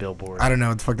based off Billboard. I don't know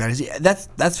what the fuck that is. Yeah, that's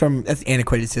the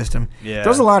antiquated system. Yeah.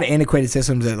 There's a lot of antiquated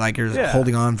systems that like are Yeah.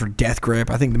 holding on for death grip.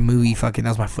 I think the movie fucking that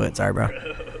was my foot. Sorry, bro.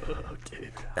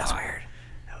 That's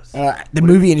weird. The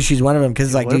movie industry is one of them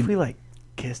because like, what dude, if we like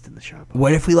kissed in the shop?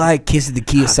 what if we like kiss at the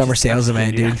Key of Summer Sales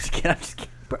event, dude? I'm just kidding,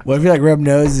 bro. What if we like rub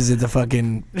noses at the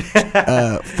fucking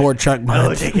Ford truck Oh,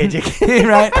 month? JK.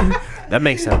 right, That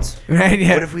makes sense. right,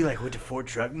 yeah, What if we like went to Ford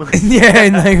Truck Month yeah,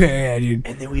 and like, yeah, dude.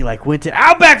 and then we like went to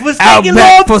Outback for steak and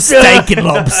Outback for lobster? steak and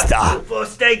lobster. For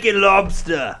steak and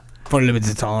lobster. For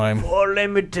limited time. For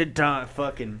limited time,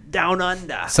 fucking down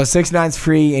under. So 6ix9ine's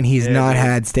free, and he's not dude.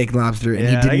 had steak and lobster, and Yeah,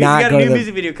 he did he's not got go a to new the.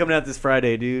 music video coming out this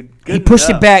Friday, dude. He Good pushed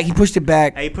stuff. it back. He pushed it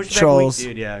back. Hey, pushed it Trolls. back a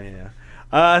week, dude.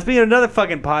 Yeah. Speaking of another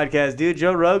fucking podcast, dude,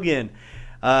 Joe Rogan.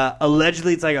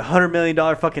 Allegedly, it's like $100 million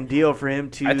fucking deal for him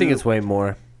to. I think it's way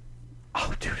more.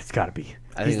 Oh, dude, it's got to be.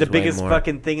 I He's think the it's way biggest more.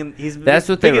 fucking thing. In, he's That's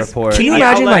the what they biggest report. Can you outlet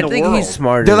imagine, in like, the I think world. he's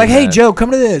smarter. They're like, than hey, that. Joe,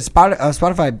 come to the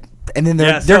Spotify. And then they're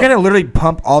Yeah, so- going to literally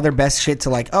pump all their best shit to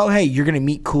like, oh, hey, you're going to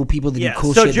meet cool people that Yeah. do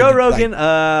cool So shit. Joe that do, Rogan,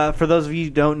 like- for those of you who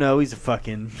don't know, he's a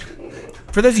fucking.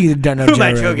 for those of you that don't know Who Joe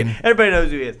am I Rogan. joking? Everybody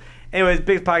knows who he is. Anyways,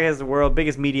 biggest podcast in the world,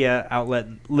 biggest media outlet,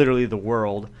 literally the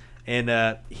world.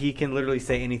 And he can literally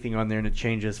say anything on there and it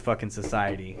changes fucking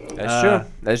society. That's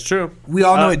true. That's true. We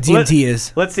all know what DMT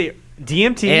is. Let's see.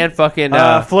 DMT. And fucking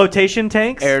flotation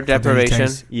tanks. air deprivation.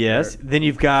 tanks. Yes. Then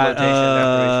you've got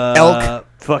Flotation, deprivation.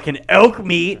 fucking elk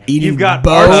meat. Eating You've got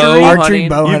bow, archery. archery,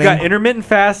 bow You've hunting. got intermittent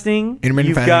fasting. Intermittent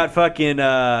You've fasting. got fucking The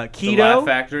Laugh keto.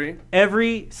 Factory.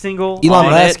 Every single Elon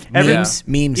on Musk, it. Every-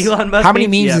 memes. Elon Musk. How many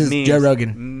memes? memes Yeah, is memes. Joe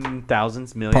Rogan?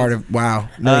 Thousands, millions. Part of, wow.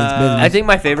 Millions, millions. I think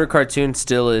my favorite cartoon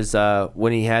still is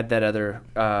when he had that other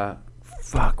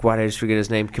fuck. Why did I just forget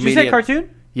his name? Did you say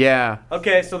cartoon? Yeah.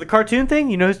 Okay, so the cartoon thing.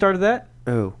 You know who started that?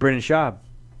 Oh. Brendan Schaub.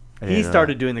 didn't He know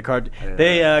started doing the card.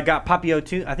 They got Poppy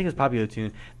O'Toole. I think it was Poppy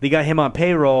O'Toole. They got him on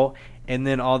payroll, and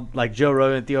then all like Joe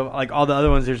Rogan, Theo, like all the other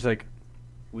ones. They're just like,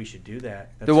 we should do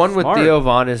that. That's The one smart. with Theo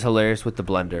Vaughn is hilarious with the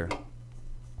blender.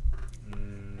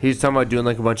 He was talking about doing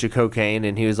like a bunch of cocaine,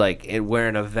 and he was like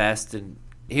wearing a vest, and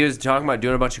he was talking about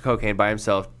doing a bunch of cocaine by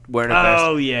himself, wearing a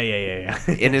Oh vest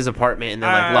yeah. in his apartment, and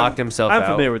then like locked himself I'm out.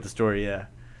 familiar with the story. Yeah.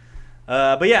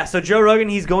 But yeah, so Joe Rogan,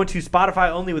 he's going to Spotify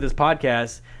only with his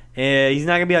podcast. He's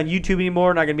not gonna be on YouTube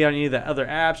anymore. Not gonna be on any of the other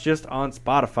apps. Just on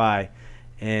Spotify.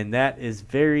 And that is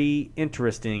very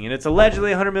interesting. And it's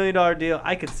allegedly a $100 million deal.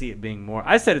 I could see it being more.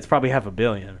 I said it's probably $500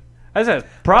 million. I said it's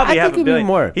probably I half think a it'd be billion.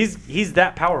 more. He's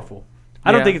that powerful.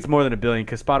 I don't Yeah. think it's more than $1 billion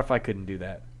because Spotify couldn't do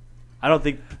that. I don't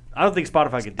think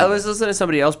Spotify could do I was that. listening to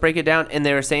somebody else break it down, and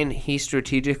they were saying he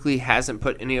strategically hasn't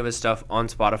put any of his stuff on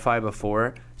Spotify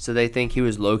before, so they think he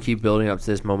was low-key building up to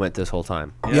this moment this whole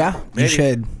time. Yeah, you maybe.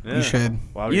 should. Yeah. You should.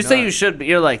 Why would You say not? you should, but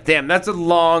you're like, damn, that's a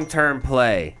long-term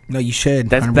play. No, you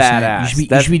should. That's 100%. badass. You should be,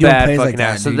 That's you should be doing bad plays like fucking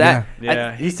that. ass. So dude, that- yeah.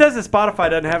 Yeah, he says that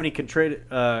Spotify doesn't have any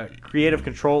creative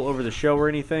control over the show or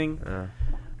anything.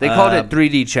 They called it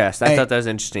 3D chess. I hey. thought that was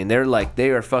interesting. They're like, they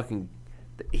are fucking.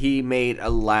 He made a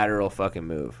lateral fucking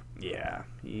move. Yeah,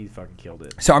 he fucking killed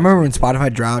it. So I remember when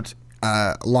Spotify dropped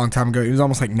a long time ago. It was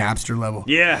almost like Napster level.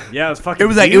 Yeah, it was fucking. It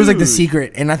was like the huge.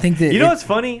 secret, and I think that You know what's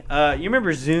funny? You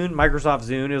remember Zune, Microsoft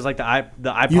Zune? It was like the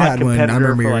iPod You had one. I competitor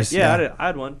remember for like yours, yeah, I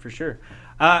had one for sure.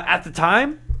 At the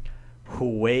time,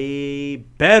 way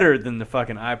better than the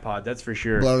fucking iPod. That's for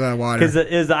sure. blow that water Because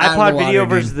it was the Out of iPod the video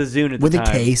water, versus dude. the Zune at with the a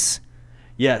time. case,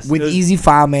 Yes, with it was easy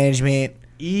file management.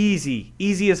 easy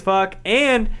as fuck.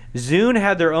 And Zune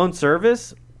had their own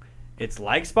service. It's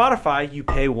like Spotify. You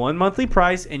pay one monthly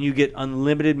price and you get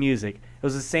unlimited music. It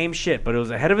was the same shit, but it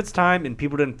was ahead of its time, and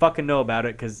people didn't fucking know about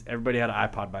it because everybody had an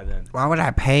iPod by then. Why would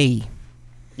I pay?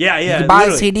 Yeah, You yeah. can buy a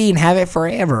literally. CD and have it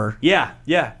forever. Yeah,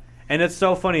 yeah. And it's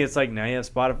so funny. It's like now, yeah,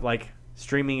 Spotify, like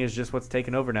streaming is just what's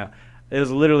taken over now. It was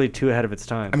literally too ahead of its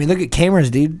time. I mean, look at cameras,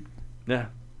 dude. Yeah.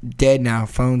 Dead now.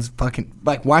 Phones fucking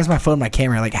like. Why is my phone my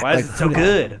camera? Like, Why is like, it so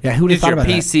good? Yeah, who would have It's thought your about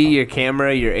PC, your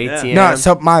camera, your ATM. that? No,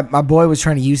 so my boy was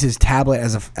trying to use his tablet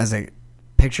as a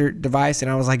picture device, and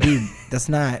I was like, dude, that's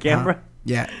not Camera?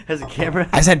 Yeah, Has a camera?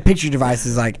 I said picture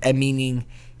devices, like, meaning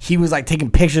he was like taking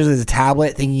pictures with his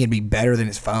tablet, thinking it'd be better than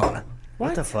his phone.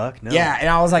 What the fuck? No. Yeah, and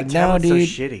I was like, no, tablet's so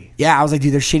dude. shitty. Yeah, I was like,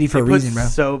 dude, they're shitty for a They put reason,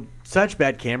 bro. such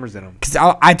bad cameras in them. Because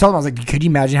I told him, I was like, could you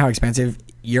imagine how expensive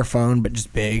your phone, but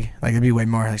just big? Like, it'd be way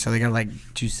more. Like, so they gotta like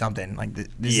do something. Like, this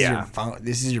is Yeah. your phone.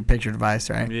 This is your picture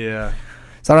device, right? Yeah.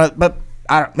 So, but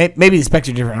I don't. Maybe the specs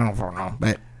are different. I don't fucking know.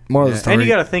 But more of the story. And you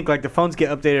got to think like the phones get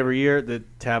updated every year. The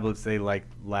tablets they like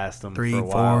last them 3, for a 4,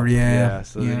 while. yeah.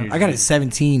 So then you're I got a just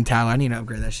 17, Tyler. I need to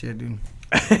upgrade that shit, dude.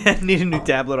 need a new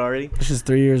tablet already. It's just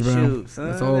 3 years, bro. Shoot, son,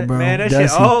 That's old, bro. Man, that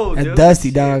dusty. shit old. That's Dude. dusty,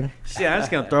 Shit. dog. Shit, I'm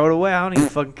just gonna throw it away. I don't even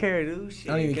fucking care, dude. Shit,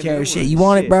 I don't even get care. new Shit, one. you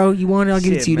want it, Shit. bro? You want it? I'll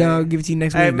give it Shit, to you, man. dog. Give it to you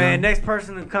next Hey week, man, dog. next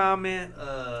person to comment.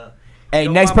 Hey,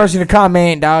 your next mama- person to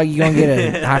comment, dog. You gonna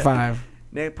get a high five.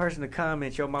 Next person to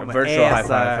comment. Your A mama virtual high ass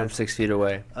five from size. 6 feet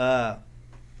away.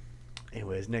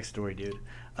 Anyways, next story, dude.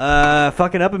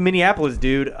 Fucking up in Minneapolis,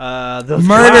 dude. Those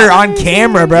Murder cops- on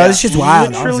camera, bro. This shit's wild.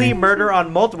 Literally honestly. murder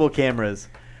on multiple cameras.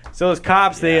 So those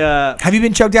cops, they Have you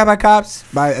been choked out by cops?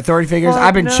 By authority figures? Fuck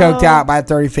I've been no. choked out by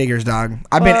authority figures, dog.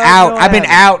 I've been Fuck out. no, I've been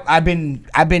I out.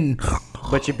 I've been.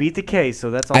 but you beat the case,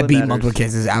 so that's all. I that beat matters. multiple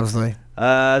cases. Absolutely.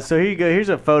 So here you go. Here's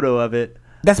a photo of it.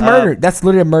 That's murder. That's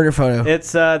literally a murder photo.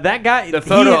 It's that guy. The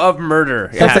photo of murder.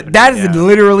 That is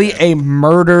literally a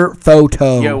murder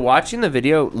photo. Yo, watching the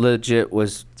video legit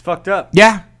was. It's fucked up.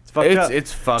 Yeah.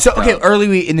 It's fucked So okay, up.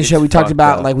 early in the show we talked fucked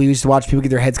about up. like we used to watch people get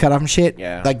their heads cut off and shit.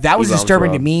 Yeah. Like that was T-Bone's disturbing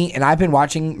to robbed. me, and I've been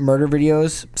watching murder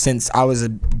videos since I was a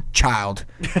child,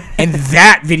 and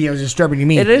that video is disturbing to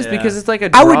me. It is because it's like a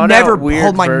I drawn would never out, weird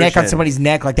hold my neck on version. somebody's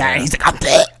neck like that. And he's like,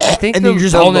 I think and the, then you're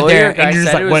just the holding it there, lawyer guy and you're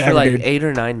just said like, it was for whatever, like dude. 8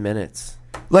 or 9 minutes.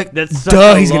 Like, That's such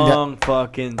duh, a he's gonna. long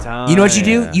fucking time. You know what you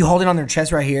do? Yeah. You hold it on their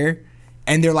chest right here,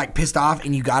 and they're like pissed off,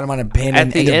 and you got them on a pin. At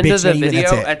and the they're end of bitching the at you, and video,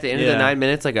 that's it. at the end of Yeah. the 9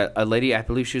 minutes, like a lady, I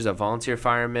believe she was a volunteer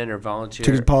fireman or volunteer.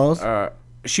 Took his paws?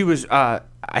 She was, I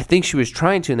think she was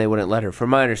trying to, and they wouldn't let her. From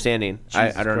my understanding,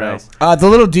 I don't Christ. The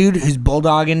little dude who's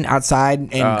bulldogging outside,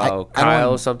 and know. I don't Kyle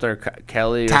want- something or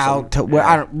Kelly or Kyle, something.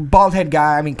 I don't, bald head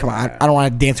guy. I mean, come on, I don't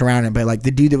want to dance around it, but like the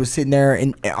dude that was sitting there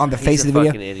and on the face He's of a the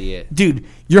fucking video, idiot. dude,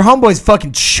 your homeboy's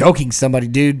fucking choking somebody,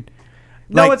 dude.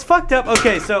 No, Like- it's fucked up.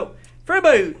 Okay, so for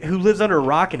everybody who lives under a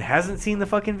rock and hasn't seen the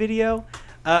fucking video,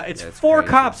 it's That's 4 crazy.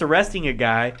 cops arresting a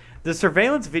guy. The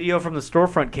surveillance video from the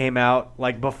storefront came out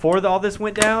like before all this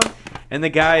went down, and the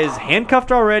guy is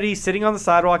handcuffed already, sitting on the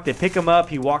sidewalk. They pick him up.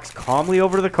 He walks calmly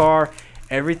over to the car.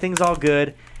 Everything's all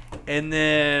good, and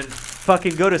then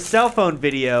fucking go to cell phone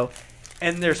video,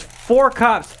 and there's 4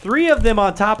 cops, 3 of them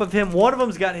on top of him. One of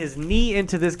them's got his knee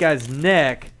into this guy's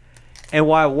neck. And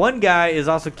while one guy is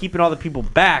also keeping all the people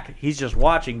back, he's just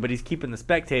watching, but he's keeping the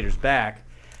spectators back.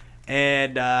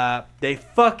 And they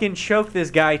fucking choke this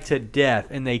guy to death,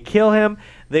 and they kill him.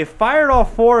 They fired all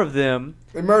 4 of them,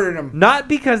 They murdered him. not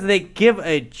because they give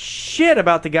a shit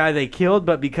about the guy they killed,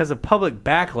 but because of public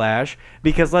backlash.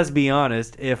 Because let's be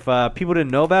honest, if people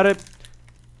didn't know about it,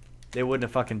 they wouldn't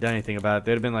have fucking done anything about it.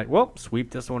 They'd have been like, well,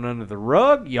 sweep this one under the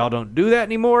rug. Y'all don't do that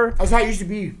anymore. That's how it used to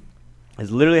be. It's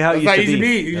literally how it That's used to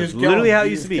be. You That's just kill literally him. how it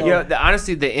You used to just be. kill Yeah. him.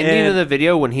 Honestly, the ending of the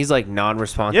video when he's like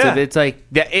non-responsive, Yeah. it's like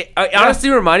it honestly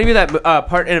reminded me of that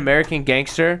part in American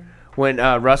Gangster when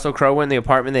Russell Crowe went in the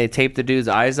apartment. They taped the dude's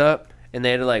eyes up and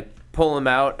they had to like pull him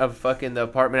out of fucking the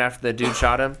apartment after the dude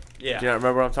shot him. Yeah. Do you not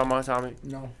remember what I'm talking about, Tommy?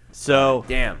 No. So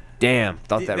Damn.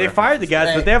 Thought that they reference fired the guys,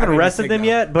 Hey, but they haven't I made a arrested them mistake,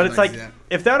 yet. though. But I'd it's like like to see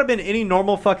if that would have been any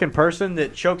normal fucking person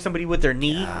that choked somebody with their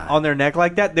knee on their neck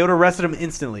like that, they would have arrested them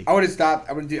instantly. I would have stopped.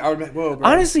 I would do. I would. Whoa, bro.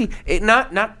 Honestly, it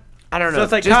not. I don't know. So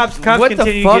it's like Just cops what the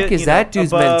continue to fuck get, is you know, that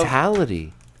dude's above-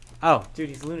 mentality? Oh, dude,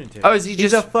 he's a lunatic. Oh, is he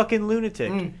He's just- a fucking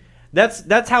lunatic.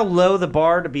 That's how low the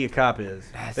bar to be a cop is.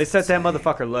 They set that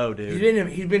motherfucker low, dude.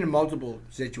 He's been in multiple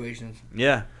situations.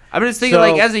 Yeah. I'm just thinking, So-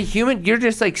 like, as a human, you're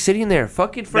just like sitting there,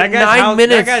 fucking for That 9 guy's house,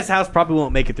 minutes. That guy's house probably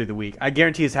won't make it through the week. I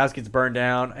guarantee his house gets burned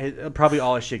down. Probably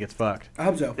all his shit gets fucked. I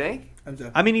hope so. Think? I hope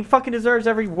so. I mean, he fucking deserves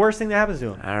every worst thing that happens to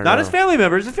him. I don't Not know. his family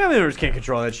members. His family members can't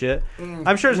control that shit.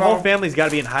 I'm sure his whole No. family's got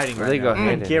to be in hiding right They now. go I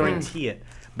hiding. guarantee it.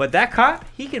 But that cop,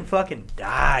 he can fucking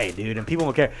die, dude, and people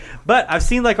won't care. But I've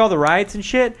seen like all the riots and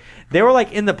shit. They were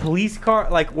like in the police car,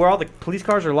 like where all the police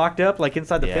cars are locked up, like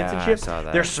inside the fence and Yeah, shit. I saw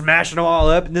that. They're smashing them all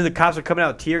up, and then the cops are coming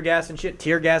out with tear gas and shit,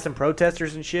 tear gas and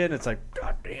protesters and shit. And it's like,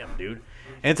 god damn, dude.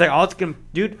 And it's like, all it's gonna,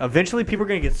 dude. Eventually, people are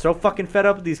gonna get so fucking fed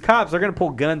up with these cops. They're gonna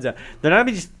pull guns out. They're not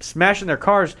gonna be just smashing their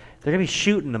cars. They're gonna be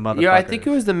shooting the motherfuckers. Yeah, I think it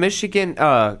was the Michigan,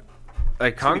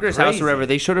 like Congress House crazy. or whatever.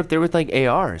 They showed up there with like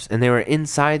ARs, and they were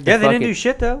inside. The Yeah, they didn't fucking- do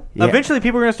shit though. Yeah. Eventually,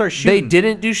 people are gonna start They shooting.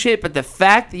 didn't do shit, but the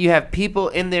fact that you have people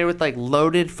in there with like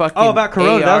loaded fucking. Oh, about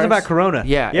Corona. That was ARs. about Corona.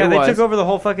 Yeah, yeah. it They was. took over the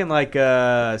whole fucking like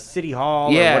city hall.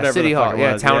 or Yeah, whatever city the fuck hall. it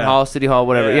Yeah, was. town hall, city hall,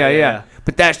 whatever. Yeah, Yeah, yeah. yeah.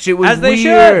 But that shit was As they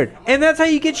weird. should, and that's how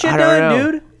you get shit I don't done,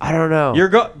 know. dude. I don't know.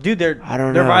 Dude. They're I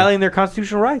don't they're know. violating their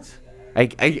constitutional rights. I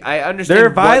understand. They're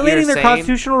what violating you're their saying,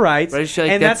 constitutional rights, but I just feel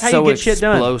like and that's how so you get shit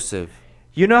done. explosive.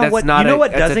 You know That's what? not You know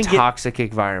what that's doesn't a get? toxic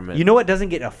environment. You know what doesn't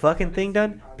get a fucking thing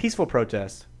done? Peaceful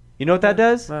protest. You know what that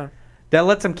does? Well. That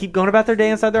lets them keep going about their day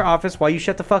inside their office while you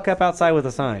shut the fuck up outside with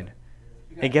a sign.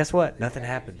 And guess what? Nothing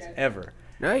happens ever.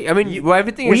 No, I mean, well,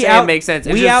 everything you're we saying out- makes sense.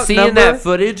 It's we just seeing outnumber- that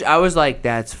footage, I was like,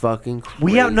 that's fucking crazy.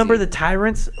 We outnumber the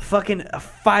tyrants fucking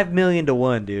 5 million to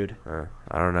 1, dude.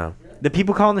 I don't know. The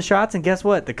people calling the shots, and guess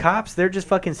what? The cops, they're just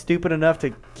fucking stupid enough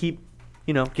to keep,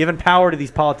 giving power to these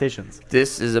politicians.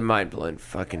 This is a mind-blowing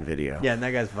fucking video. Yeah, and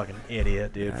that guy's a fucking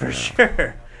idiot, dude, for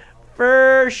sure.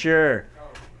 For sure.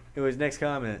 It was next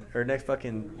comment, or next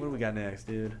fucking, what do we got next,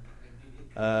 dude?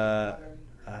 I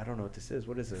don't know what this is.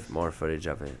 What is this? More footage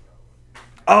of it.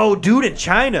 Oh, dude, in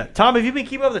China. Tom, have you been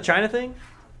keeping up with the China thing?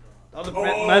 All the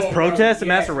mass protests and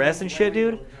mass arrests and shit,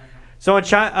 dude. So in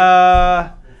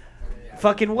China,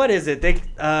 fucking what is it? They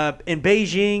in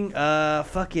Beijing,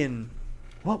 fucking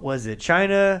what was it?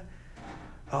 China,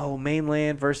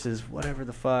 mainland versus whatever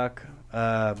the fuck.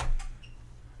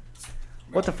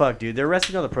 What the fuck, dude? They're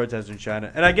arresting all the protesters in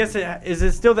China, and I guess is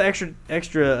it still the extra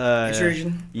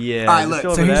Extradition? Yeah. All right, look.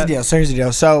 So here's the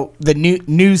deal. So the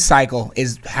news cycle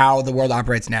is how the world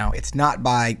operates now. It's not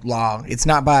by law. It's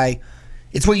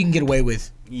what you can get away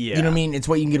with. Yeah. You know what I mean? It's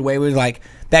what you can get away with. Like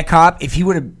that cop, if he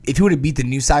would have beat the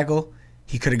news cycle,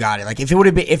 he could have got it. Like if that would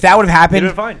have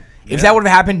happened, fine. If that would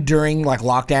have happened during like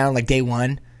lockdown, like day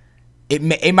one,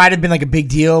 it might have been like a big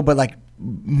deal, but like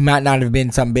might not have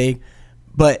been something big.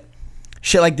 But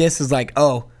shit like this is like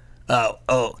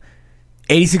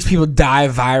 86 people die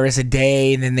of virus a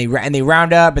day, and then they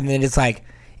round up, and then it's like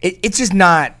it's just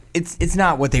not it's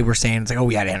not what they were saying. It's like, oh,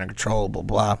 we had it under control, blah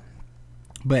blah.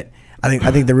 But I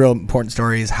think the real important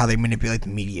story is how they manipulate the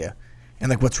media and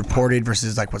like what's reported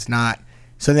versus like what's not.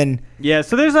 So then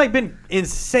so there's like been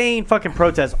insane fucking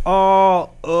protests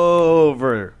all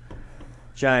over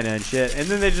China and shit, and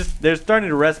then they're starting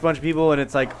to arrest a bunch of people, and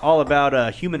it's like all about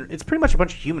it's pretty much a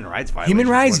bunch of human rights violations. Human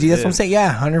rights, dude. That's what I'm saying.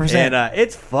 Yeah, 100%. And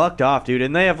it's fucked off, dude.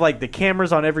 And they have like the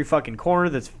cameras on every fucking corner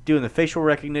that's doing the facial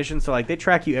recognition, so like they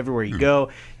track you everywhere you go.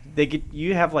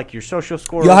 You have like your social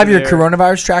score. You'll have your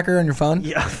coronavirus tracker on your phone.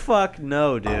 Yeah, fuck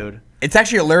no, dude. It's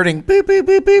actually alerting. Boop boop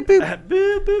boop boop boop.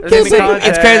 Boop, boop,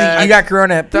 It's crazy. You got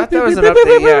corona. I thought that was an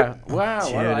update. Yeah. Wow.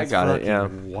 Dude, I it's got it. Yeah.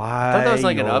 fucking I thought that was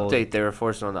like an wild. update they were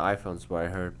forcing on the iPhones. What I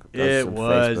heard. That It some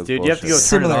was, Facebook dude. You have to go bullshit.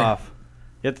 turn it Similar. off.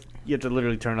 You have to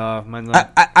literally turn it off. Mine's like,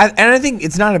 I think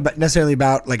it's not necessarily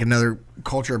about like another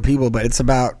culture of people, but it's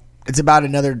about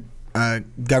another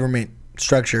government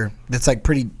structure that's like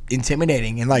pretty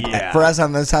intimidating, and like Yeah. for us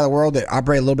on this side of the world that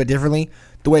operate a little bit differently.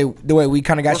 The way we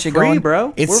kind of got We're shit free, going,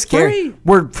 bro. It's We're scary. free.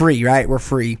 We're free, right? We're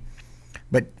free,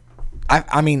 but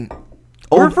I mean,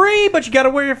 we're free, but you got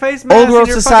to wear your face mask. old world and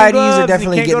your fucking societies gloves, are and you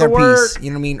definitely can't getting go their to work. piece. You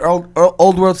know what I mean?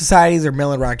 Old world societies are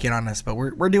milling rocket on us, but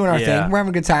we're doing our Yeah. thing. We're having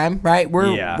a good time, right?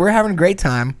 We're having a great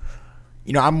time.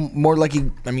 You know, I'm more lucky.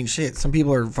 I mean, shit. Some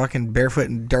people are fucking barefoot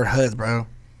in dirt huts, bro.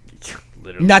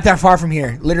 Literally. Not that far from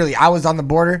here. Literally, I was on the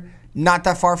border. Not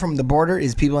that far from the border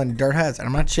is people in dirt huts, and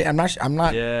I'm not shit. I'm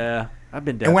not. Yeah, I've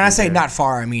been down. And when I say there. not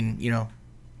far, I mean a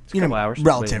couple hours.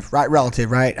 relative, right?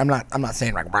 Relative, right? I'm not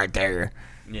saying like right there.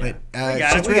 Yeah. But We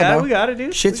shit's real, bro. got it,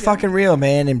 dude. Shit's We got it. fucking real,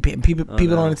 man, and people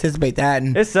don't anticipate that.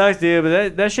 And It sucks, dude,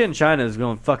 but that shit in China is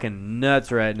going fucking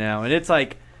nuts right now. And it's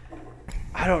like,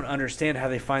 I don't understand how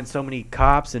they find so many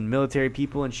cops and military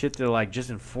people and shit to like just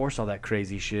enforce all that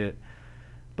crazy shit.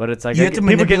 But it's like, You have to people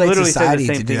can manipulate literally say the society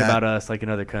same to do thing that. about us, like in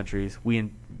other countries. We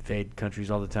invade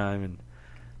countries all the time, and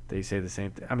they say the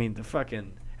same thing. I mean,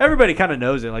 everybody kind of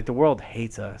knows it. Like, the world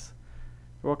hates us.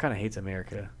 The world kind of hates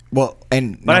America. well,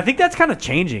 and But I think that's kind of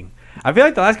changing. I feel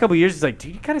like the last couple of years, it's like,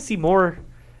 dude, you kind of see more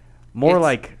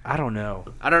like, I don't know.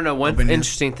 I don't know. One Openness.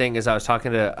 interesting thing is I was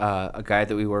talking to a guy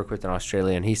that we work with in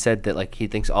Australia, and he said that like he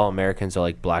thinks all Americans are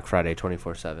like Black Friday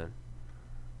 24/7.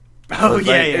 Oh,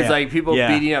 It's like people Yeah.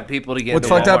 beating up people to get What's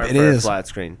into fucked up, Walmart it for a is. flat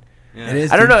screen. it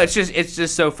is. I don't dude. know. It's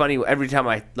just so funny. Every time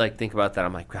I like think about that,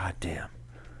 I'm like, God damn.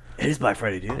 It is Black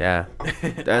Friday, dude. Yeah.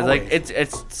 Like it's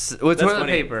toilet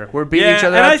funny. paper. We're beating each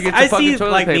other and up to get the I fucking see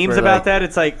toilet like paper. memes about that.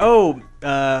 It's like,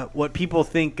 what people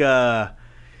think.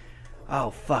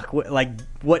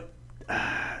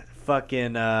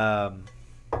 Fucking.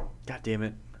 God damn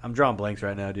it! I'm drawing blanks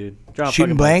right now, dude. Drawing Shooting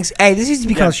fucking blanks. Hey, this used to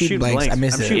be Yeah, called shooting shooting blanks. I blanks.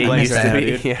 miss I'm it. shooting I blanks miss right now, that.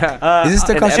 dude. Yeah. Is this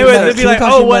still called Anyways, shooting blanks? it'd be Should we like, call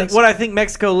oh, shooting what blanks? what I think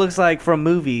Mexico looks like from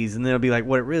movies, and then it'll be like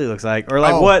what it really looks like, or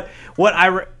like Oh. what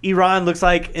Iran looks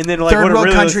like, and then like Third what it world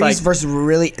really looks countries like. versus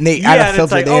really, and they Yeah, add a and filter.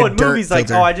 it's like, they oh, add in dirt movies, like,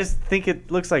 filter. oh, I just think it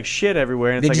looks like shit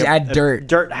everywhere. And They it's just like add dirt.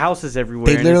 dirt houses everywhere.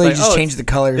 They and it's literally like, just oh, change the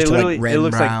colors they to, like, literally- red it and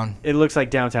looks brown. Like, it looks like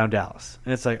downtown Dallas,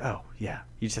 and it's like, oh yeah,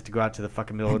 you just have to go out to the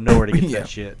fucking middle of nowhere to get Yeah. that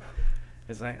shit.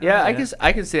 It's like, Yeah, oh, I guess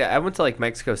I can see that. I went to like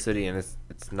Mexico City, and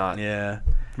it's not Yeah,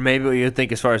 maybe what you'd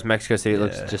think as far as Mexico City. It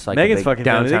looks just like Megan's a big fucking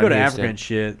downtown family. They go to Houston. Africa and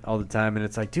shit all the time, and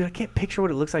it's like, dude, I can't picture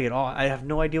what it looks like at all. I have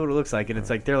no idea what it looks like, and it's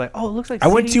like they're like, oh, it looks like. I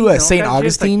went cities to and all St. kinds of shit.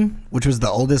 It's like- Augustine, which was the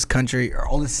oldest country or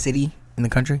oldest city in the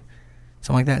country,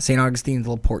 something like that. St. Augustine's a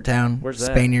little port town. Where's that?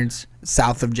 Spaniards,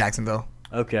 south of Jacksonville.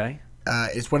 Okay.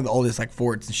 It's one of the oldest like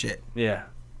forts and shit. Yeah.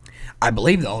 I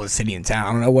believe the oldest city in town.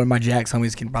 I don't know. One of my Jacks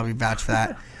homies can probably vouch for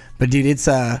that. But dude, it's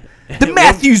the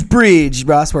Matthews Bridge,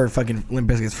 bro. That's where fucking Limp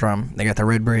Bizkit's from. They got the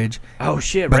Red Bridge. Oh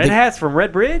shit! But Red they- hats from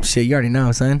Red Bridge. Shit, you already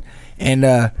know, son. And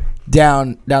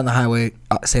down the highway,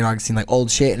 St. Augustine, like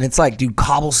old shit, and it's like, dude,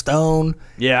 cobblestone.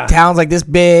 Yeah. Towns like this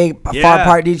big, far Yeah.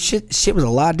 apart, dude. Shit was a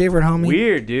lot different, homie.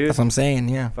 Weird, dude. That's what I'm saying.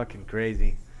 Yeah. Fucking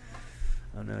crazy.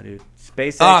 Oh no, dude.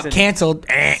 SpaceX. Oh, and- canceled.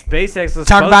 SpaceX was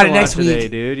Talk about supposed it to next launch today,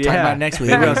 week. dude. Yeah. Talk about it next week.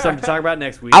 We have something to talk about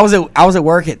next week. I was at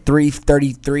work at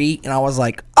 3:33, and I was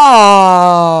like,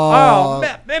 Oh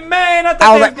man! I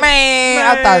thought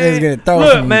I thought they was gonna throw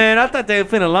Look, some. man! I thought they were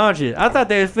finna launch it. I thought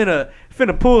they was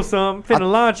finna pull something,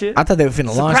 launch it. I thought they were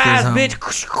finna launch this. Surprise,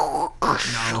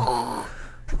 bitch!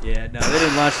 Yeah, no, they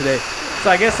didn't launch today. So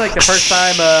I guess like the first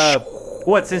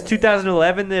time, since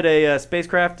 2011 that a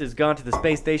spacecraft has gone to the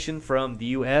space station from the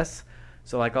U.S.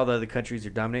 So like all the other countries are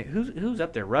dominating. Who's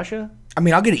up there? Russia? I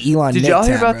mean, I'll get an Elon. Did neck y'all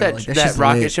hear tab, about bro. that Like, that shit's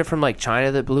rocket lit. ship from like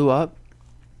China that blew up?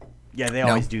 Yeah, they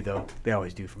always do though. They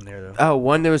always do from there though. Oh,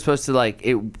 one that was supposed to like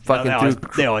it fucking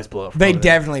They always blow up. From They over there.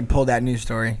 definitely pulled that news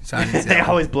story. So I didn't see They that.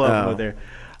 always blow up Oh. over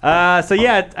there. So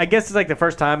yeah, I guess it's like the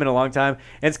first time in a long time.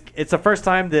 It's the first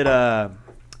time that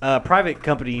a private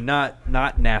company, not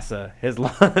NASA, has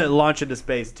launched into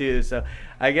space too. So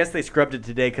I guess they scrubbed it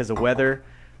today because of weather.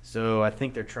 So I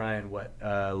think they're trying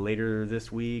later this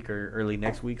week or early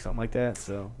next week, something like that.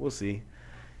 So we'll see.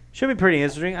 Should be pretty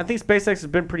interesting. I think SpaceX has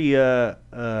been pretty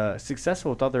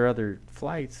successful with all their other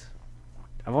flights.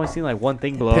 I've only seen like one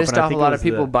thing blow up. Pissed and I off a think it lot of was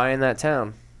people buying that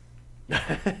town.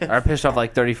 Or pissed off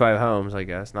like 35 homes, I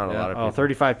guess. Not a lot of people.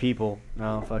 35 people.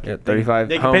 No, fuck Yeah, it. 35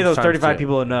 They can pay homes those times 35 two.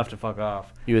 people enough to fuck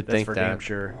off. You would That's think for that. damn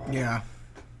sure. Yeah.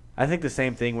 I think the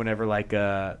same thing whenever like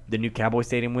the new Cowboy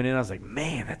Stadium went in. I was like,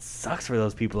 man, that sucks for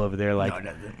those people over there. Like,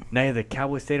 now you have the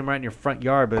Cowboy Stadium right in your front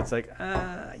yard, but it's like,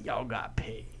 y'all got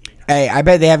paid. Hey, I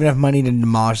bet they have enough money to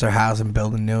demolish their house and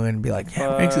build a new one and be like,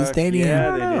 yeah, thanks to the Fuck, stadium.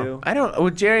 Yeah, they do. I don't.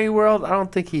 With Jerry World, I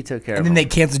don't think he took care And of then him. they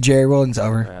cancel Jerry World and it's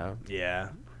over. Yeah. Yeah.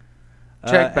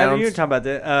 Check Evan, you bounce. were talking about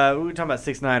that. We were talking about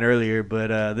 6ix9ine earlier,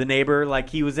 but the neighbor, like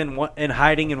he was in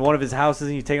hiding in one of his houses, and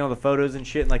he was taking all the photos and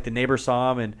shit. And like the neighbor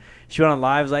saw him, and she went on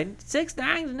live, was like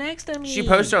 6ix9ine's next to me. She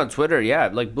posted on Twitter, yeah,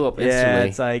 it, like blew up instantly. Yeah,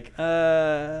 it's like.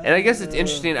 And I guess it's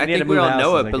interesting. I he had think to we move all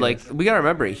know houses, it, I but like guess. we gotta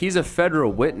remember, he's a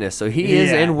federal witness, so he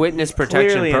is Yeah, in witness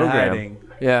protection clearly in program. hiding.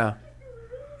 Yeah.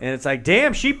 And it's like,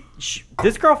 damn,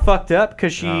 this girl fucked up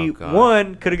because she, Oh, God.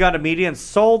 one, could have gone to media and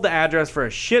sold the address for a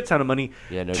shit ton of money.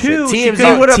 Yeah, no Two, shit. she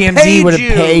TMZ would've TMZ paid would have you.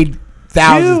 paid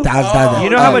thousands.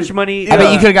 You know how much money? I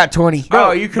bet you could have got 20.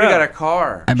 Oh, you could have bro. got a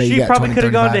car. I bet you She got probably 20, could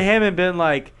have gone to 35. him and been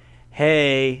like,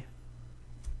 hey,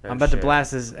 Oh, I'm about to shit.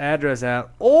 blast his address out.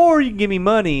 Or you can give me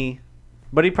money.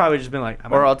 But he probably just been like,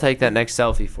 Or I'll take that next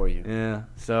selfie for you. yeah.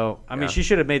 So, I mean, Yeah. she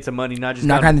should have made some money, not just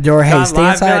Knock gone- on the door, hey, gone stay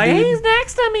live, been inside, like, dude. He's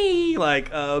next to me. Like,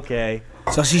 oh, okay.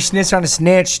 So she snitched on a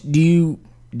snitch. Do you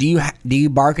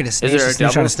bark at a snitch? Is there to a snitch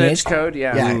on double a snitch snitch? code?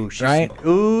 Yeah. Yeah. Ooh, she's, right?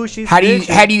 Ooh, she's How do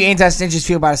snitching. you anti-snitches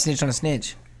feel about a snitch on a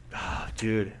snitch?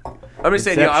 Dude. I'm just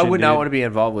saying, I Inception, would not dude. want to be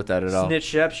involved with that at all.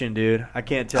 Snitchception, dude. I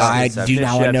can't tell. I do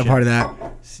not want no part of that.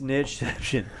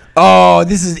 Snitchception. Oh,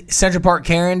 this is Central Park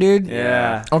Karen, dude.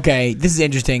 Yeah. Okay, this is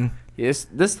interesting. Yes,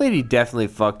 this lady definitely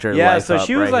fucked her Yeah, life so up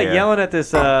she was right like here. yelling at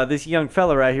this young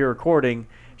fella right here recording.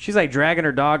 She's like dragging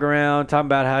her dog around, talking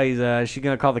about how she's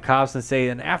gonna call the cops and say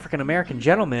an African American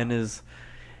gentleman is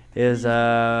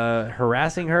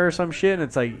harassing her or some shit, and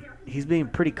it's like he's being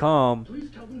pretty calm.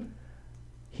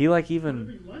 He like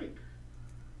even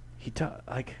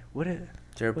like what is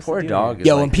Her what's poor the deal dog. here? Is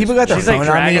Yo, like when people just- got their She's, like, phone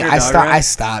on dragging me, her I dog stop. around? I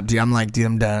stop, dude. I'm like, dude,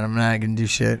 I'm done. I'm not gonna do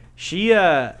shit. She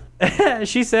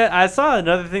she said I saw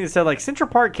another thing that said like Central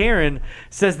Park Karen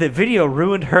says the video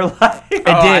ruined her life. It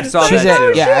Oh, I did. saw She's that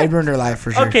a, too. yeah, I ruined her life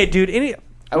for sure. Okay, dude.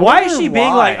 I Why is wonder she being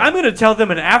why. like, I'm going to tell them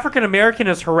an African American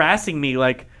is harassing me?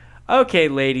 Like, okay,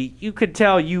 lady, you could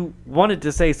tell you wanted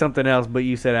to say something else, but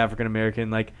you said African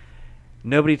American. Like,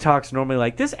 nobody talks normally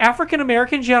like this African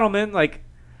American gentleman. Like,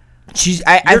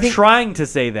 I you're think trying to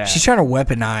say that. she's trying to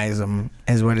weaponize them,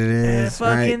 is what it It's is.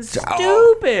 fucking right?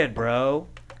 stupid, bro.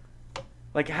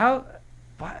 Like, how?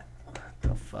 What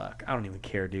the fuck? I don't even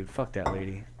care, dude. Fuck that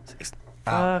lady.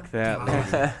 Fuck that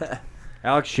lady.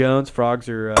 Alex Jones, frogs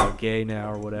are gay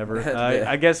now or whatever.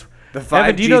 I guess. The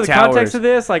Evan, do you 5G know the context towers. of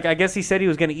this? Like, I guess he said he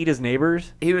was going to eat his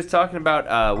neighbors. He was talking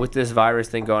about with this virus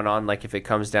thing going on, like if it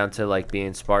comes down to like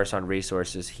being sparse on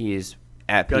resources, he is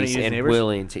at Gonna peace eat his and neighbors?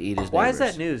 willing to eat his Why neighbors. is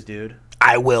that news, dude?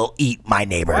 I will eat my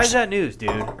neighbors. Why is that news, dude?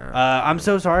 I'm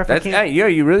so sorry if That's, I can't. hey, yeah,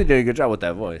 you really did a good job with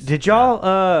that voice. Did y'all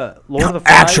Lord of the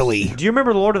Flies? Actually. Do you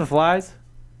remember Lord of the Flies?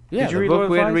 Yeah, Did you the read book Lord of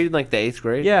the we had to Flies? read in like the 8th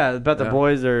grade. Yeah, about the Yeah.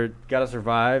 boys are gotta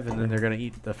survive, and then they're gonna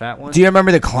eat the fat one. Do you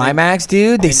remember the climax,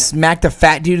 dude? They smacked the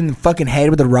fat dude in the fucking head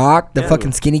with a rock. The Yeah.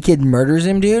 fucking skinny kid murders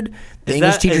him, dude. The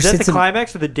English teacher is that sits the in.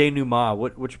 climax or the denouement?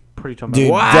 Which part are you talking Dude,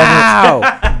 about?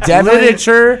 Wow. Definitely,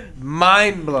 Literature,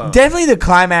 mind blown. definitely the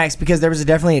climax because there was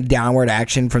definitely a downward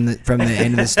action from the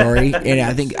end of the story, and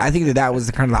I think that was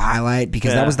the kind of the highlight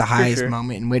because Yeah, that was the for highest sure.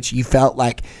 moment in which you felt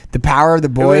like the power of the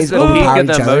It boys was the peak overpowered of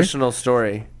each the other. emotional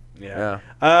story. Yeah.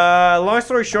 Long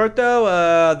story short,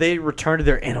 though, they returned to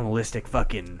their animalistic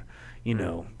fucking,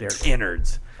 their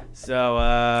innards. So, So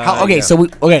I'm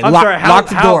sorry, lock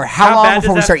the door. How long bad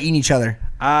before we does start eating each other?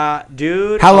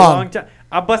 dude, How a long? time.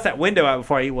 I'll bust that window out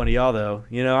before I eat one of y'all, though.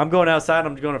 I'm going outside.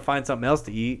 I'm going to find something else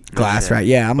to eat. Glass, right?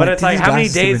 Yeah. But it's like, how many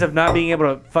days of not being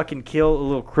able to fucking kill a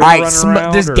little critter running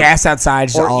around? There's gas outside.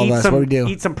 Just or all of eat us. some, What do we do?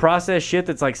 Eat some processed shit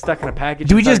that's like stuck in a package.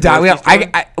 Do we just die?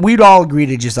 We'd all agree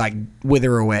to just like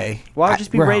wither away. Well, I'll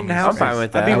just be we're raiding homies. houses. I'm fine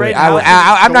with that. I'd be raiding I'm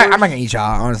houses, not stores. gonna eat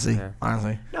y'all,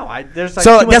 honestly. No, there's like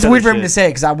So too much that's other weird for him shit. to say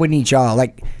because I wouldn't eat y'all.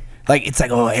 Like it's like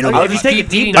If you take a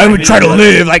deep I dive would into try to it-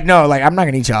 live. Like no, like I'm not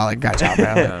gonna eat y'all. Like got y'all,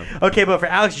 bro. Okay, but for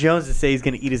Alex Jones to say he's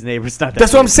gonna eat his neighbor, it's not that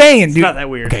That's weird. what I'm saying, It's dude. not that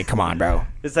weird. Okay, come on, bro.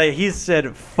 It's like he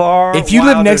said far. If you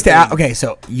live wilder next to things. okay,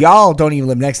 so y'all don't even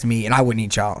live next to me, and I wouldn't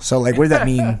eat y'all. So like, what does that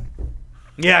mean?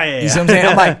 Yeah. You see what I'm saying?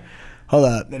 I'm like, hold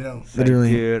up, they don't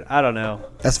literally. Dude, I don't know.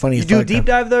 That's funny. You as do a fuck, deep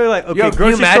though. dive though, like okay, Yo, can you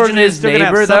grocery stores imagine are his still gonna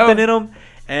have neighbor, something though? in them,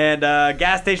 and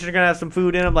gas stations are gonna have some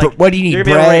food in them. Like, But what do you need? You're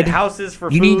gonna be able to raid Bread. houses for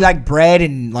You food. need like bread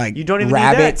and like you don't even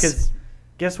rabbits. need that because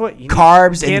guess what? You need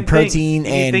Carbs and canned protein things.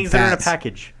 You need and things that are in a fats.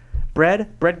 package. Bread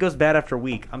goes bad after a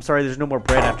week. I'm sorry, there's no more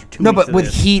bread after 2 No, weeks. but of with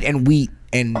this. heat and wheat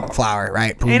and flour,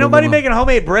 right? Boom, Ain't boom, nobody boom, boom. making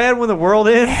homemade bread when the world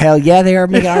is. Hell yeah, they are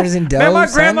making artisan dough. Man, my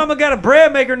son. grandmama got a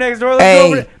bread maker next door. Let's Hey.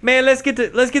 go over. Man, let's get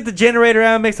the generator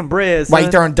out and make some bread. Why son.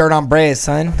 you throwing dirt on bread,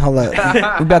 son? Hold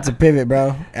up, we about to pivot,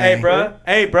 bro. Hey, bruh.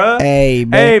 Hey, bruh. Hey,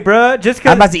 bro. Hey, bruh. Just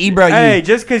cause I'm about to eat, bro, you. Hey,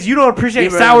 just because you don't appreciate Eat,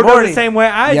 bro, in the sourdough the morning. same way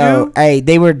I Yo, do. hey,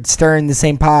 they were stirring the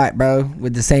same pot, bro,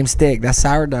 with the same stick. That's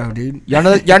sourdough, dude. Y'all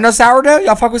know sourdough?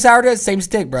 Y'all fuck with sourdough? Same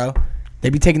stick, bro. They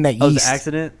be taking that yeast. Oh, it was an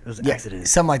accident? It was an Yeah, accident.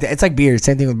 something like that. It's like beer.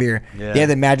 Same thing with beer. Yeah. They had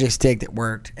the magic stick that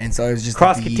worked, and so it was just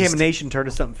like the yeast. Cross-contamination turned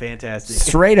to something fantastic.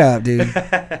 Straight up, dude.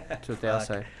 That's what they all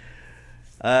say.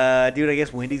 Dude, I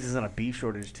guess Wendy's is on a beef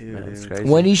shortage, too, That's dude. crazy.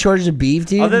 Wendy's shortage of beef,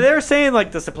 dude. Although they were saying,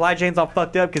 like, the supply chain's all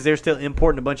fucked up because they're still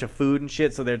importing a bunch of food and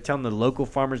shit, so they're telling the local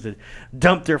farmers to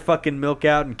dump their fucking milk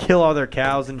out and kill all their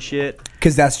cows and shit.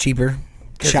 Because that's cheaper.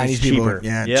 'Cause Chinese it's people, cheaper.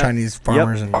 yeah, Yep. Chinese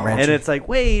farmers Yep. and ranchers. And it's like,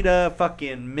 wait a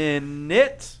fucking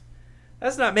minute.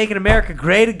 That's not making America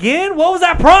great again. What was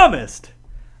I promised?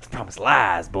 I was promised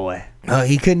lies, boy. Oh,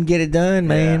 he couldn't get it done,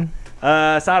 man. So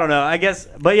I don't know. I guess,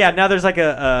 but yeah, now there's like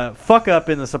a fuck up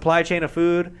in the supply chain of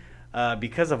food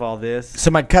because of all this. So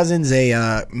my cousin's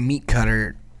a meat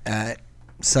cutter at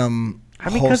some How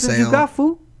many wholesale. cousins you got,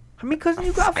 fool? How many cousins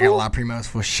you got, I got a fool? lot of primos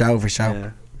for show, Yeah.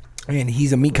 And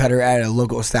he's a meat cutter at a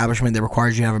local establishment that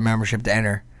requires you to have a membership to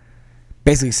enter.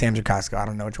 Basically, Sam's or Costco. I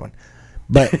don't know which one,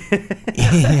 but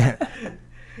yeah.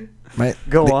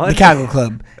 Go on. The Casual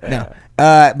Club. No,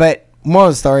 but moral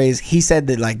of the story is he said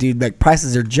that like, dude, like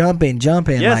prices are jumping.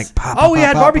 Yes. Like, pop, Oh, we pop,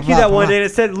 had pop, barbecue pop, that pop, one pop. day, and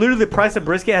it said literally the price of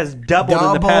brisket has doubled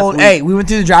in the past Doubled. week. Hey, we went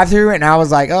through the drive-through and I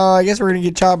was like, oh, I guess we're gonna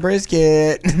get chopped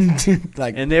brisket.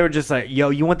 Like, And they were just like, yo,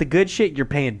 you want the good shit? You're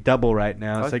paying double right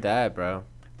now. It's Fuck like, that, bro.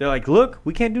 they're like, look,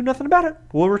 we can't do nothing about it.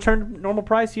 We'll return normal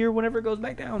price here whenever it goes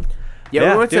back down.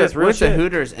 Yeah, we went dude, to it's real we went to shit.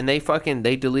 Hooters and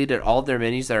they deleted all their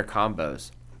menus that are combos.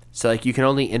 So like you can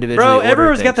only individually Bro, order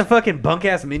everyone's got the things. fucking bunk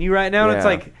ass menu right now. And it's Yeah.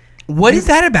 like, what is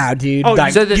that about, dude? Oh,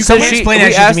 like, so the- you so can't she- explain we that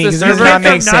shit to asked me the because it does server- not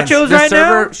Some make sense. nachos the right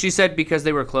server, now? she said because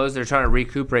they were closed, they're trying to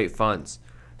recuperate funds.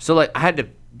 So like I had to,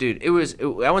 dude.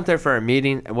 I went there for a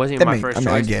meeting. It wasn't even my first choice.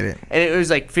 I get it. And it was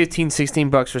like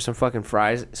 $15-$16 for some fucking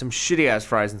fries, some shitty ass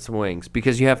fries and some wings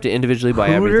because you have to individually buy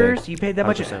Hooters? everything. You paid that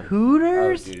much at 100%.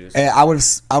 Hooters? Oh, dude, I would have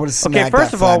smacked Okay,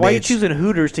 first that of all, flat why are you bitch. choosing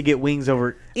Hooters to get wings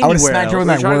over I would've anywhere smacked her else? with we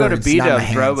my were trying to go words, to B not my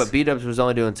Dubs, bro, hands. but B Dubs was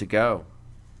only doing to go.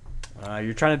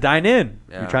 You're trying to dine in.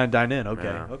 Yeah. You're trying to dine in. Okay,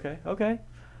 Yeah. okay. It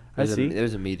I was see. it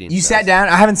was a meeting. You so- sat down.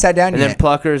 I haven't sat down And yet. then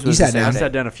Pluckers You was sat the same down. I've day.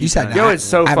 sat down a few You sat times. down. Yo, it's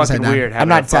so I haven't sat fucking down. weird I'm having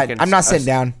not a fucking- I'm not sitting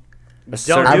down. A Don't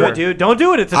server. do it, dude. Don't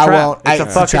do it. It's a I trap. won't. It's a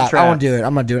It's fucking trap. I won't do it.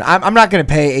 I'm not doing it. I'm not gonna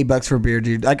pay $8 for beer,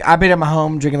 dude. Like I've been at my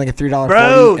home drinking like a $3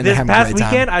 Bro, and then this having a past great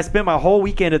time. weekend, I spent my whole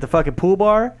weekend at the fucking pool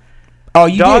bar. Oh,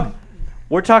 you Dog, did.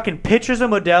 we're talking pitchers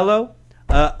of Modelo,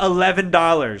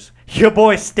 $11. Your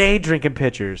boy stayed drinking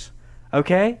pitchers.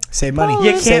 Okay? Save money.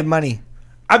 You can't- Save money.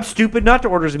 I'm stupid not to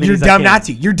order as many You're as I dumb can. not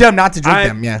to. You're dumb not to drink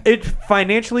them. Yeah. It's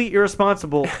financially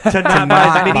irresponsible to not buy not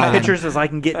as many buy them. pitchers as I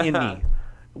can get in me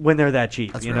when they're that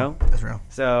cheap, That's you real. know? That's real.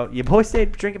 So your boy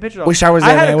stayed drinking pitchers. Wish I was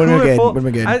there, had a man. Would've been cooler good. full-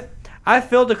 Would've been good. I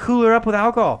filled a cooler up with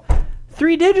alcohol.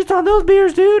 3 digits on those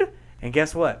beers, dude. And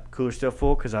guess what? Cooler's still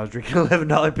full because I was drinking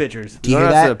 $11 pitchers. Do you Going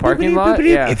hear out to that? the parking lot?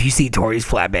 Yeah. If you see Tori's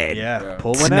flatbed, Yeah,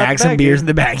 pull one out snag the some bag, beers dude. in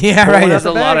the back. Yeah, Pull right. one out There's the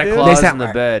a lot bag, of dude. They claws sound in the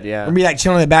right. bed. Yeah. We'll be like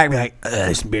chilling in the back, be like,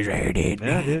 there's some beers right here, dude.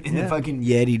 Yeah, dude, In yeah. the fucking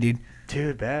Yeti, dude.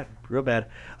 Dude, bad. Real bad.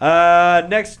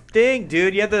 Next thing,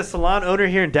 dude. You have the salon owner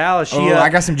here in Dallas. She, Oh, I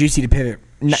got some juicy to pivot.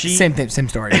 Same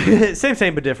story.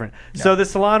 same but different. So the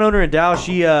salon owner in Dallas,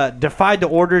 she defied the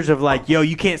orders of like, yo,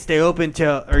 you can't stay open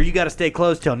till, or you got to stay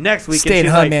closed till next week. Stay at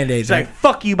home mandates. She's like,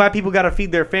 fuck you, my people got to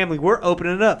feed their family. We're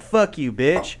opening up. Fuck you,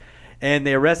 bitch. And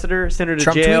they arrested her, sent her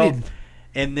to jail. Tweeted.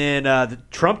 And then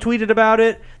Trump tweeted about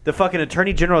it. The fucking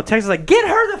attorney general of Texas like, get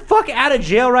her the fuck out of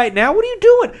jail right now. What are you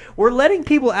doing? We're letting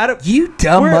people out of... You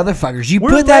dumb motherfuckers. You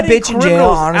put that bitch in jail,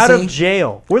 honestly. Out of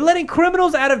jail. We're letting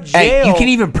criminals out of jail. Hey, you can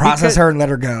even process her and let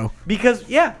her go. Because,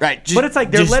 yeah. Right. But it's like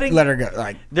they're letting... let her go.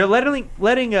 Like, they're letting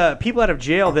people out of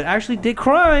jail that actually did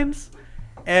crimes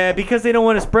because they don't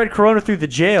want to spread corona through the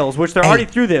jails, which they're already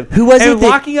through them. Who was it? And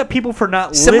locking up people for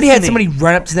not somebody listening. Had somebody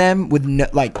run up to them with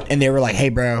and they were like, hey,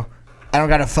 bro. I don't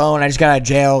got a phone. I just got out of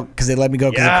jail because they let me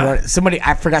go because of corona.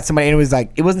 I forgot somebody, and it was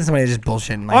like, it wasn't somebody that just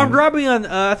bullshitting. Like, armed robbery on,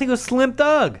 I think it was Slim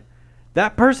Thug.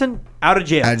 That person out of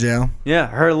jail. Out of jail? Yeah,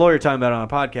 I heard a lawyer talking about it on a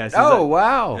podcast.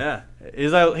 Wow. Yeah. He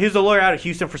was a lawyer out of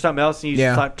Houston for something else, and he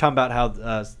was talking about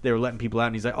how they were letting people out,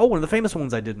 and he's like, one of the famous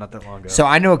ones I did not that long ago. So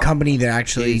I know a company that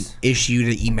actually issued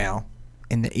an email,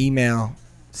 and the email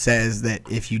says that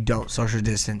if you don't social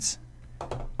distance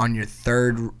on your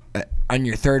third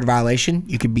violation,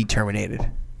 you could be terminated.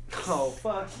 Oh,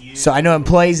 fuck you. So I know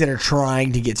employees that are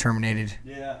trying to get terminated.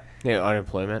 Yeah. Yeah,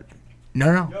 unemployment.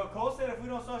 No. Yo, Cole said if we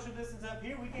don't social distance up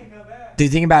here, we can't go back.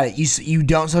 Dude, think about it. You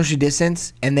don't social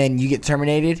distance, and then you get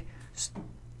terminated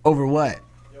over what?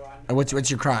 Yo,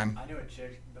 what's your crime? I knew a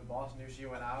chick. The boss knew she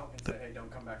went out and said, hey, don't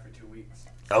come back for 2 weeks.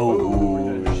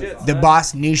 Oh. Shit, the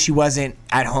boss knew she wasn't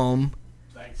at home.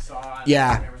 Like, saw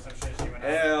Yeah. some shit, she went out.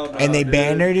 Hell no, And they dude.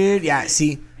 banned her, dude. Yeah,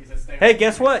 see. Hey,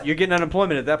 guess what? You're getting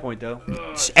unemployment at that point, though.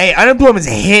 Hey, unemployment's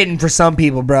hitting for some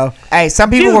people, bro. Hey, some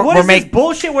people Dude, what were is making this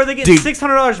bullshit where they get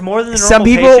 $600 more than the normal some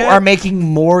people paycheck? are making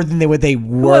more than what they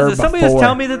were before. Somebody was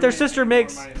telling me that their sister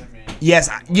makes... Yes,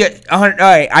 yeah, 100. All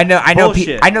right, I know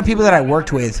Bullshit. I know people that I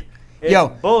worked with. It's Yo,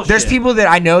 bullshit. there's people that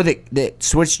I know that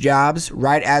switched jobs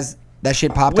right as that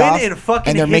shit popped When off, in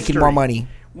fucking and they're making history- more money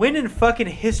When in fucking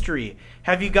history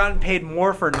have you gotten paid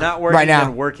more for not working right now.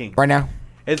 than working? Right now.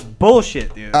 It's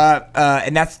bullshit, dude.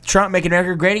 And that's Trump making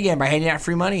America great again by handing out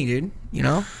free money, dude. You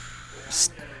know?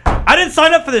 I didn't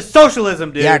sign up for this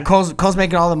socialism, dude. Yeah, Cole's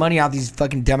making all the money off these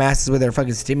fucking dumbasses with their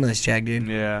fucking stimulus check, dude.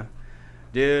 Yeah.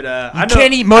 Dude, You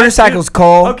can't eat motorcycles,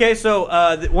 Cole. Okay, so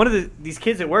one of these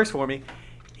kids that works for me,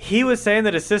 he was saying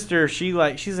that his sister,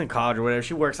 she's in college or whatever.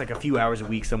 She works like a few hours a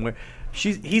week somewhere.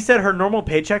 He said her normal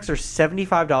paychecks are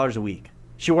 $75 a week.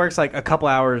 She works like a couple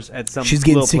hours at some. She's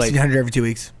getting little place. $1,600 every 2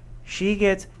 weeks. She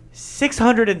gets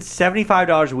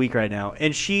 $675 a week right now,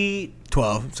 and she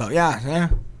 12. So yeah.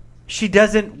 she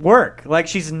doesn't work. Like,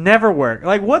 she's never worked.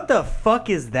 Like, what the fuck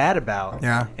is that about?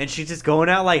 Yeah. And she's just going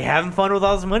out, like, having fun with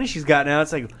all this money she's got now.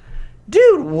 It's like,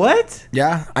 dude, what?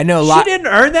 Yeah, I know a lot. She didn't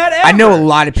earn that ever. I know a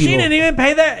lot of people. She didn't even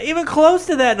pay that, even close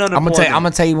to that in unemployment. I'm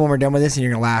gonna tell you when we're done with this, and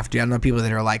you're gonna laugh, dude. I know people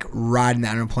that are like riding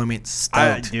that unemployment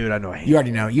stoked. Dude, I know. You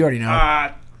already know.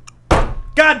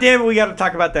 God damn it, we got to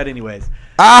talk about that anyways.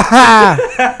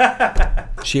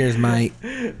 Cheers, mate.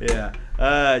 Yeah.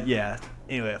 Yeah.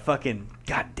 Anyway, fucking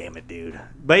god damn it, dude.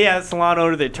 But yeah, the salon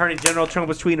owner, the attorney general, Trump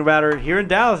was tweeting about her here in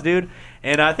Dallas, dude.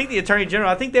 And I think the attorney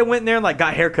general, they went in there and like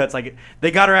got haircuts. Like,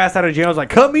 they got her ass out of jail. I was like,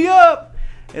 cut me up.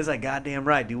 It's like, goddamn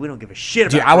right, dude. We don't give a shit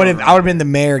about. Dude, I would have been the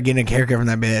mayor getting a haircut from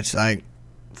that bitch. Like,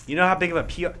 you know how big of a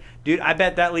PR, dude. I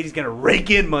bet that lady's gonna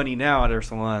rake in money now at her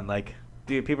salon. Like,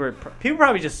 dude, people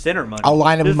probably just send her money. I'll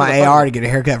line up with my AR to get a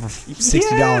haircut for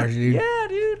 $60, dude. Yeah,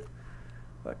 dude.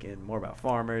 Fucking more about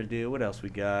farmers, dude. What else we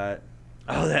got?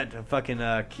 Oh, that fucking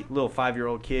little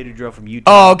 5-year-old kid who drove from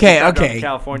Utah. Oh, okay. To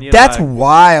California. That's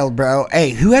wild, bro. Hey,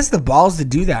 who has the balls to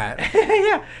do that?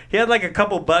 Yeah, he had like a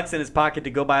couple bucks in his pocket to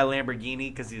go buy a Lamborghini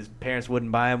because his parents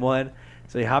wouldn't buy him one.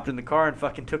 So he hopped in the car and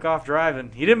fucking took off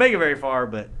driving. He didn't make it very far,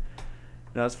 but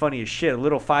no, it's funny as shit. A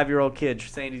little 5-year-old kid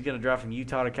saying he's gonna drive from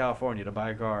Utah to California to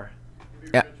buy a car.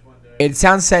 Yeah. It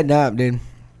sounds setting up, dude.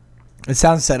 It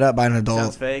sounds set up by an adult.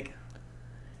 Sounds fake.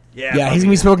 Yeah, he's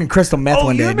gonna be smoking crystal meth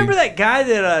one day. You remember dude. that guy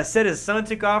that said his son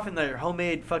took off in their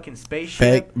homemade fucking spaceship?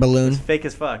 Fake balloon. It's fake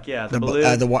as fuck. Yeah, the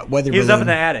balloon. balloon. Weather he was balloon. up in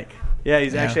the attic. Yeah,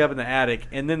 he's actually up in the attic.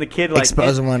 And then the kid like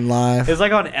exposing one live. It was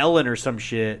like on Ellen or some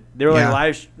shit. They were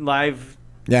like live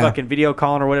fucking video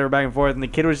calling or whatever back and forth. And the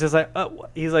kid was just like,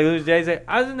 he's like, who's Jay? He's like,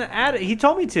 I was in the attic. He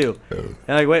told me to. And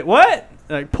like, wait, what?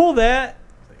 And like, pull that.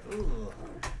 It's like, ooh,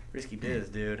 risky biz,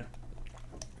 dude.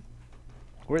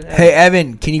 Where's that? Hey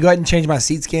Evan, can you go ahead and change my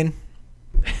seat skin?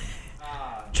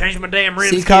 Change my damn rim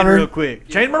Seat skin cover? real quick.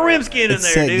 Change my rim skin It's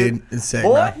in there, sick, dude. It's sick,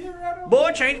 Boy, bro.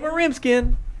 boy, change my rim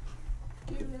skin.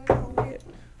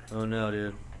 Oh no,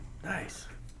 dude. Nice,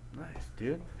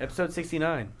 dude. Episode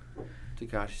 69.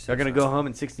 Tekashi They're gonna go home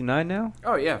in '69 now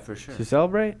Oh yeah, for sure. to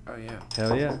celebrate. Oh yeah.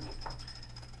 Hell yeah.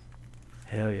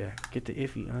 Hell yeah. Get the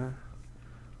iffy,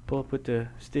 pull up with the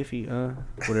stiffy,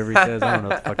 whatever he says. I don't know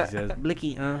what the fuck he says.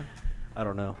 Blicky, I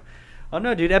don't know. Oh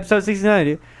no, dude. Episode 69,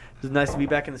 dude. It was nice to be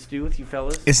back in the stew with you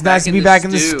fellas. It's nice to be back in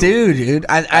the stew, dude.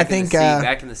 I think.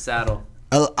 Back in the saddle.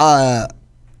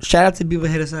 Shout out to people that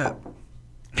hit us up.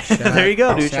 There you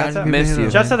go, dude. Shouts out. Missed you.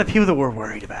 Shouts out to people that were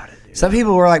worried about it, dude. Some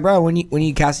people were like, bro, when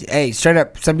you cast, hey, straight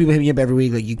up, some people hit me up every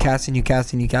week, like, you casting,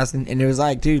 and it was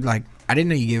like, dude, like, I didn't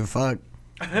know you gave a fuck.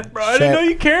 Bro, I didn't know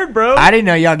you cared, bro. I didn't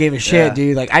know y'all gave a shit, Yeah.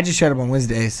 dude. Like, I just showed up on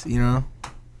Wednesdays, you know?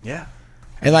 Yeah.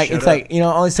 And, like, Shut it's up. like, you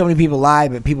know, only so many people lie,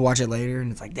 but people watch it later,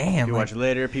 and it's like, damn. You like, watch it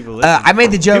later. People listen. I made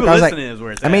the joke. People I was like, listening is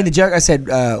where it's I made at. the joke. I said,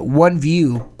 one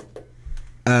view,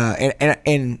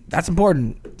 and that's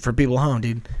important for people at home,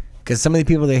 dude. Because some of the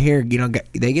people that hear, you know,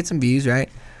 they get some views, right?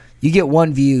 You get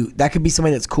one view. That could be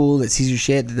somebody that's cool that sees your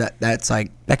shit. That's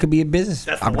like that could be a business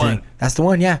That's the opportunity. one. That's the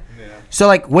one, yeah. So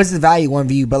like, what's the value of one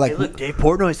view? But like, Hey, look, Dave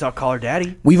Portnoy saw Call Her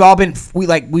Daddy. we've all been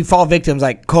we fall victims.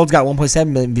 Like Cole's got 1.7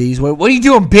 million views. What are you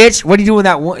doing, bitch? What are you doing with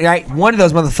that one? Right, one of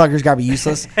those motherfuckers got to be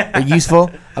useless or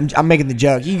useful. I'm making the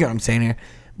joke. You get what I'm saying here.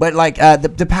 But like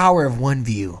the power of one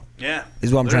view Yeah.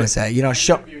 is what I'm trying to say. You know, Views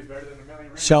better than a million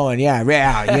rings. showing, yeah, you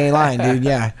ain't lying, dude.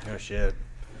 Yeah, Oh shit.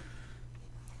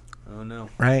 Oh no.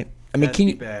 right. I mean, Nice can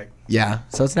to you? be back. Yeah.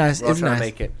 So it's nice. We're all It's trying nice. to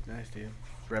make it. Nice, dude.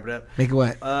 Wrap it up. Make it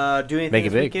what? Do anything Make it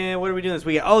this big. weekend? What are we doing this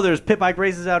weekend? Oh, there's pit bike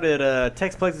races out at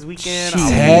Texplex this weekend.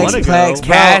 Jeez. I want to go. Texplex, bro.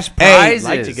 Cash Hey, prizes.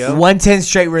 like to go. 110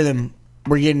 straight rhythm.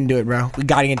 We're getting into it, bro. We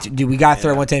gotta get to, dude. We gotta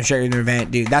throw 110 straight rhythm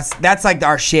event, dude. That's like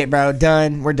our shit, bro.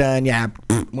 Done. We're done. Yeah.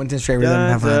 110 straight rhythm.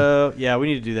 Done, Have fun. so, yeah, we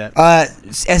need to do that.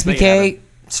 SBK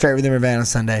straight rhythm event on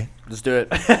Sunday. Let's do it.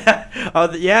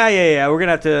 Oh, yeah. We're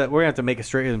gonna have to make a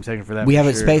straight rhythm section for that. We for have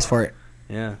a sure. space for it.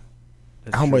 Yeah.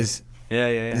 That's Homeboys. true.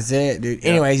 Yeah. That's it, dude. Yeah.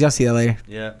 Anyways, y'all see that later.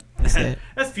 Yeah. it.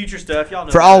 That's future stuff. Y'all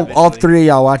know. For that all eventually. three of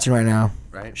y'all watching right now.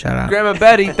 Right. Shout out. Grandma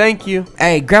Betty, thank you.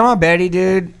 Hey, Grandma Betty,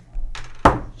 dude.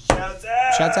 Shouts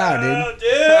out. Shouts out, dude.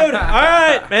 Dude. All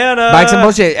right, man. Bikes and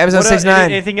Bullshit, episode what else?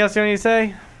 69. Anything else you need to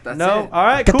say? That's No. it. All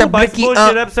right. Got Cool. the Bikes and blicky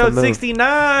Bullshit, up. episode The move.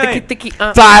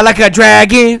 69. Fly like a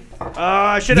dragon.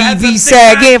 I should have had VV some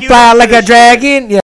 69 sagging. queued Fly up for like a this shit. dragon. Yeah.